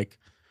where you're like,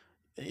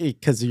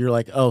 because you're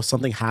like, oh,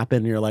 something happened,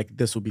 and you're like,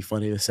 this would be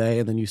funny to say,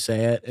 and then you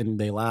say it, and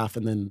they laugh,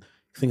 and then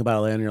you think about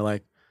it later, and you're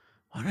like,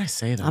 why did I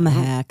say that? I'm a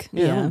hack. I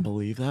don't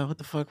believe that. What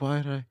the fuck?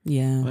 Why did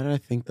I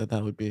think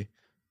that would be?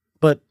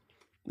 But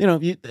you know,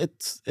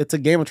 it's a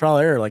game of trial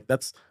and error. Like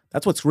that's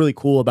what's really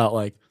cool about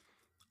like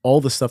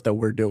all the stuff that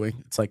we're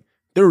doing. It's like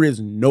there is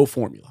no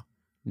formula.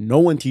 No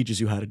one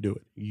teaches you how to do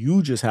it.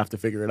 You just have to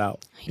figure it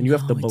out, and you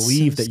have to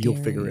believe that you'll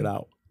figure it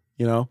out.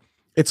 You know,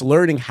 it's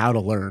learning how to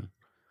learn,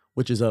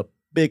 which is a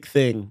big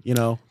thing. You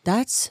know,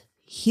 that's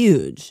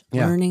huge.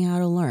 Yeah. Learning how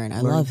to learn.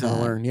 I love that. Learning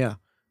how to learn. Yeah,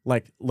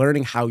 like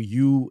learning how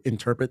you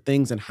interpret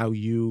things and how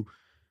you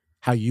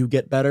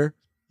get better.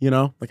 You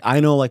know, like I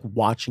know like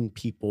watching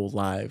people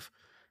live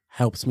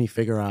helps me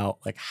figure out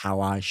like how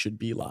I should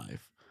be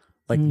live.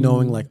 Like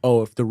knowing like,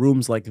 oh, if the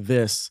room's like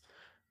this,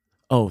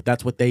 oh,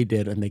 that's what they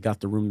did and they got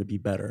the room to be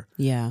better.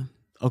 Yeah.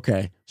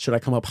 Okay. Should I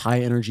come up high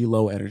energy,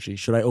 low energy?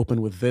 Should I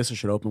open with this or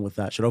should I open with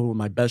that? Should I open with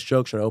my best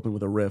joke? Should I open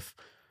with a riff?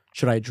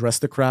 Should I address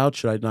the crowd?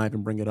 Should I not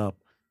even bring it up?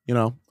 You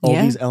know, all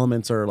these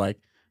elements are like,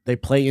 they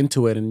play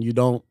into it, and you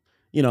don't,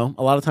 you know,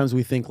 a lot of times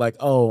we think like,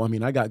 oh, I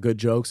mean, I got good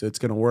jokes, it's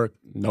going to work.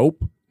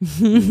 Nope.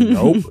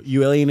 Nope.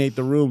 You alienate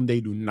the room.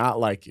 They do not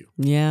like you.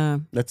 Yeah.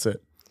 That's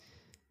it.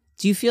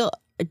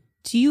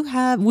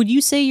 Would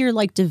you say you're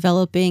like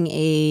developing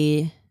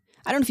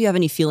I don't know if you have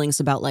any feelings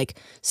about like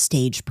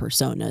stage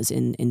personas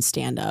in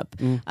stand-up.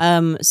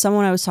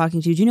 Someone I was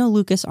talking to, do you know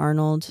Lucas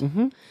Arnold?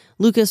 Mm-hmm.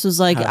 Lucas was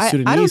like, I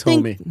don't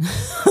think...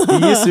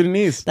 Homie. He is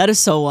Sudanese. That is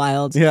so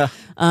wild. Yeah.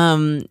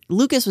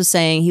 Lucas was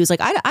saying, he was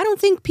like, I don't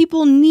think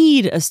people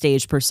need a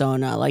stage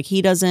persona. Like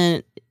he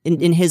doesn't,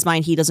 in his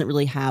mind, he doesn't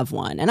really have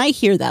one. And I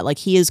hear that. Like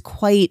he is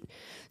quite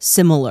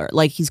similar.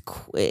 Like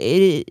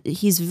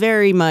he's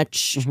very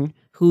much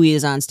who he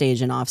is on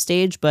stage and off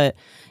stage. But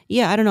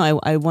yeah, I don't know.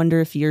 I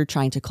wonder if you're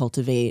trying to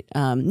cultivate,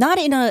 not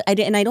in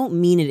and I don't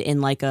mean it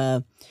in like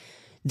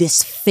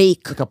this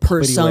fake like a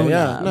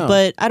persona, no.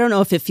 But I don't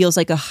know if it feels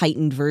like a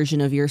heightened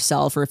version of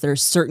yourself, or if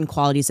there's certain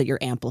qualities that you're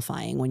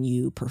amplifying when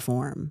you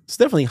perform. It's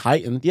definitely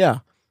heightened. Yeah.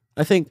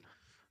 I think,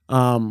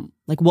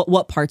 like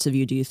what parts of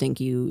you do you think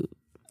you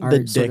are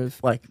the sort dick,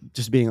 of like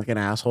just being like an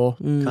asshole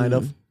kind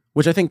of,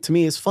 which I think to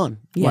me is fun.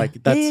 Yeah.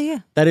 Like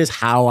that is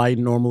how I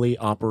normally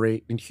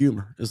operate in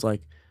humor, is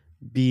like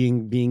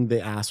being the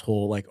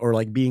asshole, like, or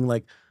like being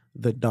like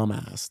the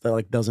dumbass that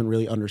like doesn't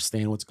really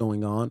understand what's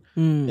going on.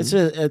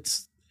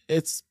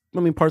 It's I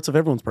mean, parts of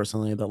everyone's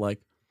personality that like,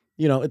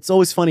 you know, it's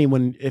always funny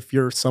if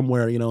you're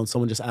somewhere, you know, and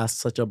someone just asks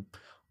such a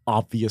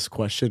obvious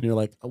question, you're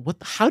like,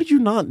 how did you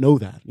not know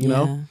that? You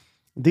know,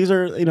 these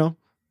are, you know,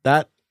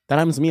 that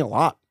happens to me a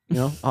lot. You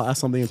know, I'll ask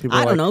something and people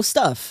are I don't know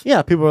stuff.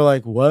 Yeah, people are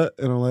like, what?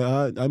 And I'm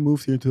like, I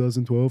moved here in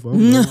 2012. I don't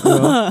know,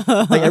 you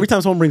know? Like every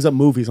time someone brings up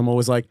movies, I'm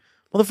always like,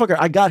 motherfucker,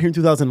 I got here in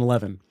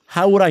 2011.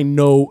 How would I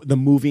know the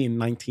movie in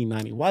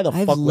 1990? Why the fuck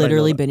would I know that? I've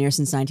literally been here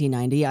since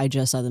 1990. I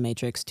just saw The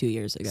Matrix 2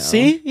 years ago.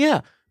 See?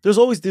 Yeah. There's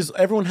always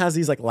everyone has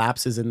these like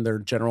lapses in their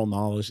general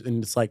knowledge,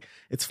 and it's like,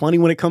 it's funny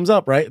when it comes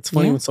up, right? It's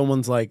funny when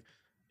someone's like,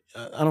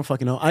 I don't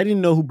fucking know. I didn't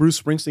know who Bruce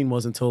Springsteen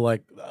was until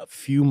like a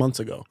few months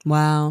ago.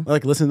 Wow. I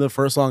like listened to the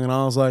first song and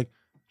I was like,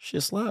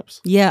 shit slaps.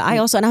 Yeah,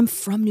 and I'm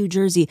from New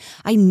Jersey.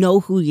 I know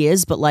who he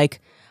is, but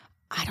like,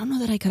 I don't know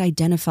that I could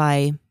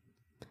identify.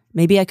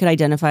 Maybe I could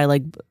identify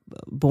like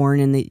Born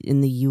in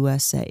the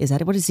USA. Is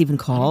that what it's even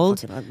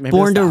called?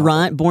 Born to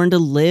Run, Born to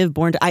Live,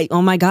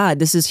 oh my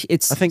God,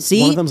 it's. I think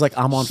one of them's like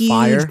I'm on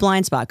Fire. Huge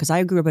blind spot, because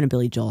I grew up in a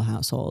Billy Joel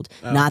household.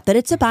 Not that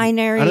it's a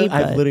binary.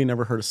 I've literally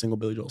never heard a single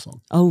Billy Joel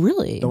song. Oh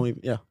really? Don't even.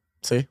 Yeah.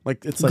 See,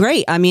 like it's like,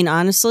 great. I mean,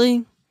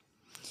 honestly,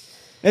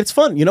 it's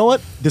fun. You know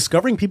what?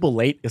 Discovering people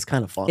late is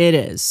kind of fun. It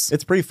is.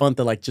 It's pretty fun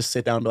to like just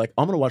sit down and be like,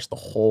 I'm gonna listen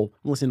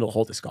to the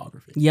whole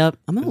discography. Yep.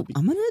 I'm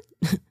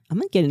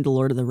gonna get into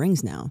Lord of the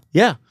Rings now.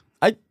 Yeah.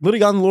 I literally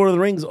got in Lord of the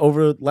Rings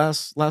over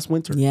last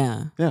winter.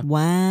 Yeah. Yeah.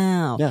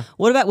 Wow. Yeah.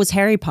 Was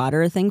Harry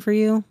Potter a thing for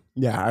you?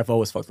 Yeah, I've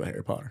always fucked with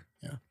Harry Potter.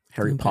 Yeah.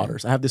 Harry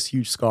Potters. I have this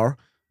huge scar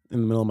in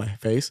the middle of my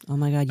face. Oh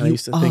my God. I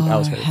used to think I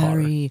was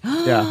Harry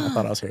Potter. Yeah, I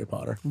thought I was Harry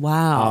Potter.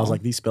 Wow. I was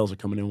like, these spells are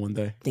coming in one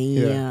day.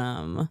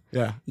 Damn.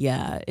 Yeah.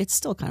 Yeah. It's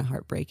still kind of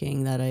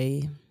heartbreaking that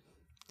I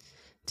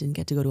didn't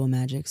get to go to a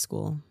magic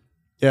school.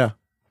 Yeah.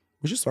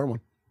 We should start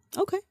one.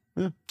 Okay.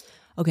 Yeah.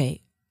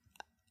 Okay.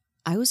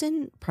 I was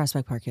in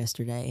Prospect Park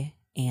yesterday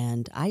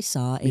and I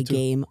saw a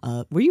game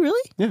of... Were you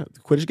really? Yeah. The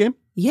Quidditch game?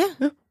 Yeah.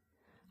 Yeah.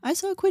 I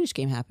saw a Quidditch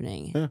game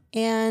happening. Yeah.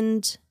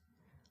 And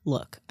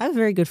look, I have a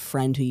very good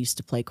friend who used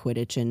to play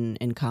Quidditch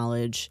in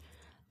college.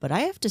 But I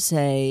have to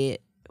say,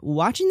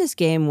 watching this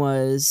game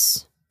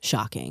was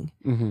shocking.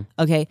 Mm-hmm.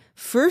 Okay.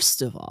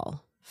 First of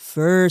all,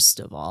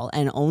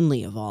 and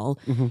only of all,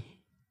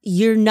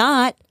 you're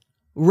not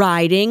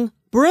riding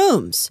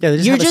brooms. Yeah, they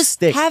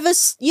just have a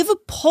stick. You have a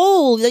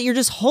pole that you're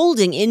just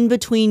holding in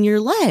between your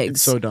legs.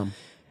 It's so dumb.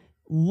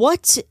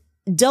 What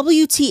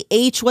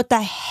WTH? What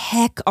the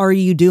heck are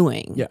you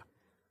doing? Yeah,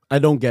 I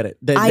don't get it.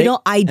 They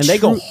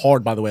go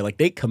hard, by the way. Like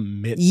they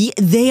commit. Yeah,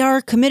 they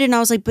are committed. And I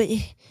was like, but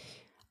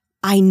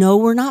I know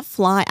we're not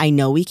fly. I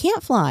know we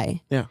can't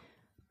fly. Yeah,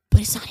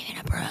 but it's not even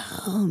a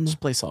broom.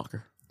 Just play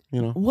soccer.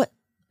 You know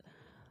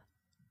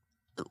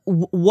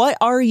what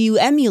are you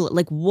emulating?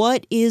 Like,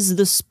 what is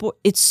the sport?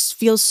 It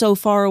feels so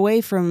far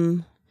away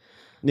from.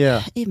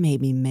 Yeah, it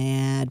made me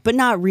mad, but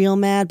not real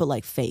mad, but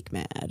like fake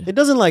mad. It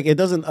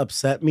doesn't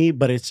upset me,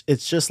 but it's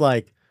just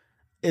like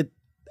it.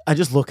 I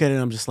just look at it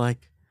and I'm just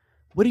like,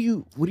 what are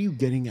you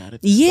getting at it?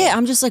 Yeah, stuff?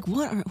 I'm just like,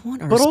 what are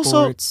but sports?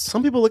 Also,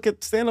 some people look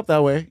at stand up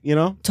that way, you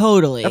know?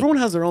 Totally. Everyone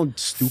has their own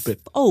stupid.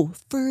 Oh,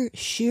 for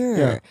sure.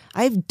 Yeah.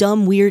 I have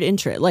dumb, weird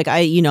interest. Like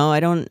I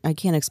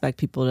can't expect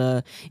people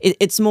to.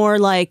 It's more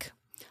like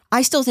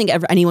I still think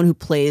anyone who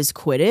plays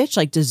Quidditch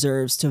like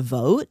deserves to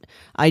vote.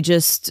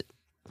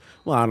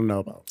 Well, I don't know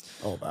about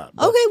all that.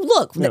 But, okay,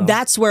 look,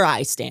 that's where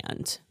I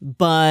stand.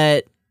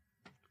 But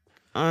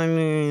I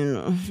mean,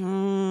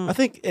 I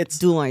think it's.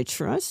 Do I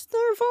trust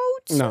their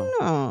votes?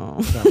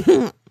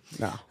 No.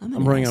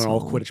 I'm running on an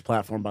all Quidditch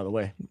platform, by the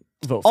way.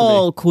 Vote for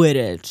all me.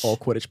 Quidditch. All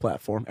Quidditch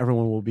platform.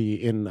 Everyone will be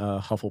in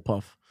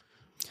Hufflepuff.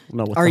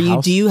 No, are you?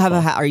 House? Do you have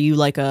Are you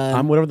like a?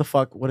 I'm whatever the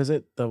fuck. What is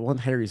it? The one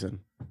Harry's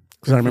in.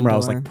 Because I remember I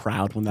was like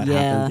proud when that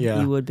happened.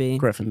 Yeah, you would be.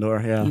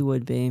 Gryffindor, yeah. You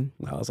would be.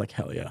 I was like,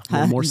 hell yeah.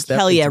 One more step.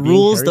 Hell yeah.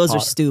 Rules, those are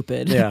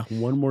stupid. Yeah,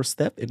 one more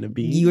step into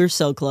being. You are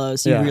so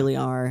close. You really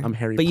are. I'm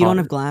Harry But Potter. you don't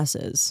have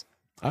glasses.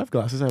 I have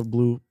glasses. I have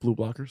blue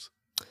blockers.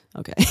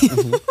 Okay.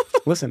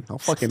 Listen, I'll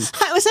fucking.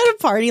 I was at a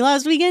party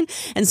last weekend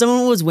and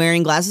someone was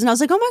wearing glasses and I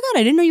was like, oh my God,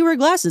 I didn't know you wore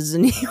glasses.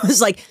 And he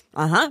was like,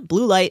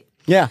 blue light.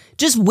 Yeah.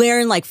 Just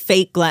wearing like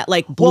fake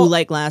blue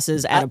light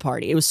glasses at a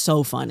party. It was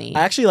so funny. I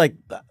actually like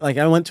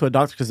I went to a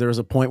doctor because there was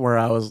a point where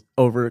I was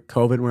over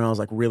COVID when I was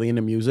like really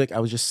into music. I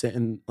was just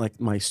sitting like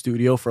my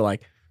studio for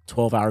like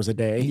 12 hours a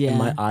day and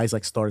my eyes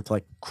like started to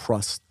like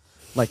crust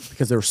like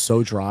because they were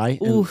so dry.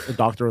 And the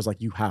doctor was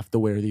like, you have to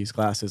wear these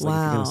glasses like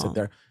if you're gonna sit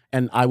there.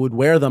 And I would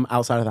wear them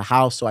outside of the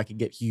house so I could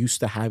get used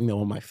to having them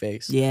on my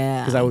face.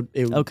 Yeah. Because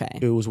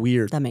it was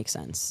weird. That makes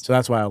sense. So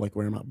that's why I like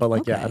wearing them. But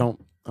like I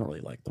don't really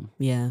like them.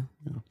 Yeah.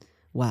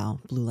 Wow,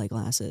 blue light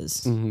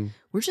glasses. Mm-hmm.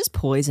 We're just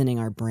poisoning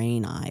our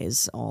brain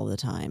eyes all the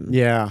time.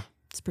 Yeah.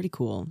 It's pretty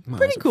cool.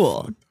 Pretty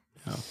cool.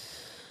 Yeah.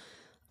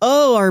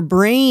 Oh, our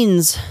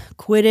brains.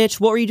 Quidditch.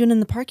 What were you doing in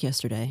the park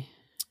yesterday?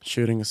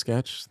 Shooting a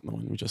sketch, the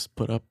one we just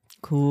put up.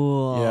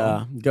 Cool.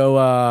 Yeah. Go,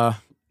 I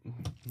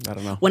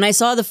don't know. When I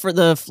saw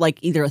the like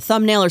either a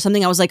thumbnail or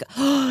something, I was like,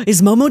 oh,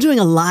 is Momo doing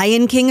a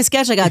Lion King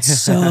sketch? I got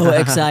so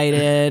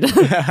excited.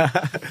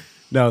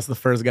 No, it's the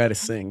first guy to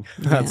sing.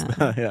 That's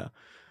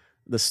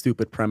the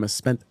stupid premise.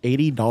 Spent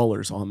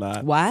 $80 on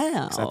that.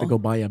 Wow. I had to go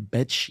buy a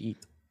bed sheet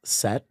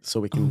set so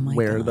we can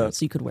wear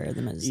so you could wear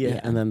them as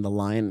and then the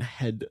lion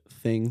head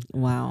thing.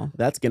 Wow.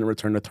 That's getting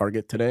returned to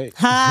Target today.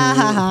 Once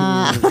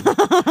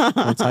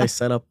I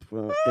set up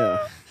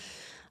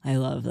I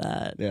love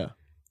that. Yeah.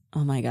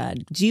 Oh my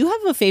God. Do you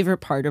have a favorite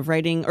part of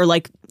writing or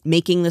like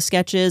making the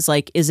sketches?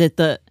 Like is it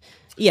I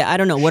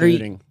don't know. What are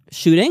you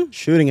shooting?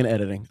 Shooting and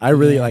editing. I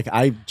really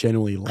I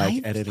genuinely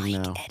like editing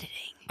now.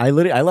 I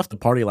left the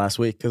party last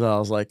week because I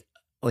was like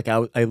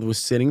I was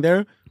sitting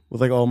there with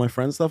like all my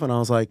friends stuff and I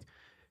was like,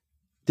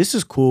 this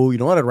is cool. You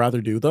know what I'd rather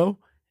do though?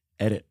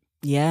 Edit.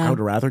 Yeah. I would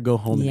rather go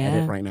home and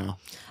edit right now.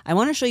 I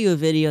want to show you a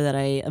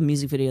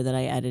music video that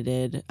I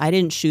edited. I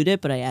didn't shoot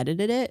it, but I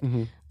edited it.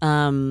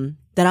 Mm-hmm.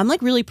 That I'm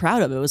like really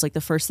proud of. It was like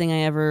the first thing I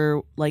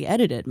ever like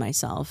edited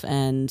myself,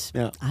 and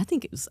I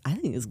think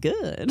it's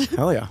good.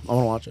 Hell yeah, I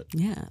want to watch it.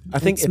 Yeah, I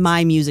think it's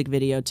my music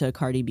video to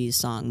Cardi B's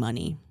song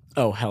 "Money."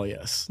 Oh hell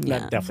yes, I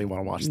definitely want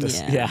to watch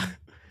this. Yeah.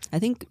 I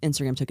think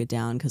Instagram took it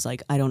down because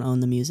like I don't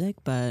own the music,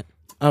 but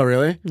oh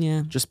really?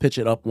 Yeah, just pitch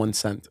it up 1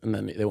 cent and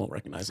then they won't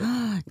recognize it.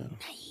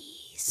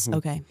 Nice. Mm-hmm.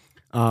 Okay.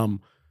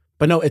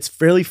 But no, it's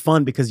fairly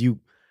fun because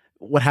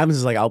what happens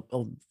is like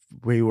I'll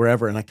be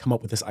wherever and I come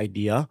up with this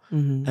idea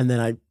and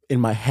then in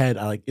my head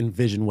I like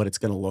envision what it's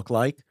gonna look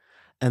like,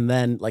 and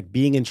then like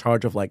being in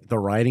charge of like the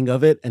writing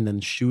of it and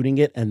then shooting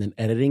it and then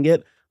editing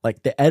it.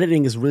 Like the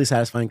editing is really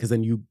satisfying because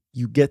then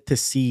you get to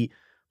see.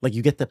 Like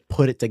you get to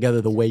put it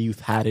together the way you've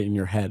had it in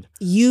your head.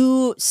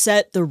 You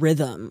set the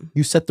rhythm.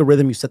 You set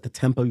the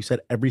tempo, you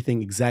set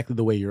everything exactly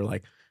the way you're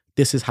like,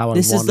 this is how I want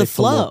it to look. This is the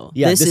flow.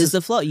 Yeah, this is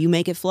the flow. You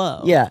make it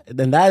flow. Yeah,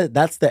 then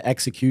that's the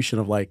execution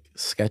of like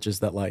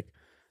sketches that like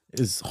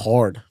is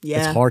hard.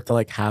 Yeah. It's hard to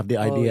like have the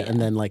idea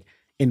and then like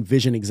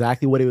envision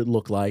exactly what it would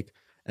look like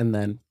and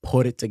then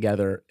put it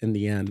together in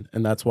the end.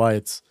 And that's why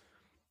it's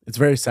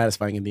very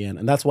satisfying in the end.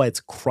 And that's why it's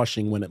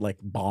crushing when it like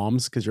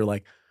bombs because you're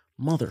like,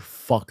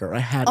 motherfucker.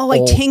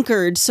 I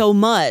tinkered so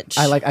much.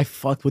 I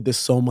fucked with this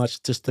so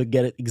much just to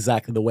get it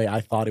exactly the way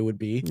I thought it would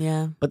be.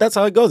 Yeah. But that's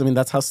how it goes. I mean,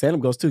 that's how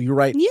stand-up goes too. You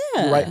write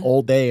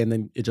all day and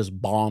then it just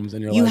bombs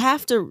and you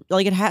have to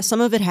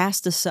some of it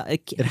has to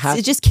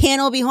it just can't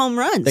all be home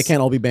runs. They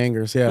can't all be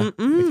bangers, yeah.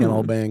 They can't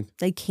all bang.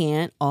 They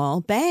can't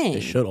all bang.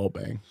 They should all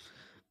bang.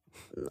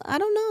 I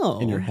don't know.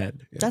 In your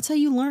head. Yeah. That's how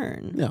you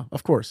learn. Yeah,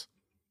 of course.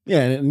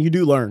 Yeah, and you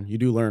do learn. You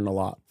do learn a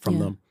lot from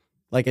them.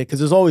 Like, because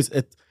there's always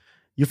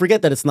you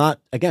forget that it's not,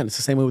 again, it's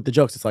the same way with the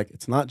jokes. It's like,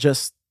 it's not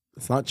just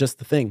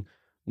the thing.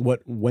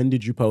 When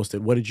did you post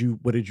it? What did you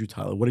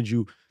title?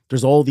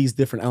 There's all these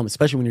different elements,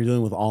 especially when you're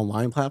dealing with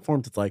online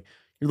platforms. It's like,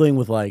 you're dealing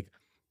with like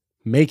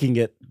making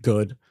it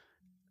good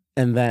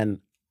and then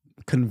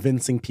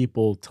convincing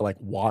people to like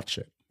watch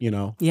it,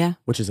 Yeah.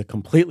 Which is a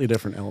completely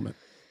different element.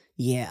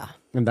 Yeah.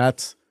 And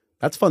that's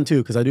fun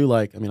too, because I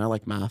like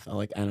math, I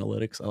like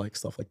analytics, I like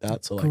stuff like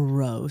that. So like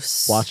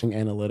gross watching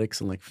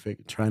analytics and like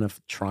trying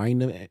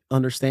to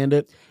understand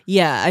it.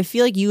 Yeah, I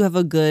feel like you have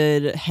a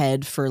good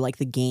head for like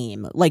the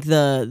game, like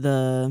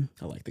the.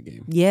 I like the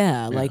game.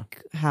 Yeah,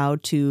 like how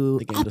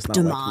to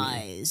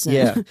optimize.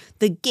 Yeah,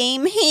 the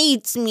game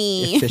hates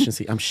me.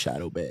 Efficiency. I'm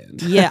shadow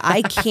banned. Yeah,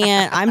 I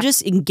can't. I'm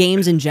just in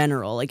games in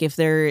general. Like if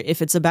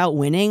it's about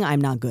winning, I'm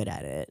not good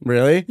at it.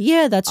 Really?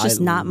 Yeah, that's just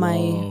not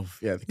my.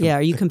 Yeah,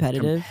 are you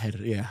competitive?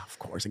 Yeah. Of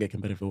course, I get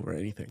competitive over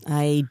anything.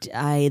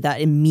 I that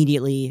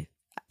immediately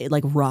it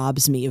like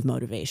robs me of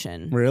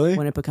motivation. Really?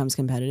 When it becomes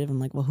competitive, I'm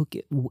like, well,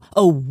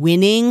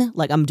 winning?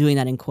 Like I'm doing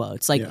that in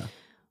quotes. Like,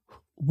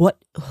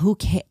 what? Who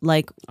cares?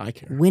 Like, I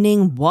care.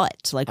 Winning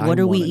what? Like, what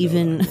are we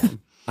even?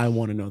 I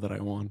want to know that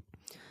I won.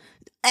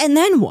 And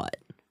then what?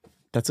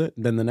 That's it.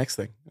 Then the next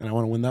thing, and I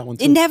want to win that one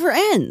too. It never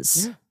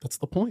ends. Yeah, that's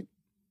the point.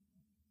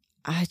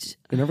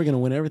 You're never gonna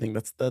win everything.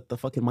 That's the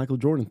fucking Michael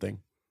Jordan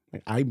thing.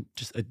 Like I'm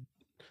just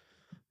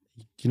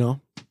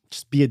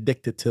just be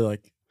addicted to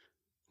like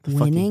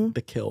winning,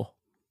 the kill.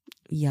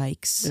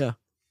 Yikes. Yeah.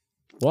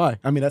 Why?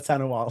 I mean, that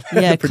sounded wild.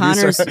 Yeah,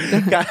 Connor's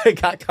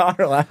got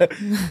Connor laughing.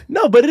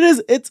 No, but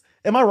it's.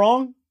 Am I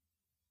wrong,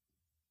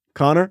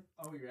 Connor?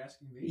 Oh, you're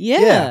asking me?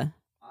 Yeah.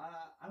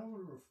 I don't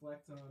want to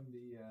reflect on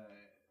the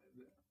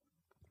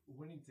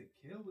winning to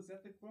kill. Was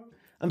that the quote?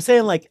 I'm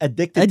saying like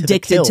addicted to the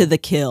kill. To the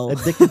kill.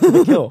 Addicted to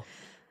the kill.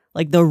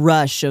 Like the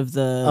rush of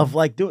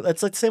like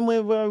that's like the same way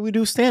we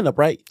do stand up,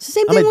 right? It's the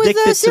same thing with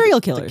the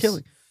serial killers.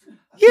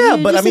 Yeah,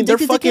 but I mean they're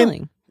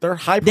fucking they're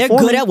high performing.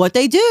 They're good at what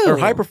they do. They're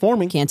high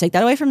performing. Can't take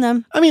that away from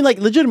them. I mean, like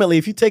legitimately,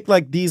 if you take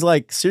like these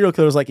like serial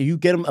killers, like if you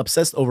get them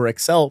obsessed over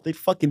Excel, they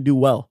fucking do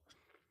well.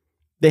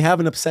 They have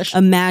an obsession.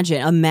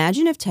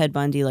 Imagine if Ted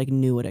Bundy like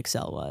knew what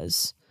Excel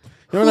was.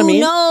 You know what I mean?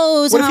 Who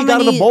knows? What if he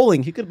got into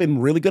bowling? He could have been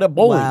really good at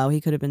bowling. Wow,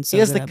 he could have been so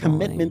good at bowling. He has the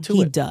commitment to it.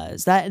 He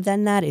does.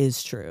 That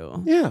is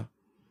true. Yeah.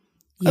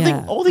 I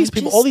think all these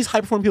people, all these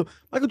high-performing people,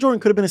 Michael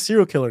Jordan could have been a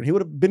serial killer and he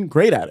would have been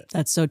great at it.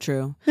 That's so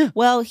true. Yeah.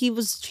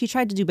 He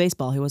tried to do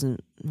baseball. He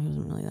wasn't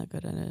really that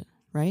good at it,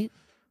 right?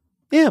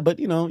 Yeah, but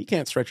you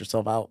can't stretch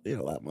yourself out,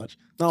 that much.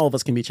 Not all of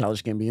us can be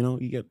Childish Gambino.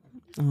 You get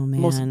oh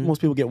man. Most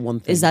people get one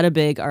thing. Is that a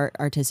big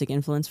artistic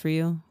influence for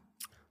you?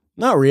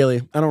 Not really.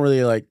 I'm not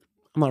really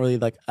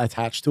like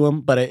attached to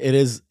him, but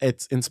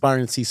it's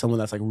inspiring to see someone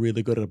that's like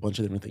really good at a bunch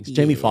of different things.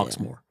 Jamie Foxx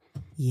more.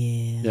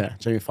 Yeah. Yeah,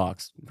 Jamie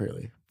Foxx,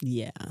 really.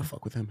 Yeah. I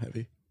fuck with him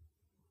heavy.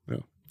 Yeah.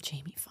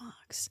 Jamie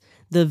Foxx.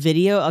 The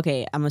video,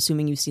 okay, I'm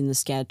assuming you've seen the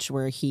sketch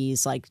where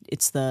he's like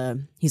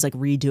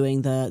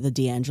redoing the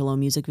D'Angelo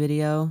music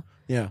video.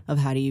 Yeah. Of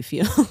How Do You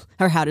Feel?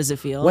 Or How Does It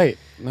Feel? Wait,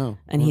 no.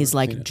 And he's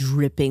like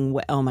dripping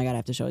wet. Oh my God, I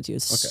have to show it to you.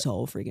 It's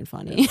so freaking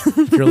funny. Yeah.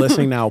 If you're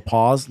listening now,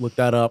 pause, look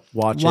that up,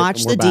 watch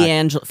the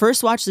D'Angelo.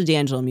 First watch the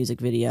D'Angelo music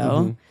video.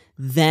 Mm-hmm.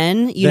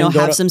 Then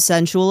have some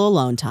sensual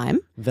alone time.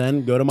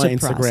 Then go to my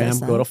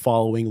Instagram, go to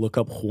following, look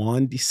up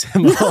Juan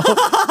DeSimo.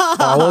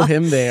 Follow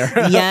him there.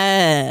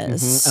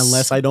 Yes. Mm-hmm.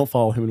 Unless I don't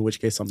follow him, in which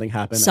case something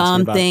happened.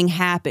 Something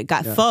happened.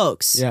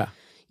 Folks. Yeah.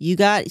 You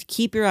got to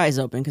keep your eyes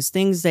open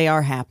because they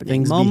are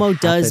happening. Momo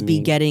does be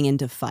getting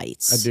into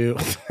fights. I do.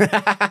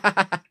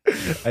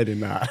 I do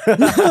not.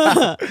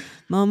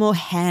 Momo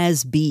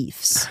has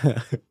beefs.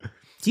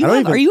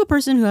 Are you a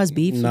person who has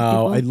beef?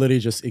 No, I literally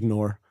just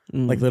ignore.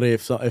 Like literally,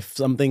 if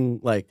something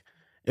like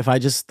if I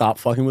just stop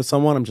fucking with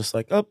someone, I'm just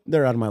like, oh,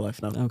 they're out of my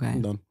life now. Okay,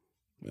 I'm done.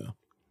 Yeah.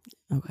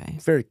 Okay.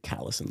 Very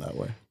callous in that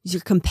way.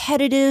 You're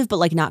competitive, but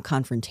like not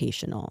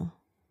confrontational.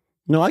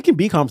 No, I can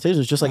be confrontational.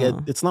 It's just like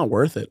it's not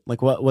worth it.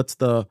 Like what's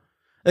the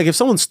like if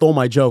someone stole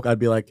my joke, I'd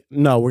be like,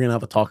 no, we're gonna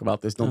have a talk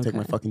about this. Don't take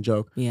my fucking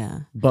joke.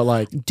 Yeah. But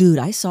like, dude,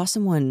 I saw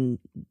someone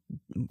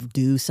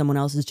do someone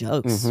else's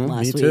jokes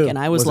last week, and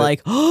I was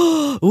like,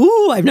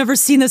 I've never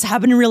seen this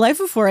happen in real life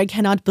before. I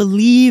cannot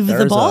believe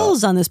the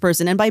balls on this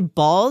person. And by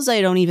balls,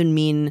 I don't even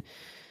mean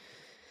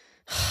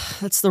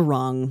that's the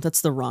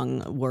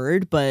wrong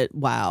word, but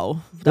wow.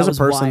 There's a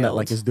person that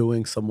like is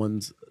doing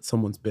someone's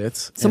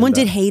bits. Someone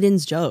did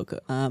Hayden's joke.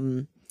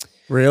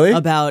 Really?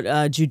 About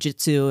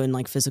jujitsu and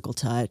like physical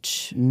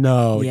touch.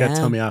 No, you gotta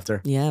tell me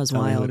after. Yeah, it was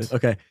wild.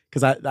 Okay,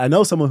 because I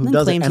know someone who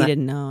does claimed it. He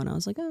didn't know, and I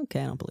was like, oh,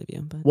 okay, I don't believe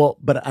you.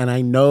 But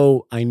I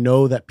know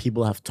that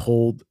people have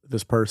told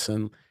this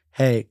person,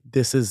 hey,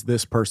 this is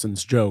this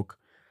person's joke,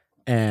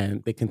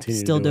 and they continue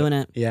still doing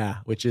it. Yeah,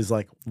 which is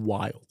like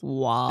wild.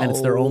 Wow. And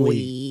it's their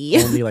only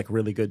like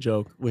really good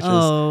joke, which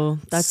is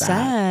that's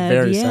sad.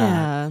 Very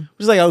sad.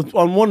 It's like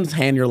on one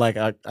hand, you're like,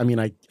 I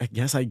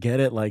guess I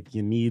get it. Like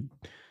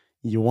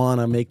you want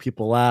to make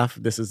people laugh.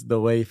 This is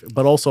the way,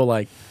 but also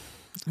like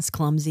it's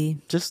clumsy.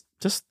 Just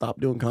stop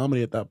doing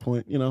comedy at that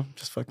point. You know,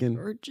 just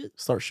fucking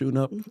start shooting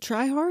up.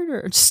 Try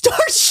harder.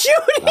 Start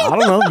shooting. I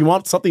don't know. You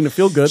want something to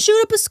feel good?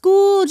 Shoot up a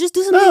school. Just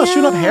do something. No,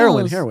 shoot up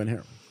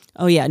heroin.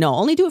 Oh yeah, no.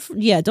 Only do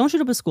it. Don't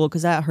shoot up a school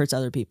because that hurts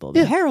other people.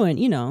 But heroin,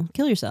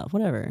 kill yourself.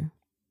 Whatever.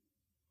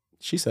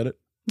 She said it.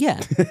 Yeah.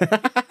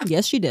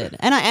 Yes, she did,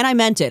 and I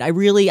meant it. I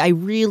really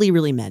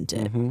meant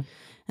it. Mm-hmm.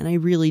 And I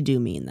really do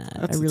mean that.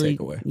 That's the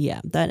takeaway.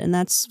 Yeah,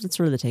 that's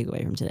sort of the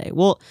takeaway from today.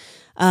 Well,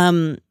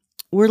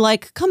 we're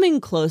like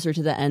coming closer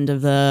to the end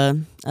of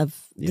the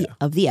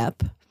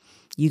ep.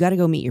 You got to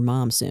go meet your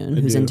mom soon,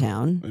 who's in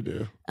town. I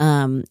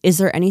do. Is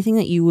there anything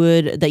that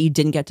you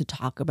didn't get to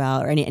talk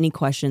about, or any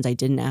questions I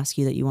didn't ask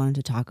you that you wanted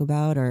to talk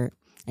about, or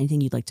anything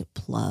you'd like to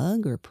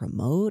plug or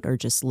promote, or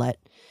just let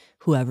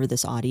whoever's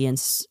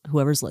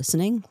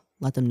listening,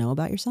 let them know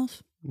about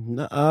yourself?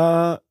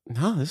 No,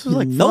 this was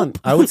like fun.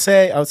 I would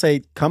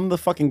say come to the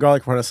fucking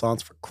Garlic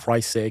Renaissance for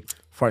Christ's sake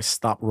before I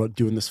stop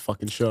doing this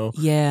fucking show.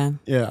 Yeah.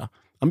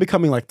 I'm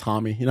becoming like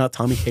Tommy. You know how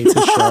Tommy hates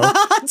his show?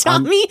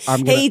 Tommy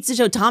hates the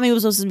show. Tommy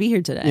was supposed to be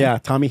here today. Yeah,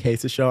 Tommy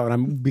hates the show, and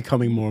I'm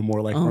becoming more and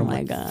more like, oh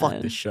my God.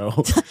 Fuck this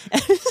show.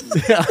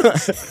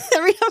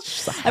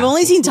 I've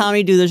only seen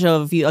Tommy do the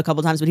show a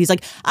couple times, but he's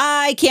like,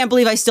 I can't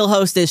believe I still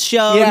host this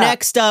show. Yeah.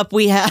 Next up,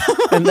 we have.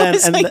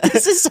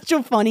 This is such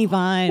a funny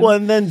vibe. Well,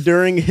 and then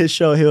during his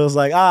show, he was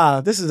like,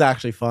 this is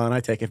actually fun. I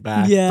take it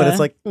back. Yeah. But it's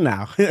like,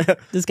 no.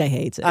 This guy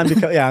hates it.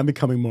 I'm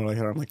becoming more like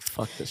her. I'm like,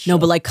 fuck this show. No,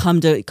 but like,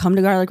 come to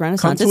Garlic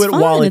Renaissance. Come to it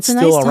fun. while it's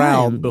still nice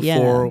around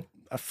before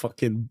I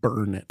fucking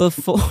burn it.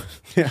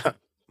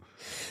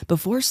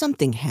 Before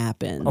something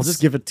happens. I'll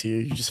just give it to you.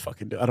 You just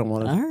fucking do it. I don't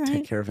want to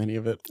take care of any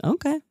of it.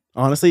 Okay.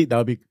 Honestly, that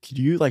would be, could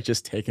you like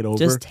just take it over?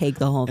 Just take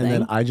the whole thing. And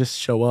then I just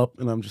show up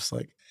and I'm just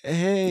like,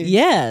 hey.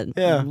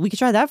 Yeah. We could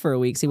try that for a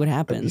week, see what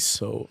happens.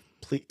 So,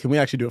 please, can we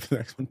actually do it for the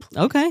next one? Please?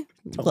 Okay.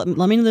 Let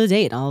me know the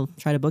date. I'll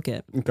try to book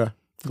it. Okay.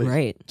 Please.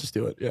 Great. Just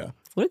do it. Yeah.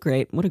 What a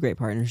great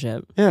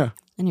partnership. Yeah.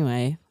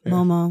 Anyway,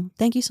 Momo,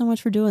 thank you so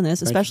much for doing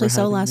this, especially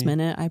so last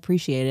minute. I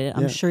appreciate it.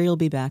 I'm sure you'll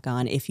be back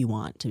on if you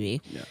want to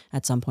be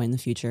at some point in the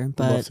future.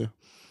 But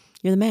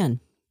you're the man.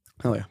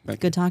 Hell yeah. Thank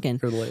you. Good talking.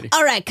 You're the lady.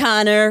 All right,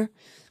 Connor.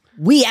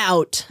 We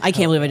out. I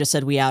can't believe I just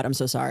said we out. I'm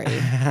so sorry.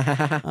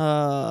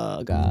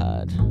 Oh,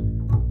 God.